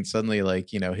 3 and suddenly like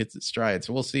hits its stride.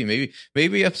 So we'll see.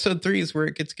 Maybe episode 3 is where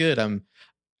it gets good.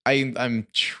 I'm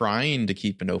trying to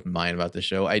keep an open mind about the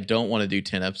show. I don't want to do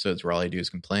 10 episodes where all I do is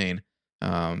complain.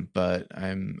 But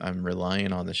I'm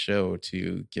relying on the show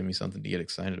to give me something to get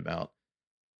excited about.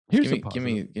 Here's Give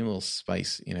me a little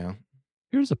spice,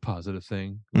 Here's a positive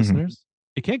thing, listeners.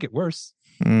 It can't get worse.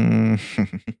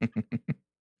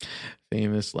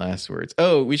 Famous last words.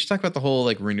 Oh, we should talk about the whole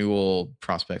like renewal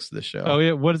prospects of the show. Oh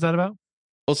yeah, what is that about?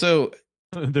 Also,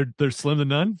 they're slim to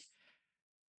none.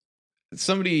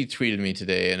 Somebody tweeted me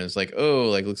today and it was like, oh,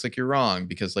 like looks like you're wrong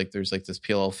because like there's like this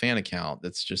PLL fan account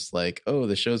that's just like, oh,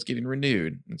 the show's getting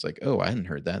renewed. And it's like, oh, I hadn't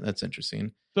heard that. That's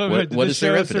interesting. So, what is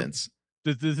their evidence?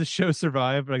 Does the show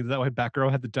survive? Like, is that why Batgirl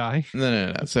had to die?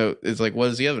 No. So it's like, what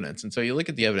is the evidence? And so you look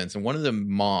at the evidence, and one of the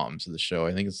moms of the show,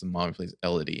 I think it's the mom who plays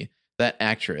Elodie, that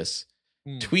actress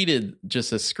tweeted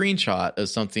just a screenshot of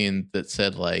something that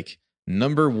said like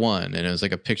 #1, and it was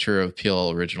like a picture of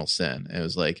PLL Original Sin. And it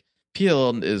was like,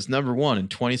 PLL is #1 in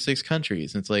 26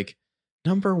 countries. And it's like,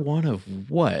 #1 of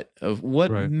what? Of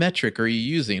what metric are you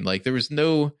using? Like, there was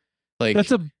no like.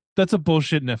 That's a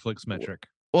bullshit Netflix metric.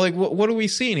 Well, like, what are we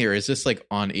seeing here? Is this like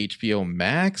on HBO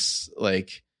Max?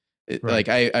 Like, like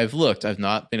I've looked, I've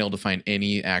not been able to find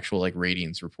any actual like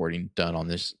ratings reporting done on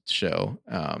this show.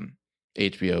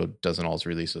 HBO doesn't always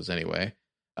release those anyway.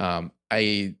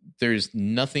 There's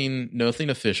nothing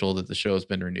official that the show has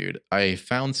been renewed. I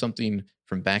found something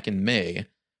from back in May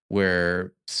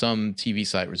where some TV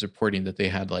site was reporting that they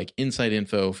had like inside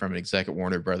info from an exec at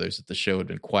Warner Brothers that the show had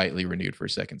been quietly renewed for a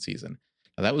second season.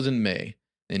 Now, that was in May.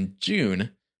 In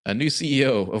June, a new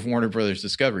CEO of Warner Brothers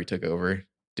Discovery took over,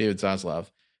 David Zaslav,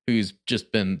 who's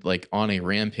just been like on a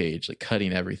rampage, like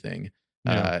cutting everything.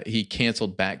 Yeah. He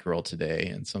canceled Batgirl today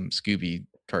and some Scooby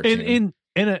cartoon.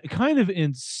 In a kind of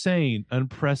insane,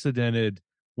 unprecedented,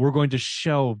 we're going to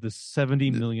shelve the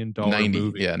 $70 million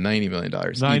movie. Yeah, $90 million.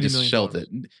 He just shelved it.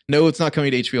 No, it's not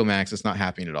coming to HBO Max. It's not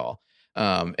happening at all.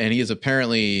 And he is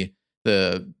apparently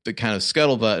the kind of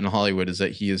scuttlebutt in Hollywood is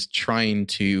that he is trying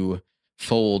to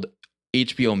fold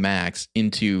HBO Max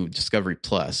into Discovery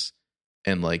Plus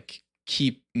and like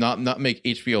keep not make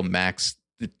HBO Max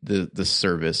the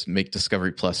service, make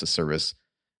Discovery Plus a service.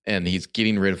 And he's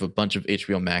getting rid of a bunch of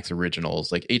HBO Max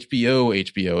originals. Like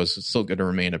HBO is still going to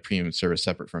remain a premium service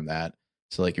separate from that.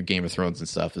 So like your Game of Thrones and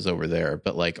stuff is over there.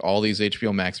 But like all these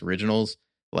HBO Max originals,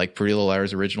 like Pretty Little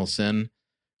Liars Original Sin,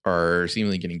 are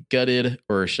seemingly getting gutted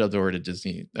or shoved over to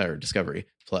Disney or Discovery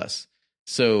Plus.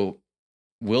 So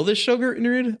will this show get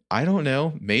renewed? I don't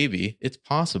know. Maybe. It's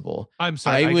possible. I'm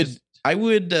sorry.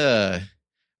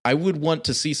 I would want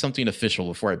to see something official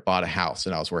before I bought a house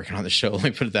and I was working on the show. Let me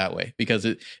put it that way, because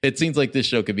it seems like this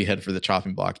show could be headed for the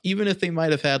chopping block, even if they might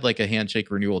have had like a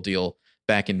handshake renewal deal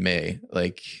back in May.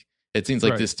 Like it seems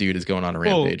like this dude is going on a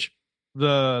rampage.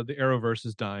 The Arrowverse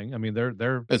is dying. I mean, they're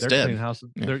dead. House.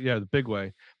 Yeah, the big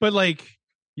way. But like,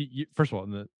 first of all,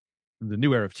 in the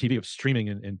new era of TV of streaming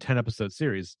in 10 episode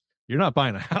series, you're not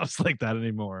buying a house like that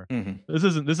anymore. Mm-hmm.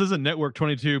 This isn't Network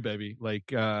 22, baby.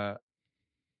 Like,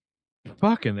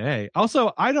 fucking A.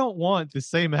 Also, I don't want the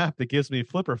same app that gives me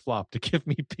Flipper Flop to give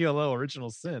me PLO Original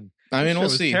Sin. I mean, we'll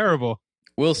see. Terrible.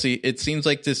 We'll see. It seems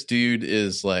like this dude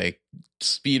is like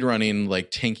speed running,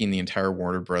 like tanking the entire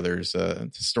Warner Brothers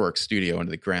historic studio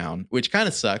into the ground, which kind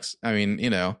of sucks. I mean,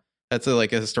 that's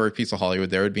like a historic piece of Hollywood.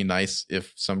 There would be nice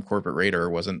if some corporate raider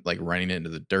wasn't like running it into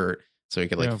the dirt so he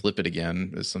could like flip it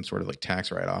again as some sort of like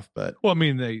tax write off. But well, I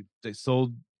mean, they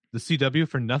sold the CW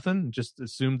for nothing, just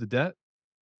assumed the debt.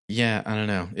 Yeah, I don't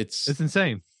know. It's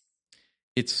insane.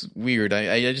 It's weird.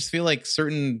 I just feel like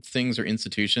certain things are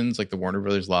institutions, like the Warner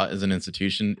Brothers lot is an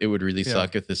institution. It would really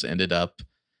suck if this ended up.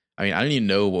 I mean, I don't even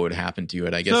know what would happen to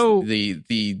it. I guess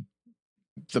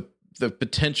the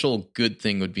potential good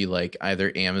thing would be like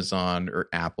either Amazon or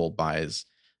Apple buys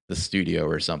the studio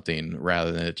or something,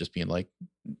 rather than it just being like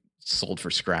sold for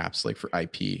scraps, like for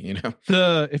IP.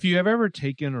 If you have ever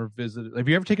taken or visited, have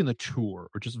you ever taken the tour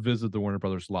or just visited the Warner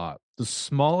Brothers lot? The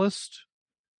smallest,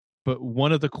 but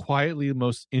one of the quietly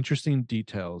most interesting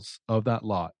details of that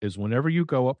lot is whenever you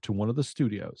go up to one of the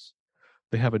studios,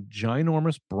 they have a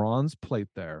ginormous bronze plate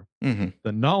there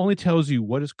that not only tells you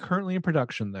what is currently in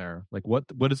production there, like what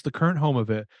is the current home of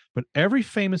it, but every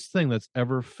famous thing that's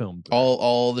ever filmed there.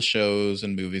 All the shows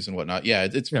and movies and whatnot. Yeah,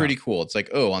 it's pretty cool. It's like,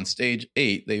 on Stage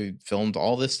 8, they filmed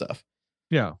all this stuff.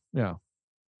 Yeah.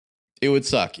 It would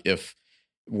suck if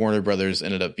Warner Brothers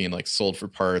ended up being like sold for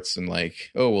parts and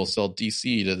like, we'll sell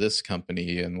DC to this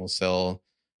company and we'll sell,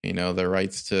 the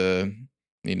rights to,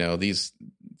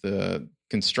 the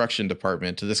construction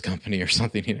department to this company or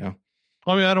something,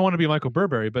 I mean, I don't want to be Michael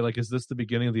Burberry, but like, is this the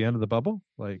beginning of the end of the bubble?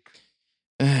 Like,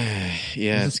 yeah,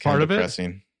 it's kind of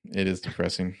depressing. It is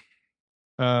depressing.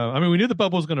 I mean, we knew the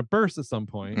bubble was going to burst at some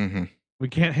point. We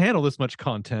can't handle this much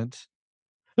content.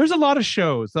 There's a lot of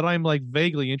shows that I'm like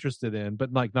vaguely interested in,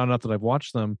 but like not enough that I've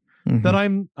watched them. That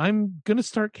I'm going to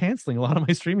start canceling a lot of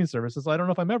my streaming services. I don't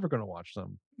know if I'm ever going to watch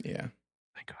them. Yeah.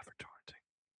 Thank God for torrenting.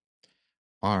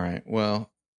 All right. Well,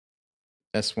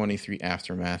 S23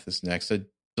 Aftermath is next. I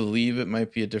believe it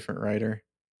might be a different writer.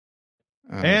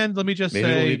 And let me just maybe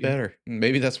say, it'll be better.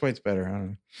 Maybe that's why it's better. I don't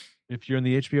know. If you're in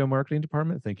the HBO marketing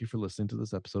department, thank you for listening to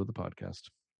this episode of the podcast.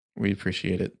 We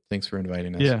appreciate it. Thanks for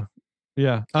inviting us.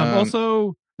 Yeah.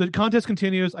 Also, the contest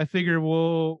continues. I figure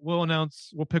we'll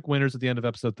pick winners at the end of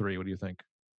episode 3. What do you think?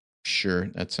 Sure,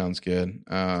 that sounds good.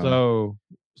 So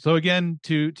again,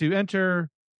 to enter,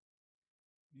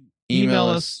 email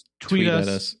us, tweet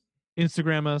us,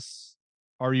 Instagram us.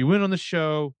 Are you in on the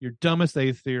show? Your dumbest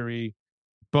A theory.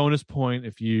 Bonus point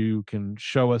if you can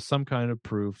show us some kind of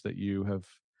proof that you have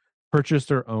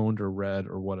purchased or owned or read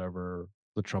or whatever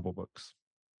the Trouble books.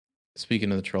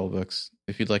 Speaking of the Trouble books,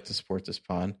 if you'd like to support this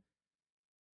pod,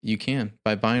 you can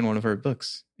by buying one of our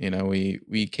books.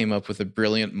 We came up with a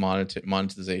brilliant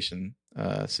monetization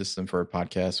system for our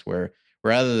podcast where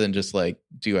rather than just like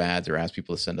do ads or ask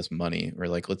people to send us money, we're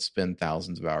like, let's spend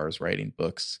thousands of hours writing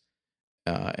books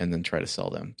and then try to sell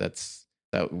them.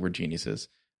 We're geniuses.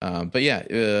 But yeah,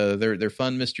 they're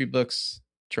fun mystery books.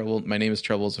 Trouble. My Name is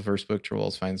Trouble is the first book. Trouble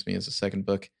Always Finds Me is the second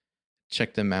book.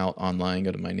 Check them out online.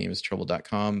 Go to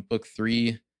mynameistrouble.com. Book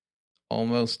 3,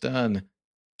 almost done.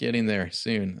 Getting there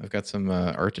soon. I've got some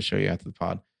art to show you after the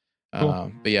pod.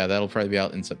 Cool. But yeah, that'll probably be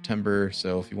out in September.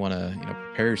 So if you want to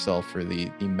prepare yourself for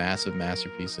the massive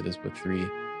masterpiece that is book 3,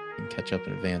 you can catch up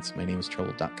in advance.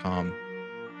 mynameistrouble.com.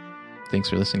 Thanks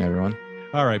for listening, everyone.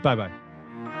 All right. Bye-bye.